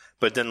Boo.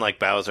 But then like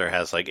Bowser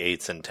has like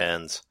 8s and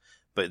 10s.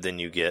 But then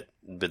you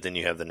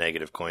have the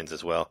negative coins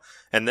as well.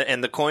 And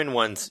the coin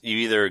ones, you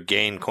either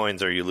gain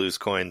coins or you lose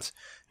coins,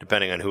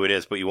 depending on who it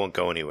is, but you won't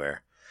go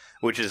anywhere.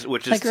 Which is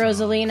like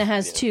Rosalina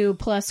has 2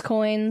 plus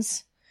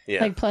coins.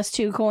 Yeah. Like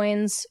 +2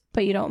 coins,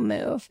 but you don't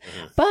move.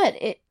 Mm-hmm. But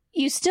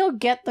you still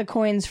get the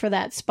coins for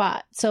that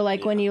spot. So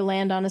like when you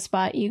land on a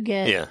spot, you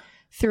get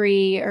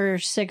 3 or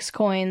 6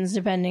 coins,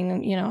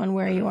 depending, on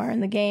where you are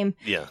in the game.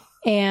 Yeah.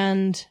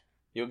 And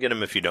you'll get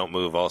them if you don't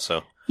move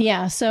also.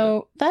 Yeah,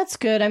 so that's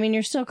good. I mean,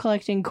 you're still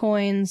collecting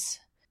coins.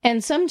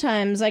 And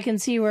sometimes I can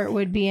see where it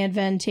would be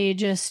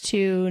advantageous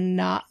to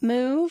not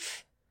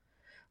move.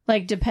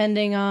 Like,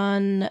 depending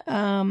on,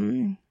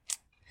 I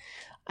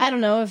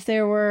don't know, if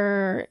there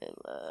were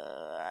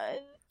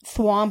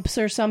thwomps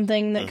or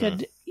something that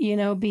could,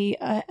 be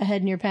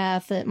ahead in your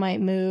path that might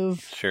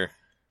move. Sure.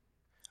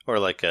 Or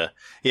like,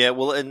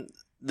 and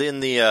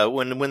then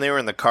when they were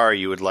in the car,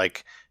 you would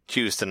like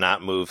choose to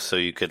not move so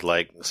you could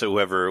so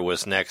whoever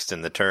was next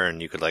in the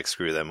turn, you could like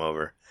screw them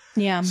over.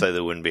 Yeah. So they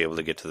wouldn't be able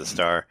to get to the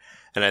star.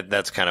 And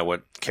that's kind of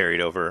what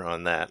carried over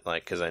on that.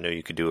 Like, cause I know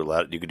you could do a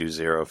lot. You could do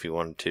 0 if you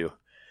wanted to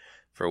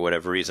for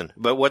whatever reason.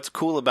 But what's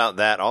cool about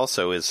that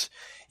also is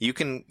you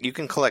can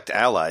collect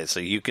allies. So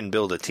you can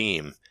build a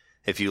team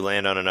if you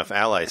land on enough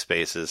ally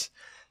spaces.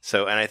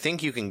 So, and I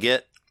think you can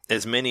get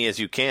as many as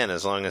you can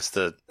as long as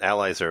the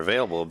allies are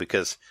available,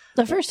 because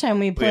the first time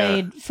we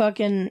played,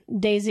 fucking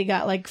Daisy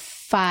got like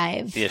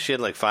 5. Yeah, she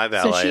had like 5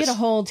 allies. So she had a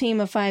whole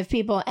team of 5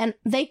 people, and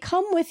they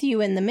come with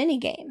you in the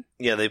minigame.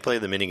 Yeah, they play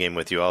the minigame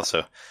with you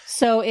also.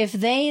 So if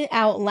they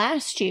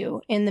outlast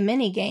you in the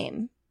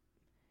minigame,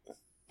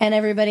 and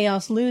everybody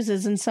else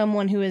loses, and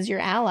someone who is your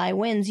ally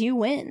wins, you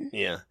win.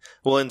 Yeah.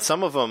 Well, in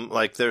some of them,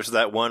 like there's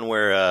that one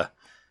where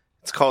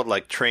it's called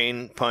like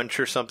Train Punch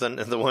or something.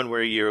 The one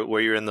where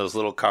you're in those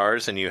little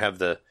cars and you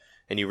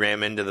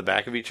ram into the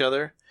back of each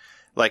other.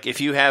 Like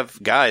if you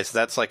have guys,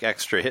 that's like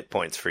extra hit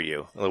points for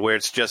you. Where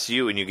it's just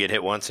you and you get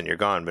hit once and you're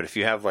gone. But if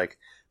you have like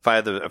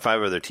 5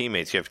 other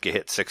teammates, you have to get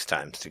hit 6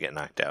 times to get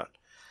knocked out.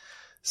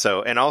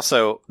 So, and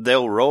also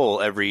they'll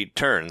roll every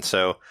turn.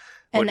 So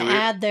and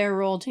add their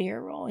roll to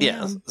your roll.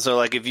 Yeah. So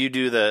like if you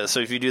do the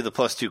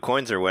 +2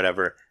 coins or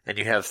whatever, and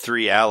you have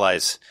 3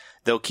 allies,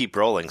 they'll keep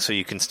rolling, so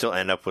you can still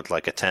end up with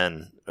like a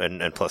 10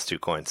 and +2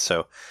 coins.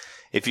 So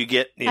if you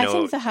get, I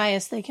think the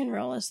highest they can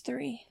roll is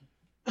 3.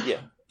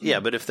 Yeah. Yeah,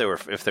 but if there were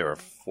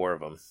 4 of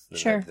them,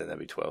 then that'd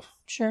be 12.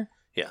 Sure.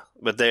 Yeah,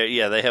 but they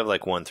have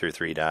like 1 through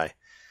 3 die.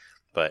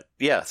 But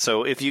yeah,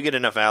 so if you get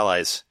enough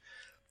allies,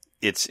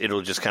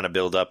 it'll just kind of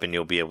build up, and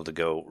you'll be able to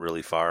go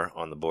really far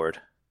on the board.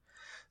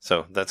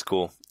 So that's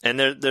cool. And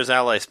there's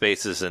ally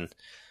spaces, and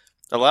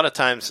a lot of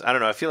times, I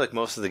don't know, I feel like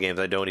most of the games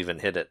I don't even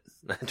hit it.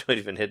 I don't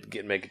even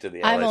make it to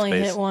the ally space. I've only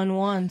hit one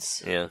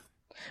once. Yeah.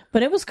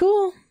 But it was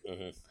cool.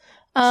 Mm-hmm.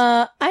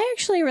 I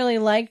actually really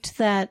liked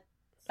that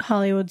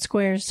Hollywood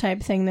Squares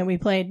type thing that we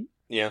played.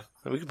 Yeah,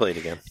 we could play it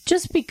again.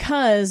 Just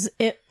because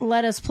it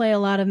let us play a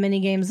lot of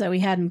mini games that we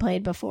hadn't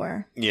played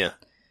before. Yeah.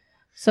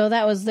 So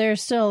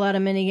there's still a lot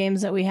of mini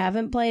games that we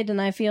haven't played, and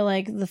I feel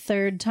like the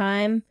third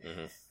time,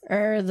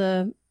 or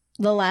the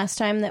last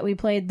time that we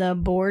played the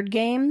board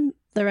game,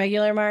 the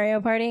regular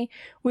Mario Party,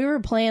 we were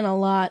playing a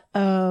lot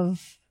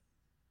of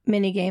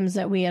mini games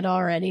that we had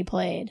already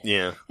played.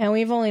 Yeah. And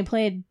we've only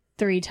played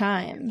 3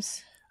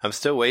 times. I'm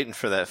still waiting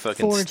for that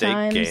fucking 4 steak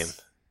times. game.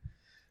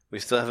 We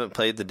still haven't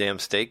played the damn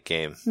steak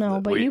game. No,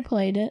 but you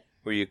played it.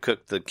 Where you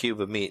cook the cube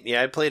of meat.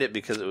 Yeah, I played it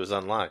because it was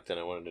unlocked and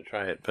I wanted to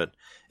try it, but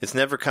it's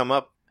never come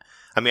up.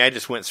 I mean, I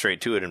just went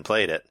straight to it and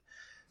played it,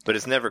 but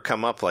it's never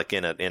come up like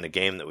in a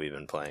game that we've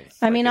been playing.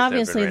 I mean,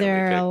 obviously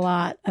there are a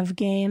lot of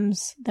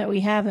games that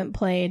we haven't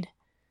played,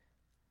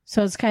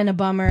 so it's kind of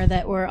bummer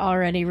that we're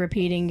already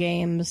repeating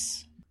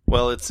games.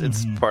 Well, it's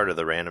part of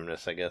the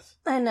randomness, I guess.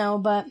 I know,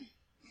 but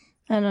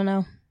I don't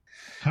know.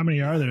 How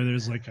many are there?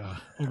 There's like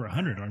over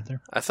 100, aren't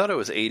there? I thought it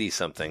was 80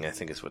 something. I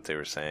think is what they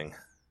were saying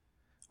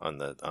on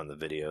the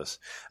videos.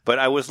 But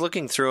I was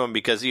looking through them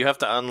because you have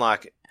to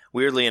unlock.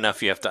 Weirdly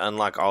enough, you have to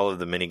unlock all of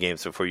the mini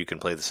games before you can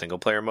play the single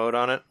player mode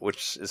on it,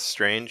 which is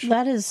strange.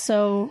 That is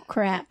so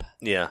crap.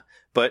 Yeah,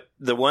 but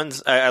the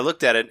ones I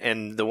looked at it,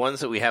 and the ones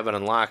that we haven't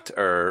unlocked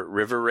are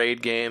River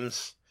Raid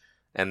games,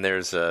 and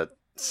there's a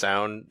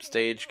sound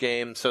stage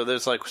game. So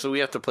we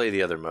have to play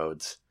the other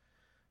modes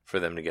for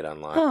them to get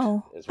unlocked.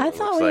 Oh, I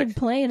thought we had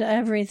played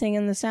everything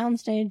in the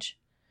soundstage.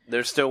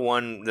 There's still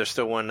one. They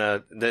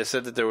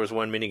said that there was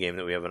one mini game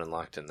that we haven't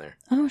unlocked in there.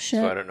 Oh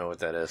shit! So I don't know what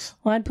that is.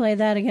 Well, I'd play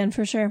that again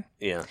for sure.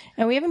 Yeah.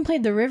 And we haven't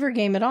played the river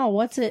game at all.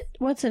 What's it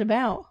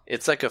about?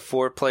 It's like a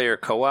 4-player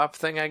co-op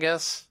thing, I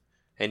guess.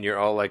 And you're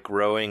all like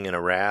rowing in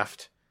a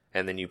raft,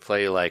 and then you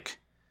play like.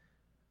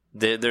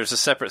 There's a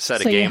separate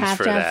set of games for that.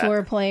 So you have to have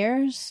 4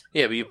 players.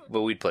 Yeah,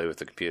 but we'd play with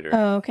the computer.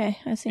 Oh, okay,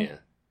 I see. Yeah.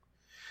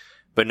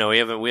 But no, we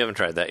haven't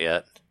tried that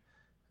yet.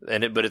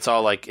 But it's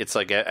all like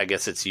I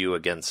guess it's you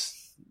against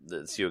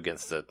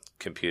the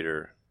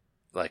computer,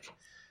 like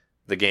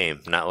the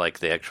game, not like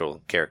the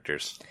actual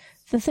characters.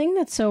 The thing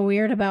that's so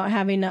weird about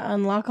having to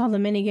unlock all the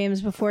mini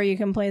games before you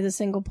can play the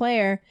single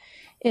player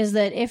is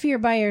that if you're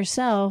by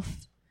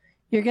yourself,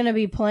 you're going to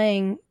be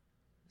playing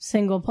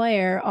single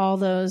player all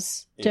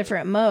those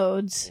different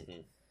modes.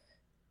 Mm-hmm.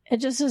 It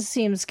just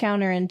seems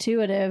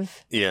counterintuitive.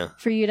 Yeah.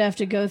 For you to have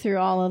to go through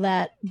all of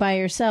that by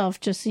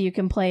yourself just so you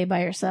can play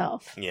by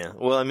yourself. Yeah.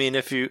 Well, I mean,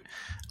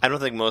 I don't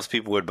think most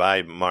people would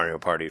buy Mario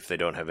Party if they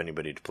don't have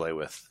anybody to play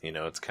with. You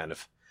know, that's kind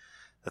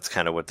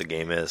of what the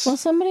game is. Well,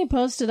 somebody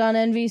posted on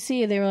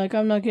NVC, they were like,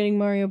 I'm not getting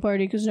Mario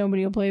Party because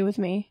nobody will play with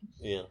me.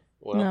 Yeah.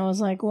 Well. And I was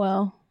like,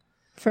 well,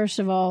 first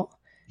of all,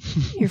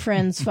 your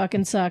friends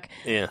fucking suck.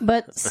 Yeah.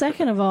 But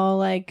second of all,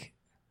 like,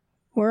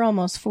 we're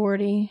almost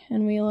 40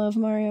 and we love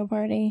Mario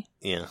Party.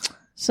 Yeah.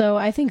 So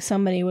I think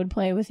somebody would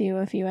play with you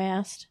if you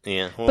asked.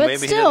 Yeah. Well, but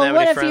maybe still,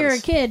 what if friends. you're a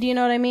kid? You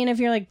know what I mean? If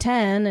you're like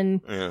 10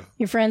 and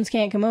your friends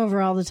can't come over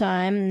all the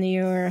time and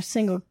you're a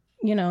single,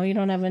 you know, you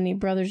don't have any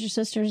brothers or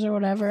sisters or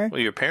whatever.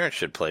 Well, your parents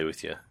should play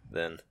with you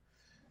then.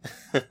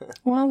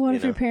 Well, what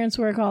if your parents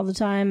work all the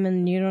time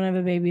and you don't have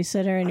a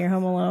babysitter and you're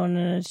home alone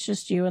and it's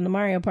just you and the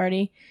Mario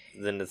Party?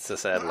 Then it's a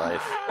sad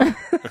life.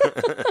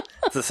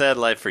 It's a sad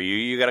life for you.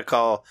 You gotta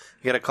call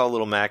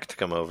little Mac to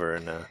come over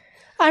and.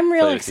 I'm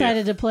really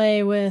excited to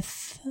play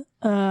with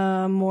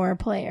more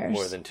players.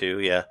 More than 2,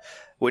 yeah.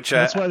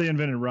 That's why they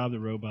invented Rob the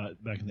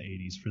Robot back in the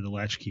 80s for the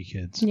latchkey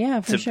kids.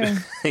 Yeah, for sure.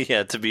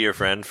 Yeah, to be your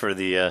friend for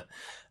the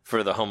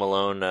Home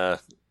Alone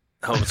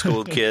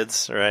homeschooled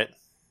kids, right?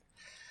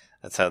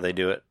 That's how they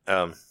do it.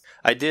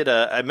 I did.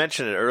 I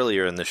mentioned it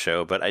earlier in the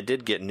show, but I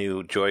did get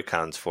new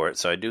Joy-Cons for it,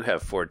 so I do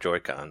have 4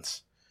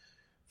 Joy-Cons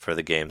for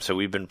the game. So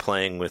we've been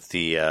playing with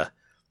the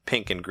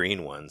pink and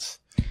green ones,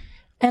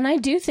 and I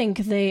do think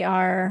they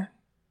are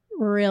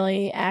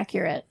really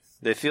accurate.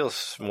 They feel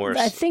more.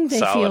 I think they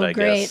solid, feel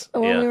great. Guess.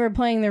 When we were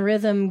playing the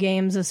rhythm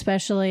games,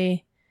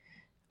 especially,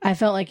 I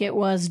felt like it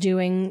was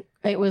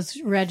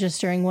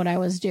registering what I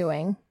was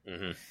doing.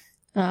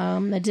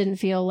 Mm-hmm. It didn't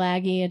feel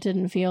laggy. It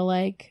didn't feel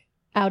like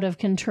out of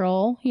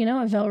control. You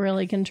know, it felt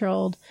really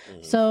controlled.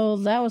 Mm-hmm. So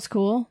that was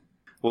cool.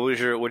 What's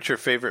your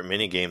favorite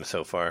mini game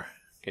so far?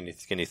 Can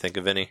you think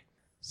of any?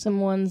 Some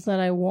ones that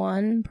I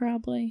won,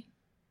 probably.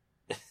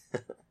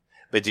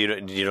 But you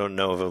don't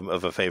know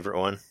of a favorite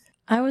one?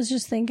 I was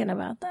just thinking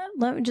about that.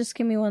 Just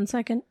give me 1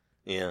 second.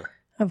 Yeah.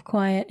 Of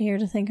quiet here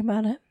to think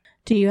about it.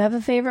 Do you have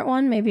a favorite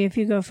one? Maybe if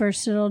you go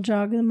first, it'll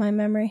jog my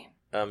memory.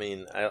 I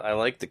mean, I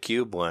like the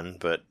Cube one,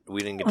 but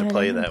we didn't get to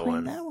play that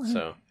one.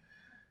 So,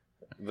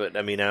 but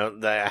I mean,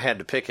 I had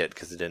to pick it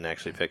because it didn't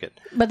actually pick it.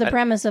 But the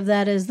premise of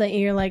that is that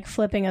you're like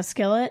flipping a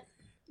skillet.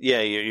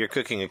 Yeah, you're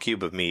cooking a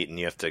cube of meat, and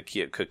you have to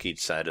cook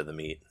each side of the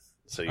meat.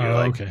 So you're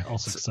okay, all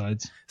 6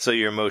 sides. So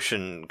you're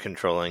motion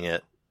controlling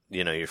it.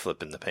 You're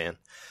flipping the pan.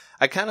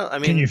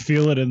 Can you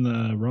feel it in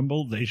the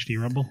Rumble, the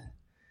HD Rumble?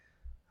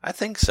 I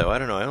think so. I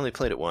don't know. I only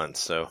played it once,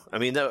 so I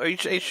mean, the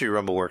HD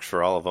Rumble works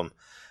for all of them.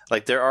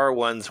 Like there are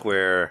ones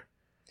where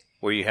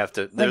you have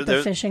to like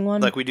the fishing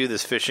one. Like we do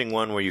this fishing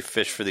one where you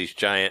fish for these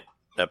giant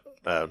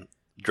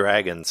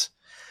dragons,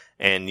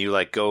 and you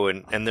like go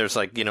and there's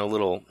like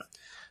little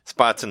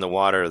spots in the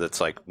water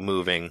that's like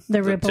moving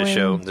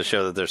to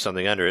show that there's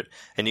something under it,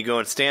 and you go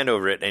and stand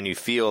over it and you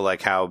feel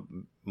like how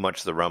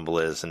much the rumble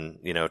is, and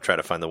try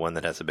to find the one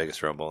that has the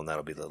biggest rumble, and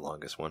that'll be the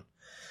longest one.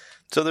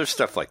 So there's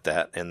stuff like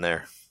that in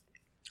there.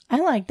 I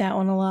like that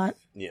one a lot.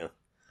 Yeah,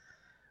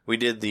 we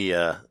did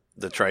the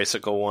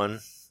tricycle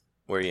one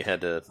where you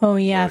had to. Oh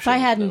yeah, if I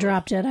hadn't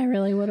dropped it, I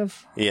really would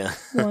have. Yeah,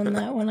 won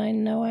that one. I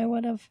know I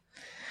would have.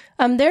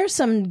 There's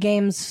some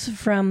games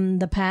from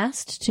the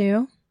past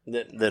too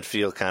that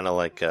feel kind of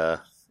like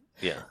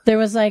yeah. There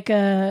was like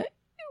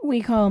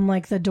we call them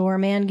like the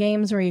doorman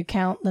games where you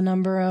count the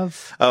number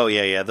of. Oh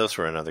yeah, those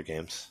were in other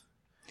games.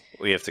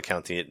 We have to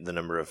count the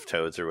number of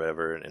toads or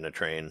whatever in a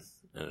train.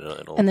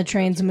 And the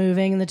train's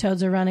moving, and the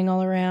toads are running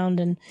all around,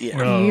 and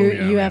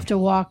you have to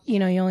walk.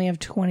 You only have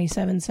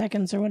 27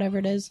 seconds or whatever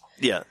it is.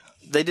 Yeah,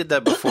 they did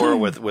that before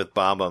with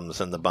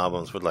bob-ombs, and the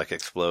bob-ombs would like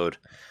explode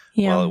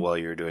while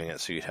you were doing it,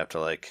 so you'd have to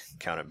like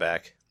count it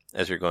back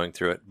as you're going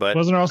through it. But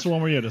wasn't there also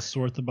one where you had to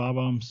sort the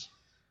bob-ombs?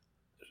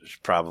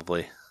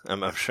 Probably,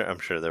 I'm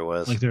sure there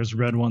was. Like there's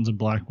red ones and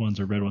black ones,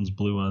 or red ones,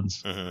 blue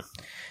ones. Mm-hmm.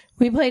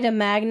 We played a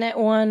magnet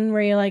one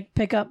where you like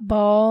pick up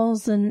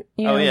balls and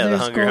the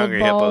Hungry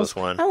Hippos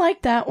one. I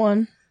like that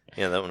one.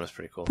 Yeah, that one was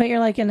pretty cool. But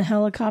you're like in a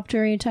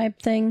helicopter-y type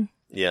thing.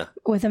 Yeah.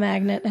 With a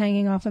magnet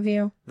hanging off of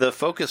you. The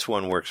focus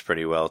one works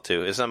pretty well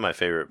too. It's not my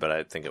favorite, but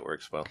I think it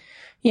works well.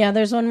 Yeah,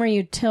 there's one where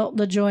you tilt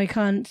the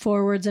Joy-Con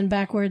forwards and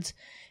backwards,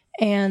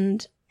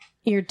 and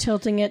you're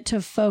tilting it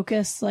to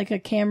focus like a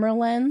camera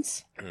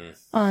lens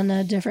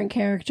on different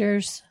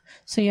characters.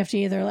 So you have to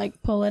either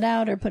like pull it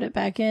out or put it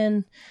back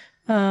in.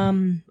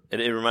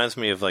 It reminds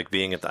me of like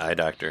being at the eye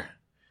doctor,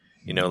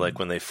 like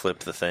when they flip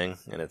the thing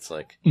and it's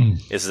like,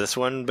 is this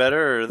one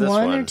better or this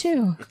one? One or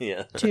two?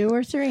 Yeah, 2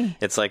 or 3.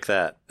 It's like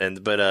that,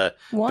 but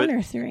one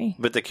or 3.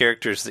 But the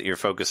characters that you're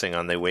focusing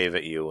on, they wave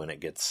at you when it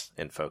gets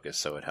in focus,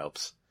 so it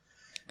helps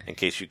in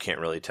case you can't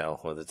really tell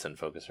whether it's in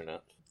focus or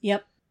not.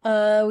 Yep.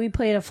 We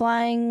played a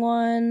flying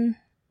one.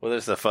 Well,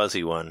 there's the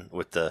fuzzy one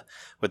with the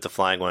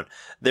flying one.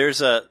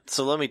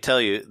 So let me tell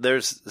you, there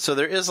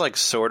is like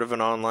sort of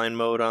an online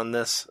mode on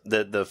this.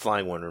 The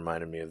flying one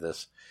reminded me of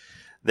this.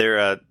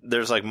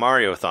 There's like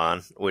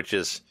Mario-thon, which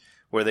is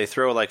where they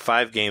throw like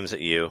 5 games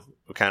at you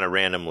kind of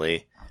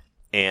randomly,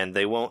 and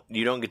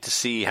you don't get to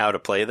see how to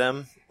play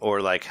them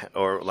or like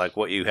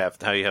what you have,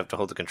 how you have to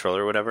hold the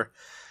controller or whatever.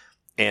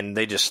 And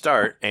they just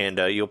start, and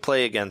you'll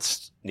play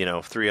against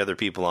 3 other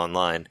people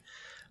online,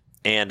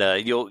 and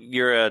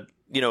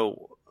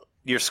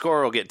your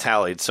score will get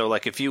tallied. So,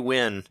 like, if you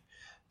win,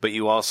 but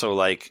you also,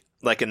 like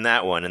in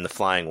that one, in the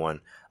flying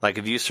one, like,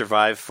 if you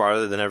survive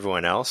farther than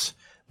everyone else,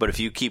 but if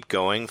you keep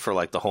going for,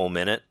 like, the whole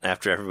minute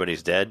after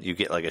everybody's dead, you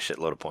get, like, a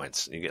shitload of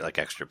points. You get, like,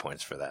 extra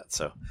points for that.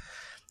 So,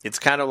 it's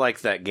kind of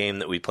like that game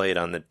that we played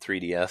on the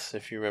 3DS,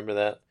 if you remember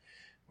that,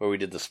 where we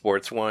did the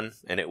sports one,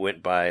 and it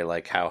went by,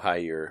 like, how high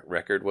your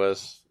record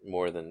was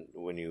more than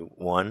when you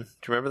won.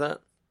 Do you remember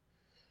that?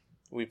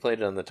 We played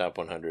it on the top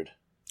 100.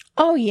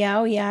 Oh, yeah,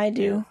 I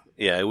do.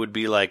 Yeah, it'd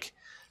be like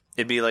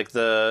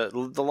the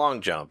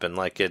long jump, and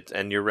like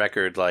and your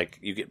record, like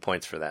you get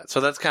points for that.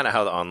 So that's kind of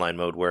how the online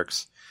mode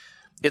works.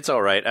 It's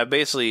all right. I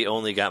basically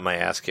only got my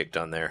ass kicked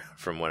on there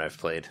from what I've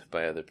played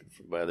by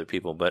other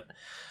people, but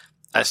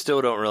I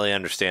still don't really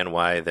understand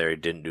why they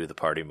didn't do the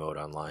party mode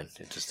online.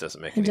 It just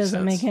doesn't make any sense. It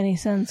doesn't make any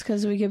sense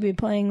because we could be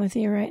playing with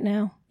you right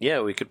now.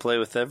 Yeah, we could play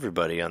with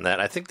everybody on that.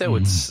 I think that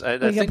would.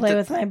 We could play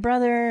with my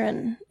brother,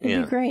 and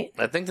it'd be great.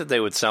 I think that they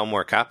would sell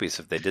more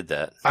copies if they did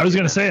that. I was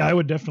going to say I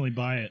would definitely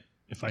buy it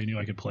if I knew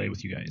I could play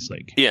with you guys.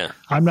 Like, yeah,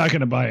 I'm not going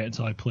to buy it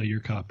until I play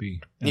your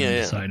copy and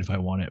decide if I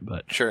want it.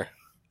 But sure,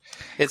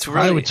 it's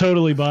really. I would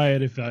totally buy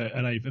it if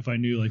I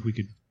knew like we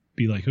could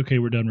be like, okay,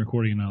 we're done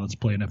recording now. Let's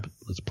play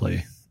Let's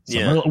play.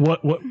 Yeah.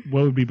 What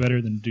would be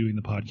better than doing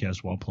the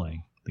podcast while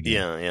playing the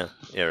game?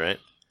 Yeah. Right.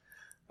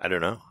 I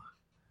don't know,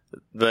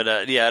 but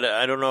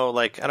I don't know.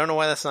 Like, I don't know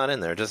why that's not in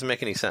there. It doesn't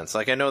make any sense.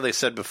 Like, I know they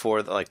said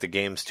before that like the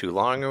game's too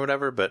long or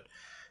whatever, but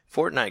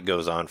Fortnite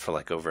goes on for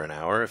like over an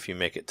hour if you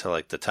make it to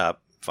like the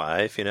top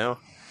 5.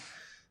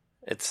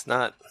 It's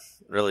not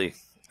really,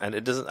 and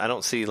it doesn't. I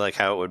don't see like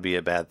how it would be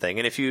a bad thing.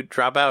 And if you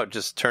drop out,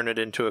 just turn it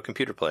into a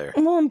computer player.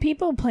 Well, and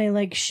people play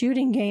like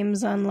shooting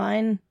games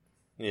online.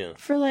 Yeah.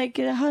 For like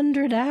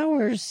 100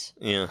 hours.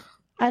 Yeah.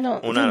 I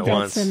don't think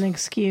that's an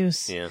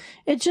excuse. Yeah.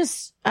 It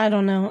just, I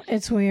don't know.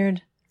 It's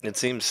weird. It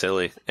seems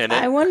silly. And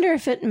I wonder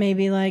if it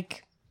maybe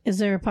like, is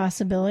there a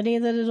possibility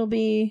that it'll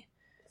be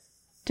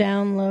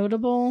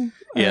downloadable?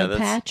 Or a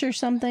patch or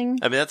something?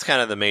 I mean, that's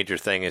kind of the major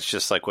thing. It's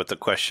just like what the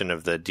question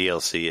of the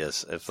DLC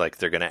is. If like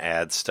they're going to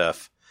add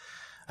stuff.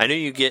 I know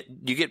you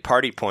get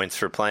party points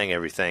for playing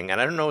everything,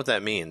 and I don't know what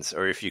that means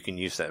or if you can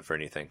use that for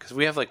anything. Because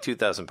we have like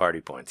 2,000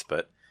 party points,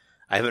 but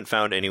I haven't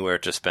found anywhere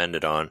to spend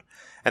it on.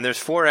 And there's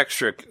 4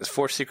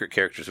 secret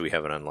characters we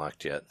haven't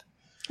unlocked yet.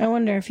 I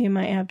wonder if you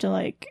might have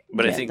to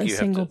get the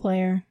single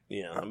player.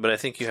 Yeah, but I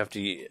think you have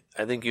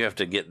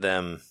to get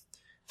them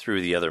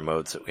through the other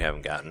modes that we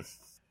haven't gotten.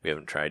 We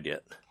haven't tried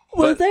yet.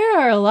 Well, there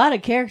are a lot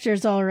of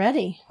characters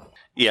already.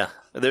 Yeah,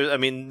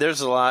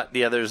 there's a lot.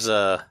 Yeah, there's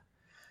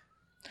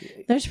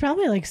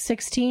probably like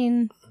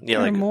 16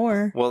 or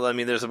more. Well, I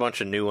mean, there's a bunch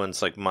of new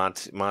ones like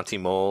Monty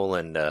Mole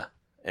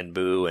and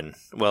Boo and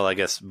I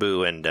guess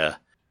Boo and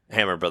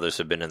Hammer Brothers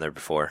have been in there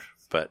before,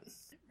 but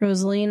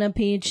Rosalina,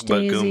 Peach,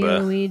 Daisy,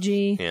 Goomba,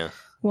 Luigi, yeah,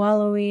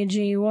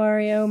 Waluigi,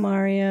 Wario,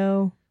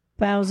 Mario,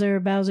 Bowser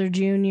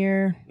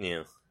Jr.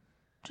 Yeah,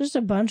 just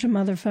a bunch of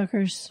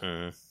motherfuckers.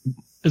 Mm-hmm.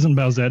 Isn't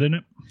Bowsette in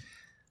it?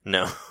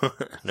 No,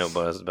 no,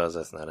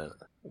 Bowsette's not in it.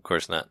 Of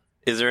course not.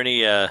 Is there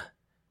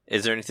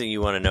anything you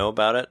want to know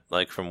about it,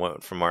 like from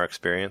our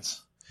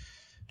experience,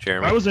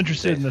 Jeremy? I was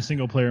interested in the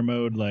single player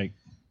mode. Like,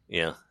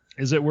 yeah.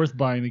 Is it worth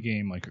buying the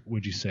game? Like,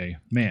 would you say,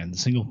 man, the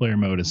single player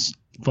mode is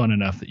fun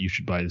enough that you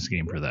should buy this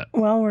game for that?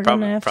 Well, we're going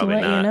to have to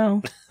let you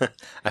know.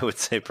 I would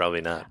say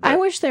probably not. I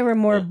wish there were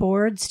more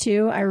boards,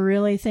 too. I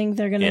really think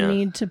they're going to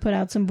need to put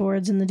out some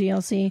boards in the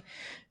DLC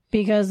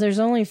because there's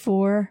only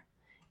 4,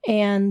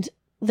 and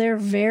they're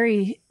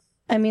very...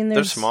 I mean,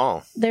 they're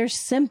small. They're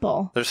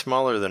simple. They're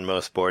smaller than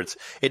most boards.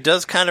 It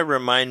does kind of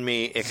reminds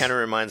me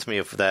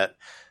of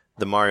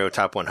the Mario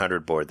Top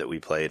 100 board that we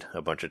played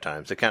a bunch of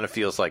times. It kind of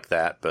feels like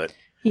that, but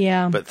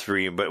with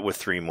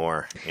 3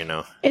 more, you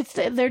know.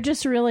 They're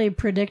just really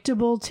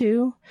predictable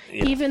too.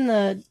 Yeah. Even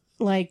the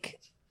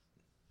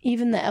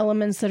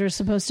elements that are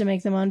supposed to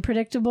make them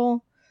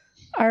unpredictable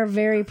are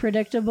very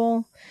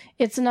predictable.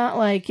 It's not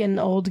like in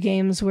old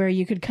games where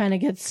you could kind of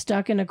get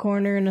stuck in a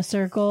corner in a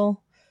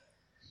circle,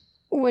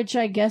 which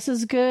I guess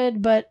is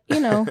good, but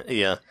you know.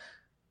 Yeah.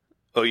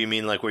 Oh, you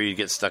mean like where you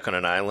get stuck on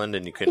an island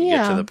and you couldn't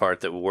get to the part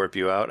that would warp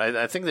you out?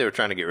 I think they were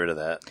trying to get rid of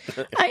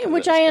that.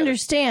 Which I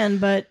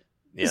understand, but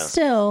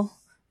still,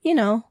 you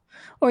know.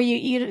 Or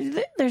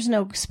you there's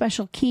no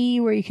special key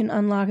where you can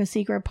unlock a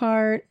secret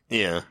part.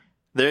 Yeah.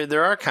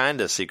 There are kind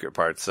of secret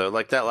parts, though.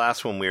 Like that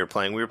last one we were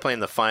playing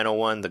the final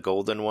one, the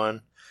golden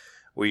one,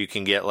 where you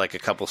can get like a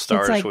couple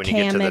stars like when you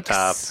get to the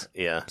top.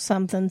 Yeah.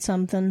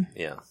 Something.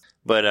 Yeah.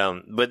 But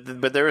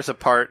there is a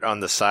part on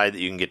the side that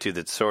you can get to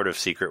that's sort of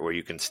secret where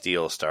you can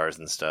steal stars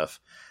and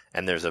stuff.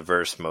 And there's a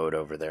verse mode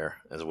over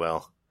there as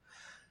well,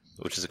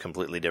 which is a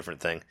completely different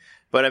thing.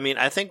 But I mean,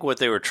 I think what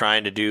they were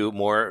trying to do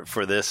more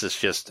for this is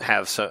just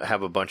have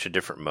a bunch of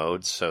different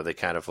modes. So they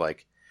kind of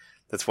like,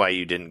 that's why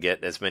you didn't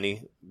get as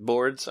many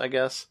boards, I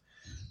guess.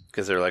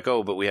 Because they're like,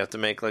 oh, but we have to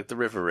make like the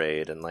River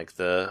Raid and like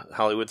the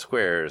Hollywood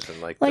Squares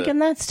and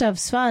and that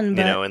stuff's fun.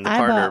 But and the I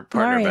partner bought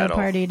Mario battle.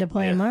 Party to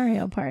play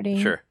Mario Party.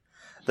 Sure.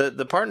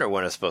 The partner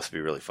one is supposed to be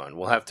really fun.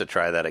 We'll have to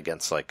try that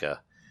against like the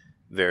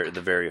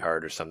very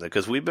hard or something,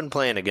 because we've been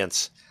playing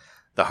against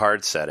the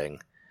hard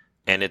setting,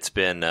 and it's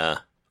been not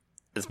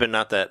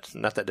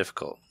that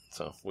difficult.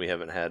 So they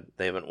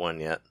haven't won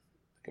yet.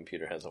 The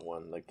computer hasn't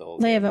won like the whole.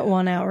 They haven't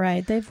won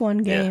outright. They've won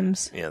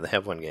games. Yeah, they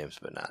have won games,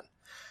 but not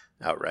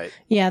outright.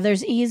 Yeah,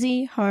 there's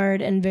easy,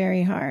 hard, and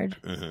very hard.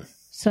 Mm-hmm.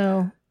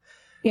 So.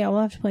 Yeah,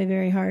 we'll have to play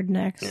very hard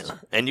next. Yeah.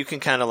 And you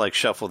can kind of like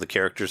shuffle the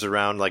characters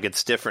around. Like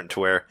it's different to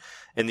where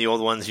in the old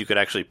ones you could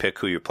actually pick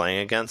who you're playing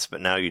against,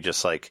 but now you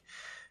just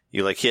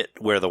you hit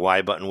where the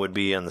Y button would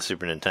be on the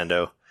Super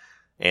Nintendo,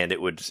 and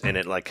it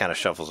like kind of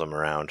shuffles them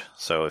around.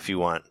 So if you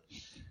want,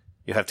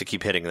 you have to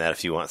keep hitting that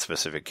if you want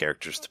specific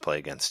characters to play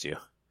against you.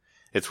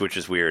 Which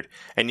is weird.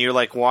 And you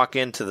walk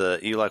into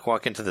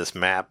this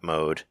map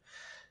mode,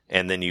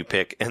 and then you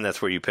pick, and that's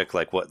where you pick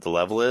like what the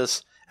level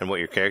is and what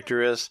your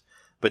character is.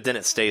 But then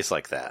it stays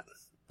like that.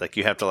 Like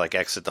you have to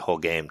exit the whole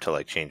game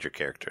to change your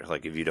character.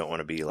 Like if you don't want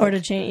to be or to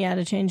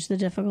change the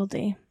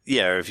difficulty.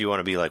 Yeah, or if you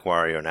want to be like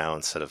Wario now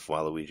instead of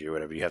Waluigi or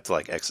whatever, you have to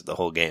exit the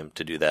whole game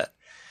to do that,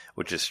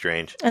 which is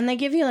strange. And they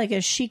give you a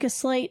Sheikah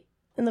slate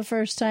in the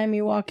first time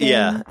you walk in.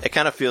 Yeah, it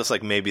kind of feels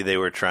like maybe they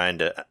were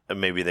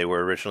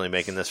originally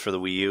making this for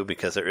the Wii U,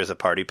 because there is a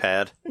party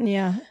pad.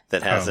 Yeah.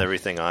 That has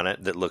everything on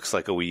it that looks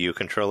like a Wii U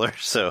controller.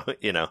 So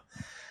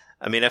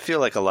I mean, I feel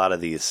like a lot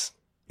of these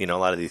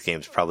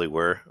games probably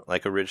were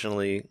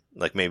originally,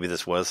 maybe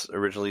this was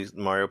originally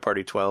Mario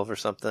Party 12 or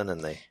something,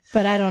 and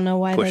But I don't know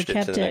why they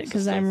kept it,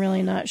 because I'm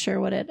really not sure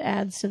what it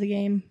adds to the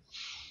game.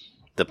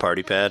 The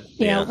party pad?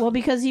 Yeah, well,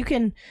 because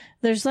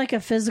there's a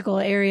physical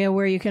area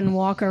where you can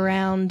walk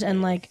around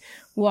and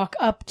walk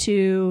up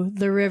to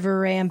the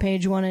River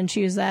Rampage one and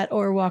choose that,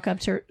 or walk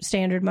up to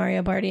standard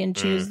Mario Party and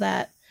choose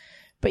that.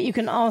 but you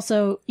can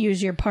also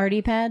use your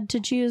party pad to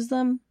choose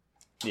them.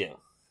 Yeah.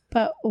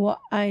 But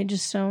I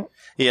just don't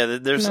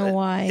there's know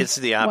why. It's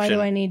the option. Why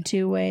do I need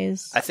 2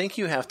 ways? I think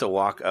you have to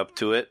walk up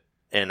to it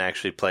and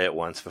actually play it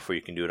once before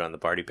you can do it on the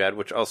party pad,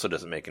 which also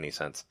doesn't make any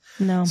sense.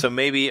 No. So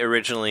maybe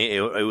originally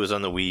it was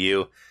on the Wii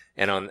U,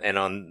 and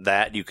on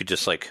that you could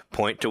just like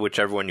point to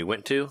whichever one you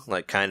went to,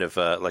 like kind of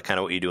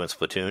what you do in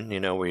Splatoon,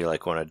 you know, where you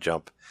like want to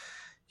jump.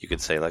 You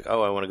could say like,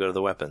 oh, I want to go to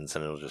the weapons,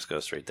 and it'll just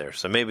go straight there.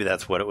 So maybe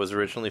that's what it was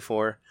originally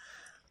for.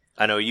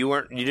 I know you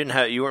weren't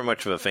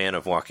much of a fan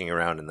of walking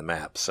around in the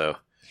map, so.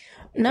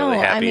 No,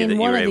 I mean,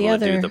 one or the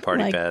other,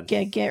 pad.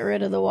 Get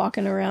rid of the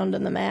walking around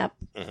in the map.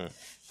 Mm-hmm.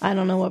 I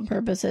don't know what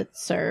purpose it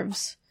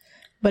serves.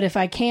 But if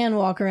I can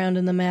walk around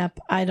in the map,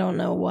 I don't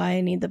know why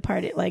I need the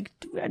party. Like,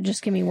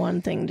 just give me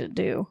one thing to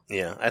do.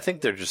 Yeah, I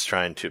think they're just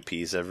trying to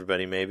appease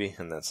everybody, maybe,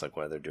 and that's like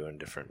why they're doing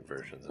different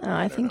versions of it.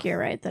 I think you're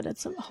right that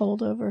it's a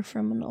holdover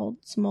from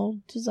some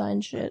old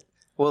design shit.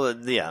 Well,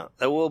 yeah.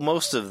 Well,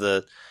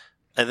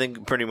 I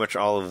think pretty much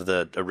all of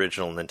the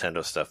original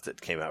Nintendo stuff that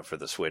came out for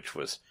the Switch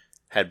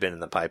had been in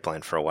the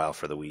pipeline for a while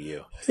for the Wii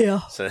U. Yeah.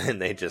 So then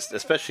they just,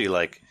 especially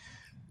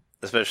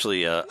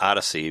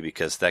Odyssey,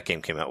 because that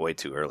game came out way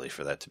too early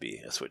for that to be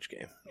a Switch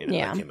game. You know,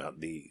 that came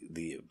out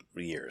the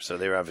year, so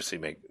they were obviously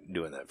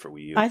doing that for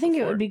Wii U. I think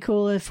it would be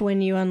cool if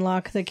when you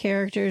unlock the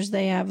characters,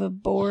 they have a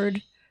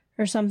board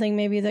or something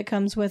maybe that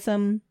comes with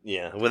them.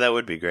 Yeah, well, that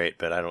would be great,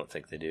 but I don't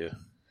think they do.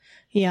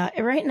 Yeah,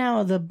 right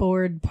now the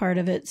board part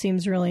of it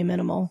seems really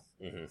minimal.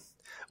 Mm-hmm.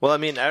 Well, I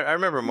mean, I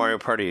remember Mario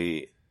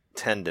Party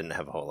 10 didn't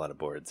have a whole lot of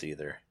boards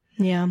either.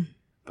 Yeah.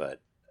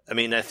 But, I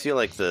mean, I feel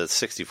like the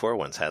 64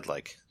 ones had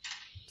like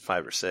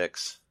 5 or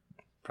 6,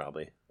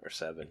 probably, or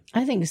 7.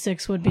 I think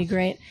 6 would be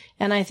great.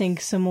 And I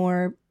think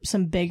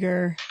some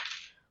bigger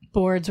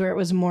boards where it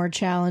was more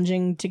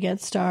challenging to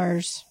get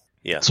stars.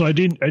 Yeah. So I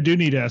do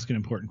need to ask an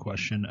important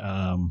question.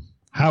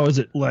 How is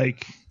it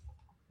like?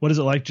 What is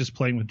it like just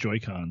playing with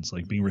Joy-Cons,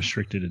 like being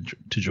restricted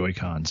to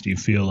Joy-Cons? Do you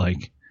feel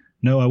like,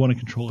 no, I want a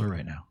controller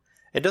right now?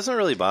 It doesn't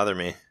really bother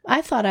me.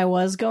 I thought I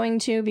was going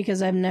to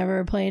because I've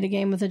never played a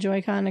game with a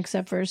Joy-Con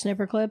except for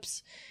Snipper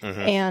Clips.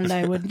 Mm-hmm. And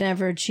I would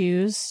never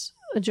choose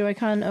a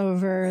Joy-Con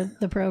over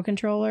the Pro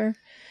Controller.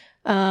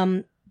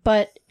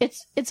 But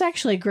it's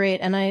actually great.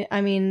 And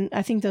I mean,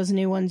 I think those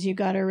new ones you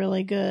got are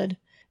really good.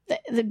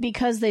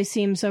 Because they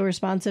seem so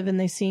responsive and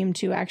they seem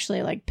to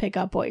actually like pick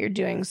up what you're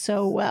doing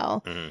so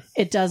well. Mm-hmm.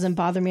 It doesn't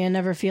bother me. I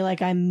never feel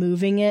like I'm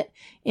moving it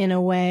in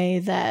a way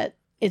that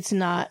it's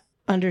not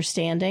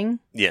understanding.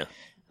 Yeah.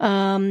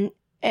 And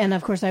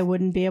of course I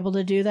wouldn't be able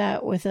to do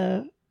that with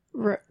a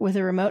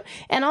remote,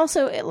 and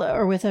also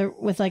or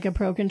with like a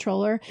Pro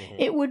Controller. Mm-hmm.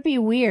 It would be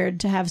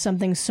weird to have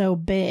something so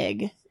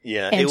big,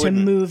 and to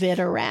move it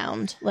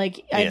around.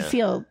 Like I'd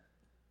feel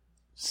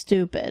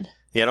stupid.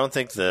 Yeah, I don't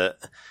think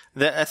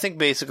I think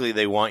basically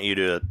they want you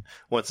to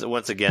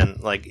once again,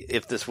 like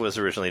if this was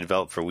originally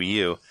developed for Wii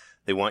U,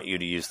 they want you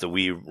to use the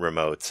Wii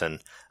remotes, and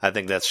I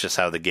think that's just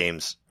how the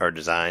games are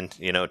designed,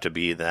 you know, to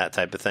be that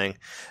type of thing.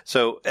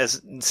 So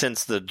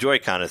since the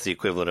Joy-Con is the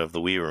equivalent of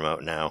the Wii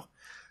remote now,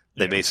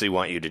 they basically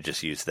want you to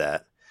just use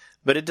that.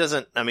 But it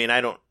doesn't, I mean,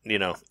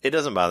 it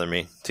doesn't bother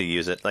me to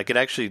use it. Like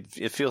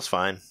it feels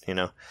fine, you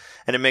know.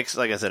 And it makes,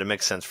 like I said, it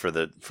makes sense for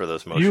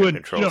those motion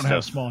control stuff. You don't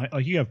have small,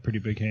 like you have pretty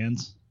big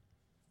hands.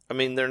 I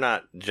mean, they're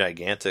not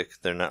gigantic.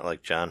 They're not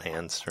like John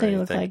hands or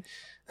anything.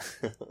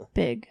 They look like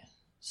big,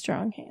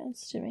 strong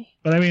hands to me.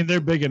 But I mean,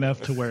 they're big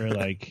enough to where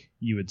like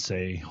you would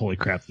say, holy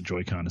crap, the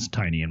Joy-Con is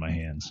tiny in my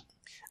hands.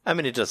 I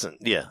mean, it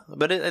doesn't,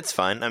 but it's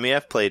fine. I mean,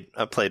 I've played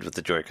with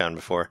the Joy-Con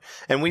before,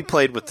 and we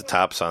played with the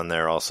tops on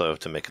there also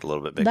to make it a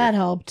little bit bigger. That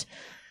helped.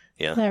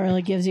 Yeah. That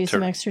really gives you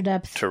some extra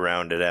depth. To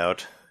round it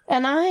out.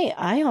 And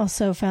I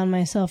also found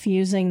myself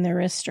using the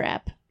wrist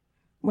strap,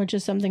 which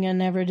is something I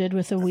never did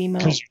with the Wiimote.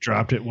 Because you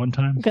dropped it one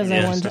time? Because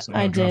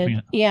I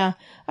did. Yeah,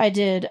 I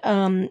did.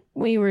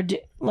 We were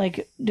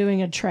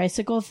doing a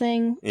tricycle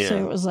thing, so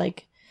it was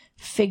like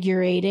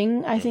figure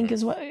eighting, I think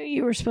is what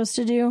you were supposed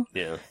to do.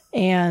 Yeah.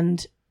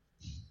 And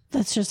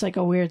that's just like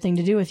a weird thing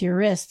to do with your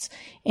wrists.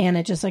 And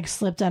it just like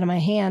slipped out of my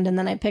hand, and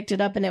then I picked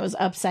it up and it was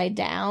upside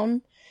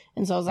down.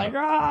 And so I was like,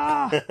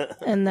 ah!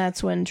 And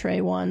that's when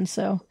Trey won.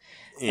 So,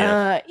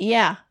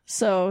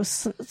 So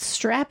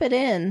strap it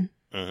in.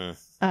 Mm-hmm.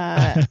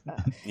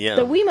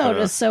 The Wiimote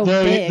is so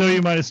big. Though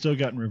you might have still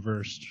gotten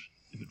reversed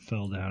if it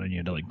fell down and you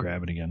had to like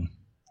grab it again.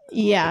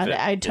 Yeah,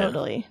 I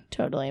totally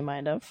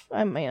might have.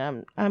 I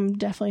mean, I'm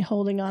definitely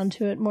holding on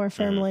to it more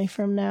firmly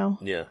from now.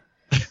 Yeah.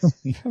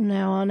 From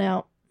now on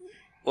out.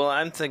 Well,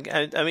 I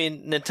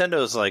mean,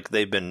 Nintendo's like,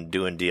 they've been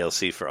doing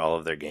DLC for all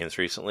of their games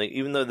recently.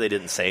 Even though they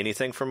didn't say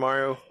anything for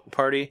Mario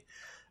Party,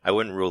 I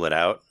wouldn't rule it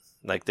out.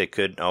 Like, they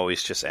could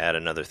always just add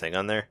another thing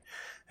on there.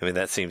 I mean,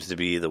 that seems to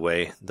be the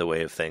way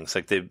of things.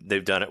 Like,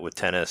 they've done it with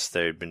tennis.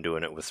 They've been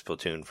doing it with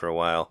Splatoon for a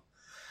while.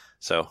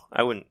 So,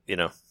 I wouldn't, you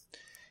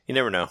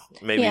never know.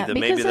 Maybe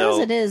because as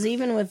it is,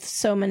 even with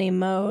so many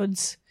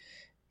modes,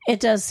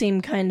 it does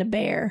seem kind of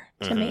bare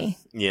to me.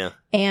 Yeah.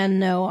 And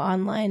no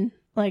online,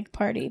 like,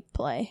 party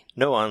play.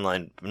 No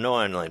online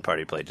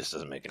party play just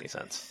doesn't make any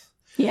sense.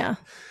 Yeah.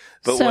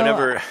 But so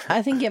whenever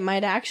I think it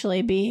might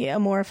actually be a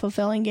more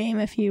fulfilling game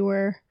if you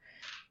were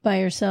by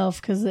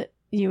yourself, because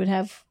you would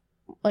have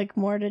like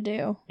more to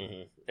do.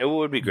 Mm-hmm. It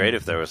would be great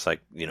if there was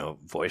like,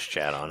 voice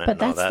chat on it. But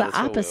that's the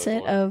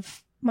opposite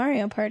of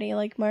Mario Party.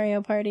 Like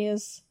Mario Party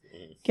is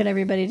get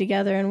everybody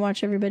together and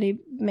watch everybody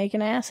make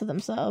an ass of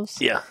themselves.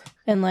 Yeah.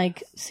 And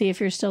like see if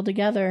you're still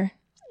together,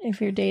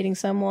 if you're dating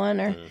someone,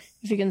 or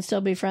if you can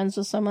still be friends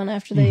with someone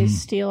after they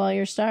steal all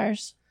your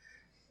stars.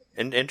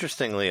 And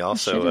interestingly,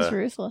 also, shit is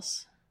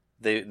ruthless.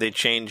 They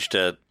changed,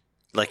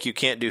 like you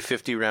can't do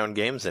 50-round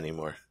games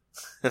anymore.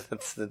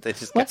 They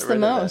just What's the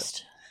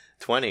most?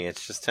 20.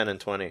 It's just 10 and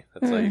 20.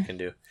 That's all you can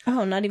do.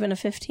 Oh, not even a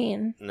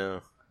 15.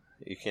 No,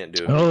 you can't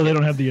do it. Oh, they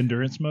don't have the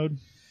endurance mode?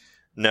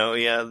 No,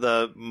 yeah.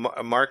 The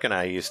Mark and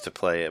I used to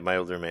play it. My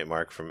old roommate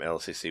Mark from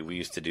LCC. We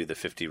used to do the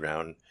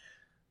 50-round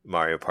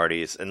Mario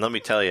parties, and let me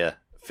tell you,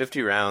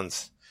 50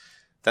 rounds.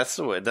 That's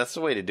the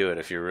way to do it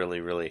if you're really,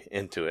 really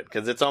into it,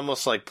 because it's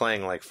almost like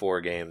playing like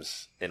 4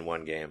 games in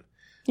one game.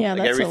 Yeah,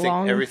 like that's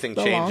everything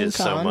changes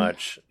so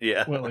much.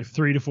 Yeah, what, like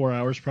 3 to 4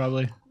 hours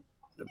probably.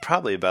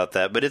 Probably about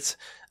that, but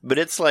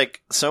it's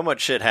like so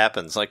much shit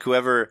happens. Like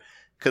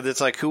because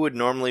it's like who would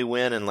normally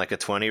win in like a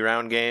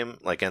 20-round game,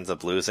 like ends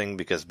up losing,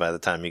 because by the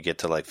time you get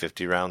to like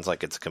 50 rounds,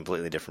 like it's a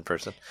completely different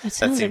person. That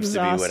seems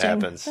exhausting. To be what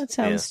happens. That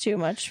sounds too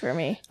much for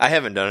me. I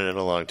haven't done it in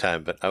a long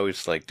time, but I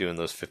always like doing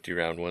those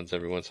 50-round ones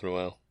every once in a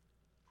while.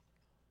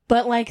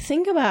 But like,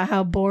 think about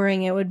how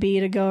boring it would be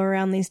to go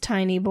around these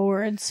tiny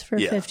boards for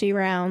 50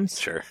 rounds.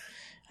 Sure.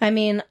 I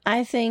mean,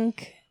 I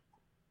think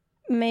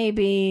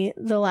maybe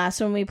the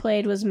last one we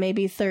played was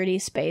maybe 30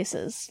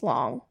 spaces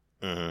long.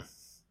 Mm-hmm.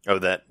 Oh,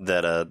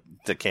 the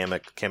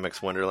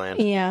Kamek Wonderland?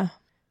 Yeah.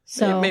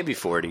 So maybe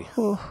 40.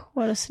 Whew,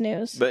 what a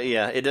snooze. But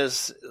yeah, it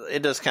does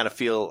kind of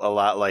feel a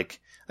lot like,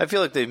 I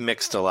feel like they've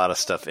mixed a lot of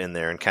stuff in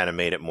there and kind of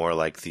made it more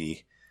like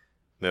the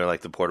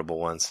portable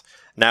ones.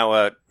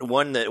 Now,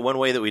 one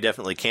way that we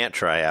definitely can't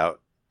try out,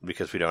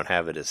 because we don't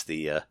have it, is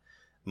the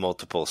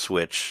multiple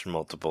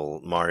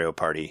Mario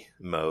Party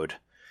mode,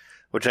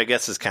 which I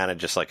guess is kind of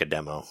just like a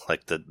demo,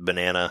 like the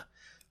banana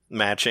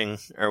matching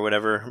or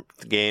whatever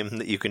game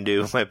that you can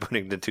do by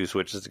putting the 2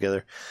 switches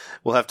together.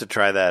 We'll have to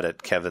try that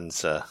at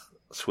Kevin's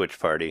Switch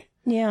party.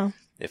 Yeah.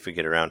 If we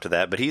get around to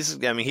that. But he's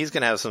going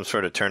to have some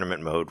sort of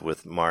tournament mode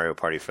with Mario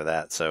Party for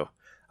that, so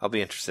I'll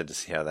be interested to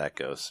see how that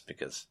goes,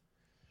 because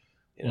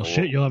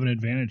you'll have an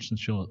advantage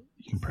since you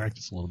can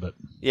practice a little bit.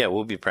 Yeah,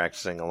 we'll be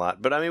practicing a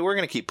lot. But I mean, we're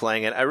going to keep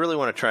playing it. I really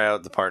want to try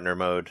out the partner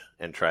mode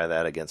and try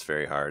that against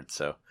Very Hard,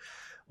 so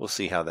we'll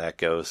see how that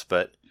goes.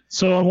 But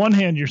so on one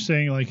hand, you're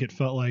saying like it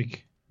felt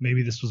like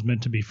maybe this was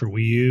meant to be for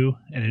Wii U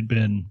and had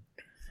been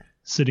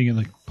sitting in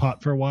the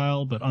pot for a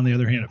while, but on the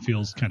other hand, it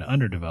feels kind of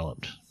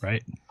underdeveloped,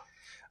 right?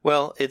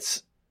 Well,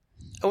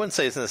 I wouldn't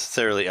say it's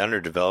necessarily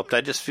underdeveloped.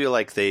 I just feel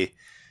like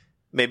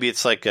maybe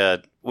it's like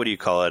what do you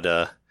call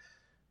it?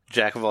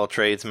 Jack of all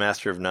trades,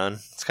 master of none.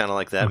 It's kind of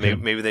like that. Okay.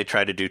 Maybe they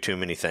tried to do too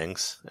many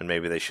things, and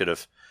maybe they should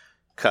have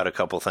cut a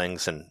couple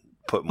things and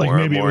put more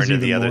into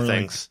the other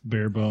things. Like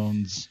bare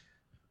bones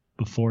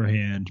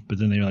beforehand, but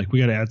then they were like, we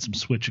got to add some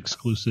Switch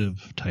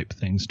exclusive type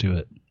things to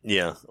it.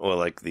 Yeah, or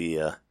like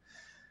the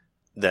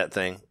that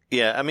thing.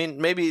 Yeah, I mean,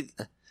 maybe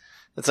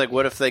it's like,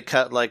 what if they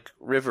cut like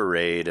River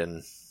Raid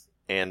and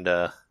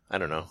I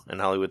don't know, and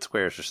Hollywood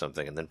Squares or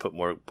something, and then put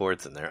more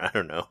boards in there. I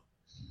don't know.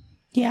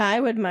 Yeah, I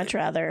would much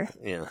rather.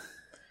 Yeah.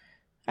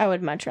 I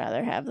would much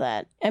rather have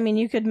that. I mean,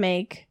 you could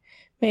maybe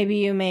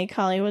you make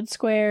Hollywood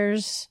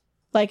Squares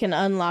like an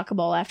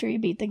unlockable after you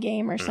beat the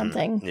game or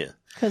something. Yeah.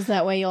 Because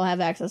that way you'll have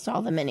access to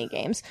all the mini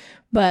games.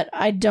 But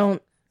I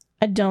don't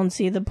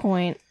see the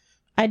point.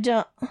 I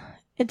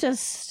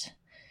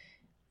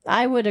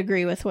would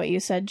agree with what you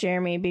said,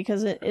 Jeremy,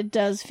 because it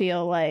does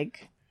feel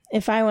like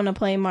if I want to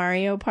play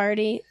Mario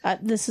Party,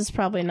 this is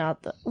probably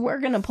not we're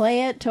going to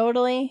play it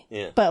totally.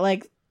 Yeah. But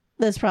like,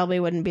 this probably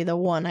wouldn't be the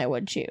one I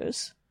would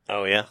choose.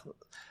 Oh, yeah.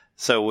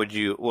 So would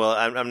you? Well,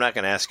 I'm not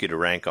going to ask you to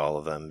rank all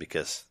of them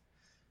because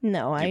you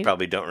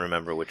probably don't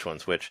remember which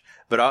one's which.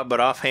 But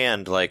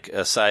offhand, like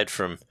aside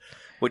from,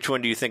 which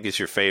one do you think is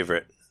your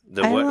favorite?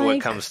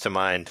 What comes to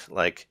mind?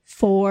 Like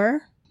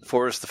 4.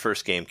 4 is the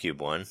first GameCube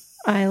one.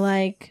 I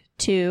like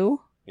 2.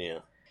 Yeah.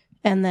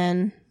 And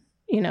then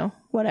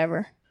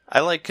whatever. I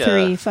like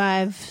 3,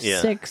 5,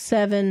 6,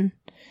 7,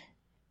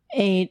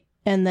 8.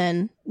 And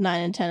then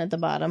 9 and 10 at the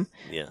bottom.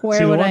 Yeah.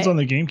 See, the ones on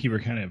the GameCube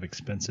are kind of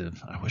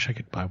expensive. I wish I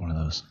could buy one of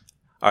those.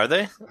 Are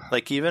they?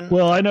 Like even?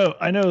 Well, I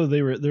know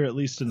they're at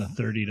least in the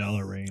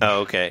 $30 range.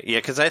 Oh, okay. Yeah,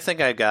 because I think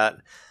I got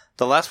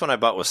the last one I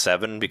bought was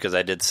 7 because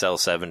I did sell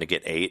 7 to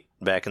get 8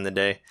 back in the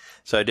day.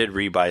 So I did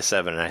rebuy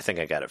 7, and I think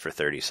I got it for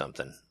 30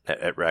 something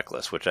at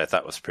Reckless, which I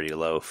thought was pretty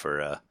low for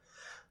a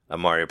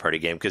Mario Party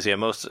game. Because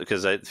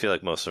I feel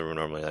like most of them are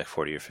normally like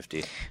 40 or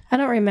 50. I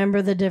don't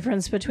remember the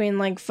difference between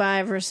like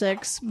 5 or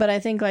 6, but I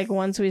think like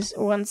once was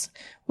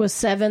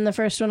 7 the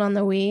first one on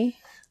the Wii.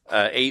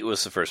 8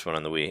 was the first one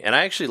on the Wii, and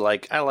I actually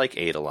like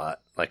 8 a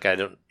lot. Like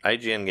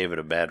IGN gave it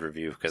a bad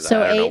review because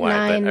I don't know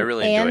why, but I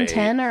really enjoy 8. So 8,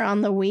 9, and 10 are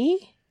on the Wii?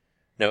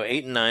 No,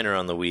 8 and 9 are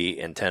on the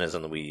Wii, and 10 is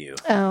on the Wii U.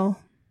 Oh.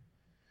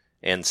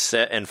 And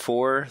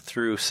 4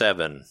 through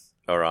 7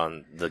 are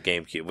on the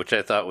GameCube, which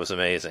I thought was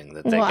amazing.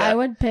 That they got I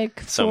would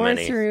pick so 4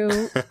 many.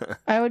 through.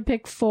 I would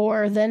pick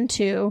 4, then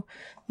 2,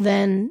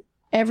 then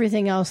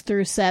everything else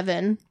through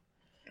 7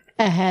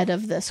 ahead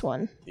of this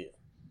one. Yeah.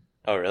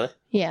 Oh, really?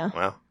 Yeah.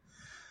 Wow.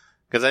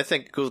 Because I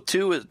think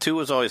 2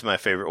 was always my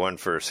favorite one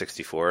for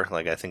 64.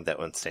 Like, I think that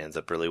one stands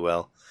up really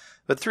well.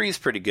 But 3 is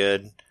pretty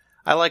good.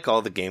 I like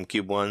all the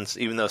GameCube ones,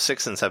 even though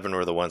 6 and 7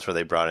 were the ones where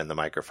they brought in the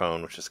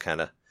microphone, which is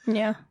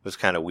was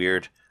kind of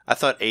weird. I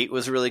thought 8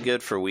 was really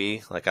good for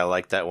Wii. Like, I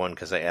liked that one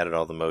because they added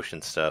all the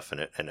motion stuff,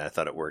 and I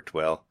thought it worked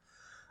well.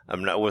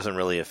 Wasn't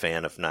really a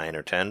fan of 9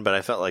 or 10, but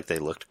I felt like they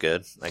looked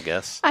good, I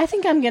guess. I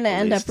think I'm going to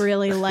end up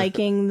really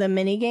liking the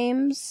mini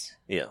games.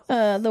 Yeah.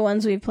 The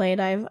ones we played,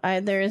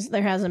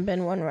 there hasn't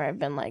been one where I've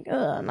been like,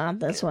 ugh, not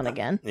this one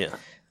again. Yeah.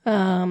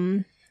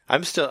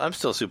 I'm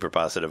still super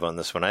positive on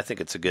this one. I think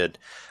it's a good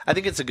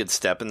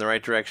step in the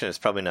right direction. It's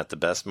probably not the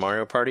best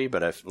Mario Party,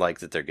 but I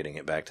like that they're getting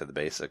it back to the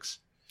basics.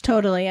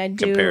 Totally, I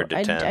do. Compared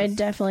to 10. I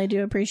definitely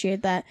do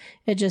appreciate that.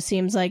 It just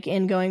seems like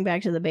in going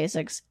back to the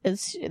basics,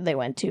 they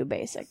went too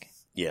basic.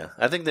 Yeah,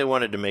 I think they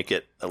wanted to make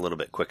it a little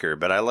bit quicker,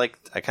 but I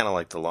kind of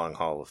like the long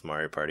haul of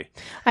Mario Party.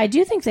 I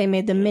do think they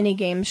made the mini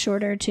games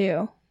shorter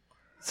too.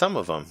 Some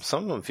of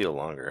them feel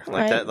longer.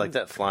 Like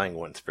that flying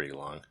one's pretty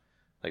long.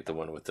 Like the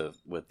one with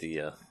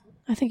the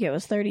I think it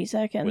was 30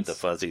 seconds. With the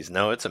fuzzies.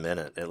 No, it's a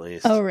minute at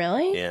least. Oh,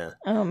 really? Yeah.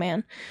 Oh,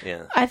 man.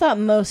 Yeah. I thought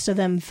most of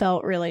them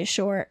felt really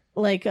short.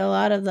 Like a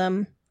lot of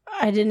them,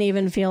 I didn't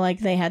even feel like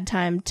they had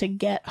time to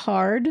get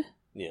hard.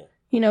 Yeah.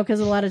 You know, because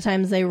a lot of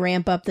times they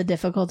ramp up the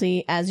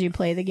difficulty as you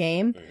play the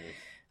game.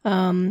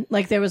 Mm-hmm.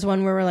 Like there was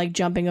one where we're like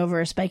jumping over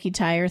a spiky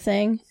tire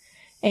thing.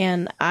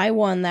 And I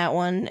won that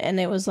one, and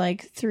it was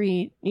like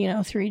 3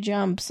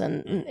 jumps,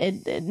 and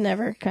it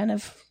never kind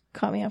of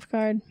caught me off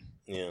guard.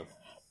 Yeah.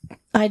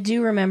 I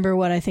do remember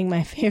what I think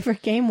my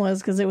favorite game was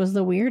because it was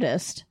the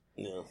weirdest.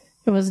 Yeah.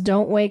 It was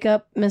Don't Wake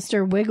Up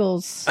Mr.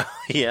 Wiggles.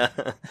 Yeah.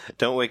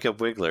 Don't Wake Up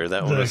Wiggler.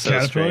 That one was so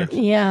strange.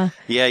 Yeah.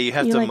 Yeah, you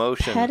have to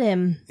motion. Pet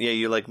him. Yeah,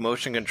 you like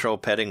motion control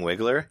petting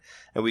Wiggler,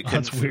 and we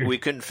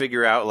couldn't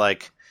figure out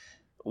like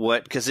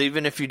what, because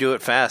even if you do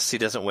it fast, he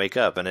doesn't wake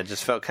up, and it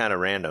just felt kind of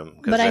random.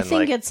 But I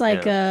think it's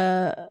like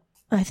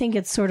I think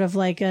it's sort of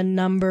like a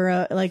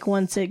number, like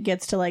once it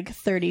gets to like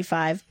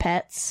 35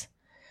 pets,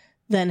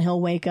 then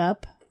he'll wake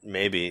up.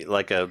 Maybe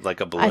like a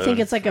balloon. I think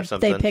it's like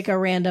they pick a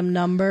random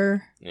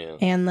number, yeah,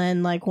 and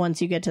then like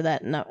once you get to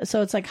that,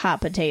 so it's like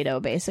hot potato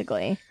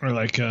basically, or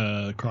like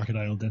a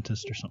crocodile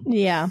dentist or something.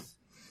 Yeah,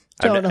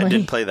 totally. I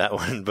didn't play that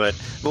one, but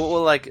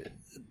well, like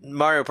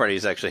Mario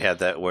Party's actually had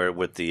that where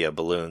with the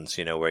balloons,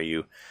 you know, where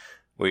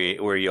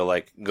you'll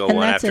like go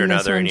one after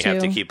another, and you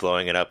have to keep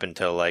blowing it up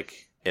until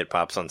like it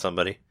pops on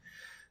somebody.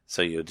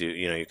 So you do,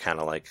 you know, you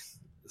kind of like.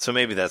 So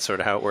maybe that's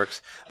sort of how it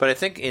works. But I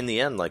think in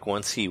the end, like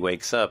once he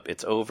wakes up,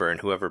 it's over, and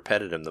whoever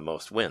petted him the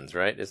most wins,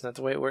 right? Isn't that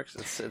the way it works?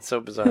 It's so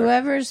bizarre.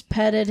 Whoever's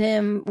petted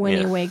him when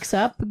he wakes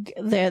up,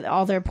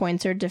 all their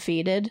points are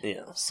defeated.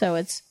 Yeah. So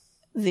it's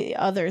the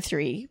other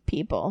 3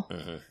 people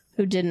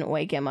who didn't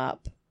wake him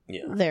up.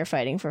 Yeah. They're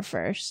fighting for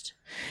first.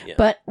 Yeah.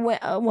 But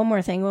one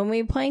more thing, when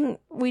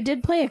we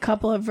did play a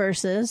couple of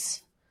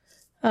verses.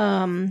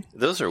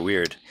 Those are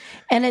weird.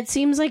 And it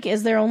seems like,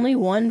 is there only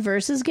one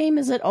versus game?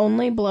 Is it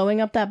only blowing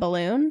up that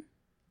balloon?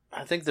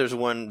 I think there's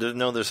one.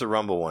 There's a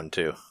Rumble one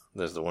too.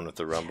 There's the one with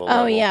the Rumble.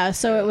 Oh, yeah.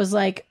 So it was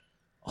like,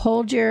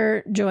 hold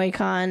your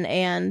Joy-Con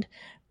and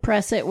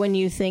press it when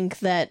you think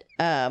that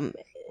the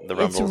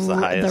rumble's the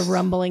highest. The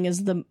rumbling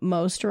is the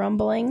most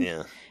rumbling.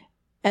 Yeah.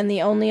 And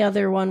the only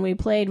other one we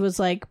played was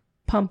like,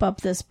 pump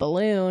up this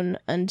balloon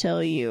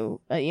until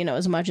you,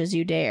 as much as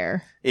you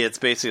dare. It's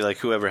basically like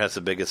whoever has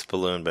the biggest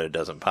balloon, but it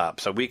doesn't pop.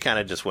 So we kind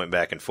of just went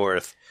back and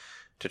forth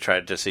to try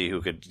to see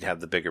who could have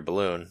the bigger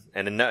balloon,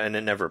 and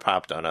it never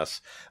popped on us.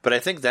 But I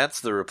think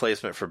that's the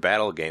replacement for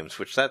battle games,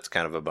 which that's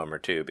kind of a bummer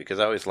too, because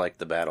I always liked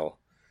the battle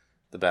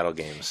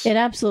games. It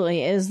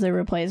absolutely is the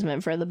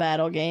replacement for the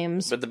battle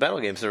games. But the battle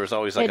games, there was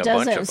always like a bunch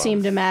of them. It doesn't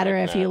seem to matter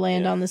if you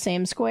land on the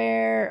same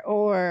square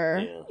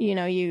or,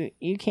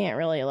 you can't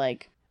really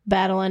like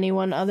battle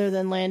anyone other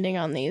than landing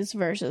on these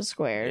versus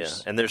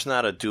squares. Yeah, and there's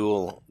not a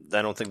dual.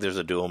 I don't think there's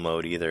a dual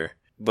mode either.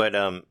 But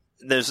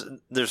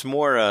there's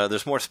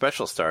more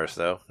special stars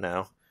though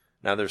now.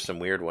 Now there's some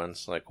weird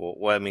ones like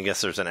I mean, I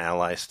guess there's an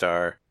ally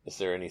star. Is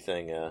there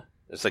anything?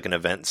 It's like an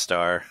event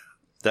star.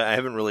 That I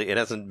haven't really. It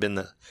hasn't been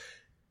the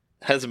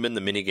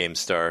minigame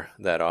star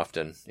that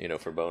often.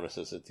 For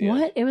bonuses at the end.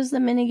 What? It was the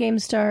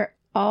minigame star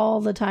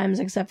all the times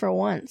except for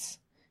once.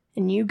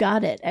 And you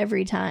got it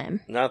every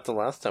time. Not the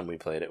last time we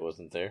played it,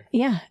 wasn't there?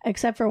 Yeah,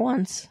 except for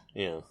once.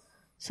 Yeah.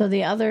 So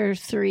the other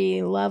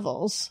 3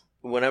 levels.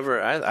 Whenever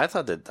I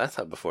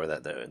thought before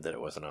that it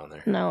wasn't on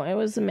there. No, it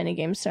was the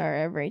minigame star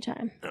every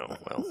time. Oh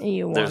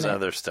well, there's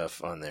other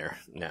stuff on there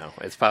now.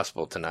 It's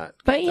possible to not.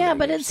 But yeah,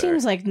 but it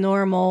seems like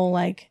normal,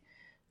 like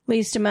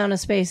least amount of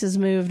spaces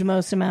moved,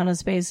 most amount of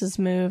spaces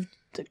moved.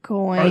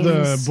 Coins. Are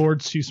the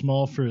boards too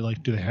small for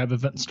like? Do they have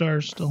event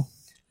stars still?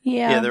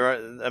 Yeah. Yeah, there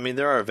are. I mean,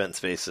 there are event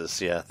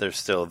spaces. Yeah, there's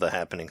still the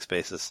happening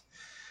spaces.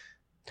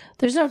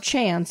 There's no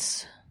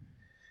chance.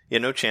 Yeah,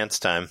 no chance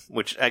time,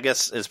 which I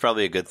guess is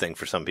probably a good thing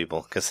for some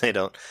people because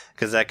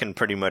that can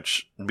pretty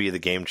much be the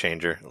game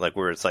changer. Like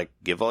where it's like,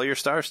 give all your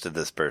stars to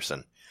this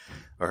person,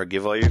 or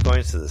give all your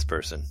coins to this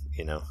person.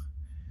 You know,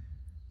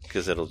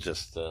 because it'll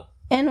just.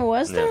 And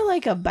was there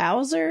like a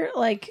Bowser,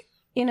 like,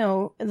 you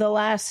know, the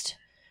last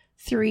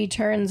 3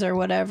 turns or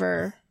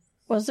whatever?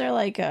 Was there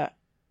like a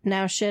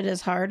now shit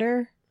is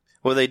harder?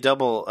 Well, they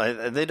double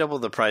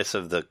the price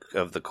of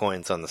the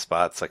coins on the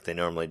spots like they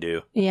normally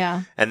do.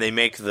 Yeah, and they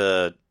make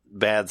the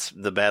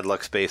bad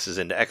luck spaces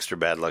into extra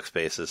bad luck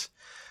spaces,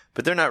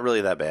 but they're not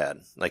really that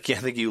bad. Like, I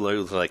think you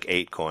lose like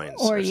 8 coins,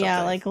 or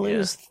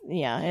lose.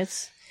 Yeah,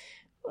 it's.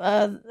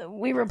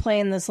 We were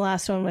playing this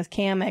last one with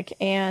Kamek,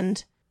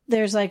 and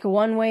there's like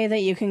one way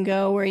that you can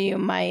go where you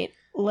might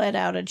let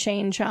out a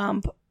chain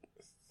chomp,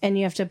 and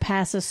you have to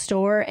pass a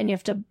store, and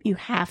you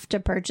have to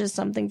purchase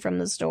something from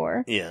the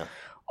store. Yeah.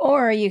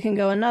 Or you can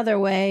go another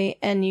way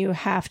and you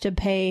have to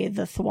pay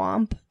the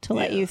thwomp to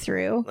let you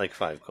through. Like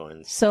 5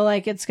 coins. So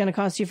like it's going to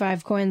cost you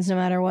 5 coins no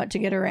matter what to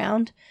get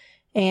around.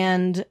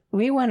 And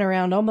we went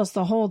around almost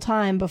the whole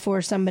time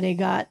before somebody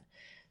got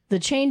the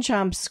chain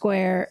chomp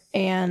square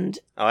and...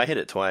 Oh, I hit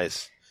it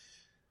twice.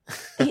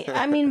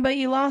 I mean, but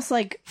you lost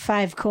like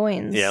 5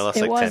 coins. Yeah, I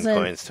lost like 10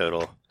 coins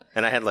total.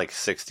 And I had like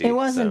 60. It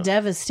wasn't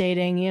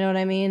devastating, you know what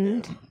I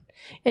mean? Yeah.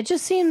 It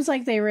just seems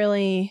like they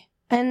really...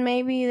 And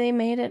maybe they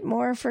made it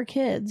more for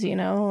kids, you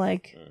know,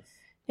 like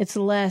it's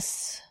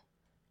less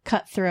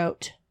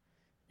cutthroat.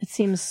 It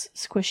seems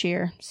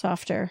squishier,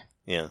 softer.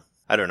 Yeah.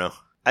 I don't know.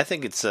 I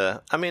think it's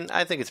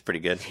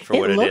pretty good for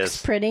what it is. It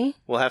looks pretty.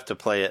 We'll have to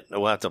play it.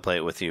 We'll have to play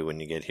it with you when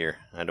you get here.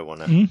 I don't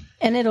want to.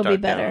 And it'll be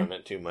better. Down on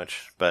it too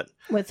much, but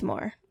with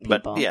more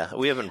people. But yeah,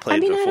 we haven't played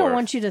before. I don't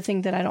want you to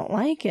think that I don't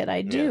like it.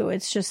 I do. Yeah.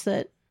 It's just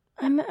that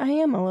I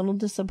am a little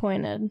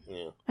disappointed.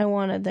 Yeah. I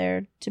wanted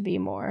there to be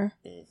more.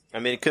 I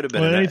mean, it could have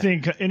been. Well, I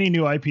think any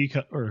new IP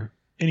or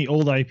any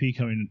old IP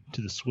coming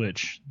to the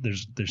Switch,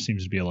 there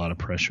seems to be a lot of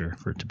pressure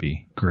for it to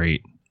be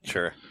great.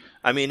 Sure.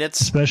 I mean,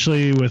 it's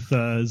especially with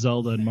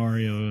Zelda and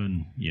Mario,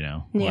 and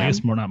well, I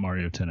guess more not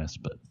Mario Tennis,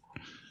 but.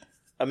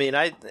 I mean,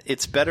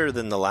 it's better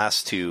than the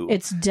last 2.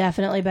 It's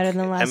definitely better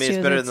than the last 2. I mean,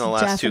 it's better than the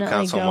last 2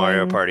 console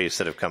Mario parties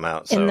that have come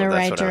out. So in the that's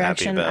right what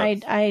direction. I'm happy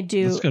about. I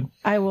do.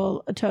 I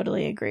will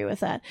totally agree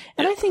with that.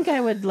 And I think I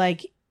would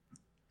like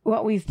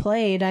what we've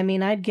played. I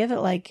mean, I'd give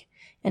it like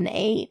an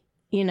 8.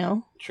 You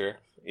know. Sure.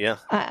 Yeah.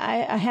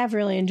 I have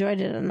really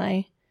enjoyed it, and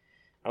I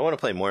want to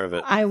play more of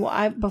it.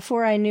 I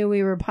before I knew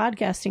we were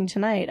podcasting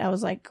tonight, I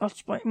was like,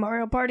 let's play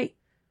Mario Party.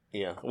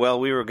 Yeah. Well,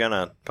 we were going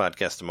to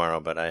podcast tomorrow,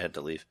 but I had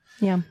to leave.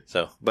 Yeah.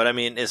 So, but I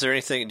mean, is there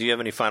anything, do you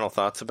have any final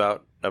thoughts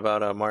about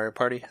Mario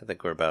Party? I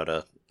think we're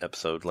about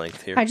episode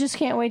length here. I just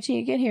can't wait till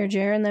you get here,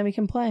 Jared, and then we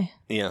can play.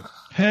 Yeah.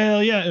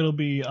 Hell yeah. It'll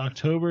be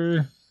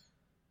October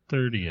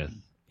 30th.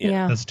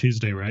 Yeah. That's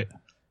Tuesday, right?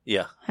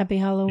 Yeah. Happy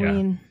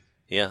Halloween.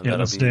 Yeah.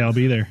 That's the day I'll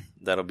be there.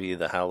 That'll be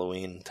the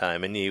Halloween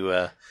time. And you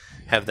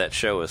have that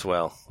show as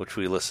well, which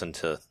we listened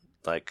to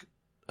like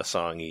a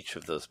song each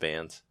of those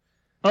bands.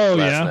 Oh,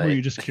 yeah? Night. Were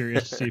you just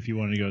curious to see if you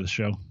wanted to go to the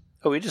show?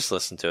 Oh, we just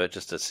listened to it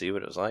just to see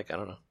what it was like. I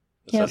don't know.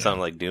 Does that sound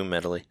like doom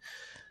metally?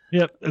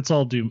 Yep, it's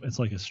all doom. It's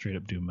like a straight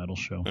up doom metal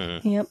show.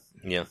 Mm-hmm. Yep.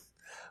 Yeah.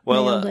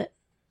 Well,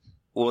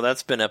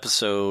 that's been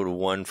episode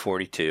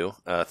 142.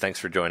 Thanks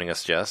for joining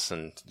us, Jess,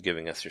 and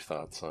giving us your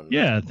thoughts on.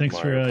 Yeah, thanks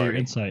for your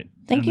insight.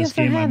 Thank you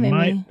for having me.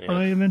 I might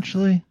play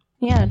eventually.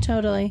 Yeah,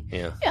 totally.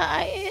 Yeah.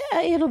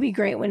 It'll be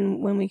great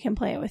when we can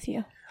play it with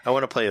you. I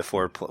want to play a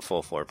full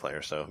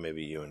 4-player, so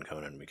maybe you and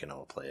Conan, we can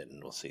all play it,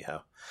 and we'll see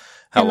how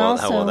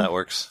well that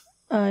works.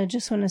 I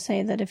just want to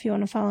say that if you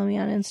want to follow me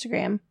on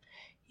Instagram,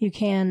 you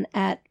can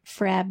at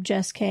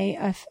FrabJessK,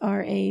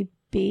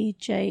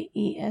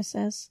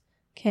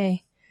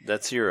 FrabJessK.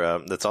 That's your.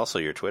 That's also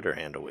your Twitter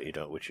handle,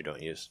 which you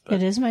don't use. But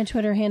it is my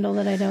Twitter handle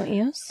that I don't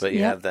use. But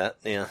you have that,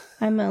 yeah.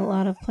 I'm in a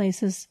lot of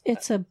places.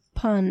 It's a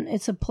pun.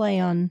 It's a play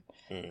on.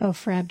 Oh,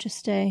 Frab, just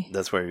stay.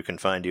 That's where you can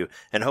find you.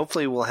 And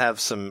hopefully we'll have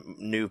some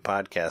new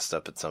podcasts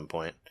up at some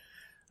point.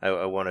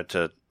 I wanted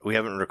to... We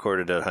haven't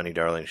recorded a Honey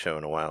Darling show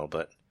in a while,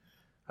 but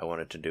I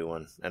wanted to do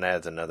one. And I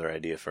had another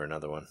idea for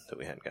another one that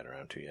we hadn't got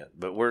around to yet.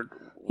 But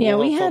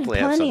we had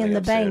plenty in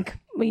the bank,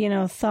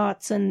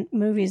 thoughts and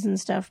movies and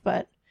stuff,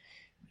 but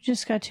we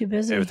just got too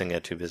busy. Everything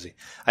got too busy.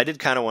 I did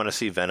kind of want to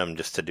see Venom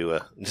just to do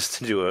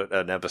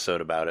an episode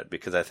about it,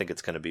 because I think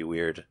it's going to be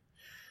weird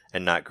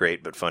and not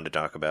great, but fun to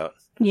talk about.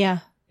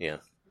 Yeah. Yeah.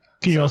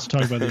 Can you also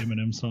talk about the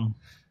Eminem song?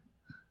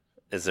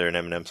 Is there an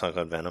Eminem song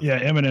called Venom?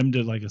 Yeah, Eminem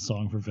did like a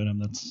song for Venom.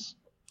 That's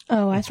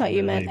I thought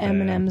you meant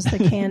M&M's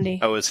the candy.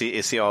 Oh, is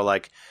he all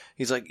like?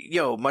 He's like,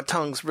 yo, my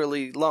tongue's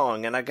really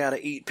long and I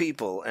gotta eat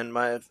people, and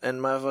my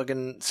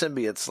fucking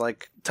symbiote's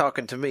like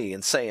talking to me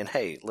and saying,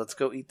 hey, let's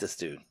go eat this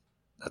dude.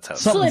 That's how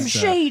Slim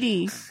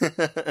Shady.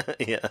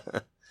 Yeah.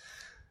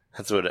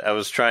 That's what I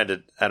was trying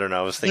to. I don't know.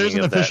 I was thinking there's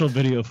an of official that.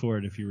 video for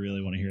it if you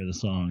really want to hear the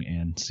song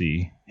and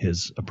see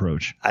his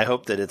approach. I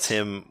hope that it's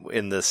him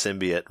in the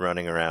symbiote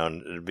running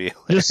around. It'd be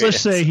just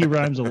let's say he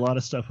rhymes a lot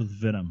of stuff with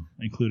venom,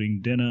 including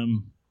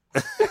denim.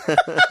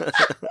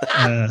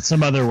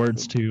 Some other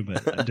words too,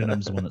 but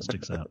denim's the one that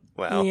sticks out.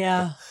 Wow.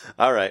 Yeah.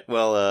 All right.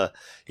 Well,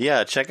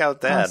 yeah. Check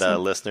out that,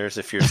 awesome. Listeners,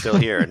 if you're still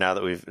here now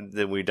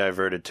that we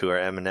diverted to our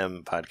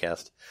M&M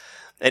podcast.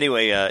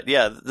 Anyway,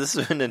 yeah, this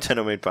is a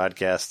Nintendo Made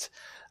Podcast.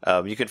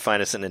 You can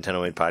find us at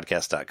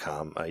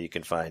NintendoMadePodcast.com. You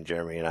can find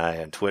Jeremy and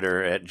I on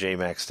Twitter at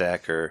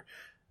JMaxStack or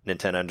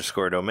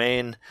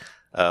Nintendo_domain.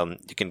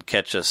 You can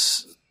catch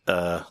us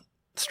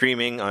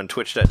streaming on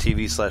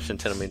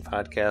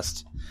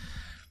twitch.tv/NintendoMadePodcast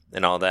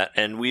and all that.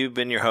 And we've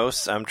been your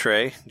hosts. I'm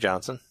Trey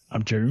Johnson.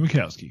 I'm Jeremy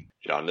Mikowski.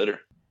 John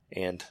Mitter.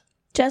 And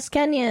Jess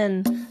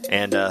Kenyon.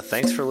 And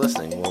thanks for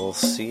listening. We'll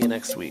see you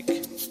next week.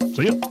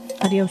 See ya.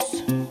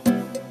 Adios.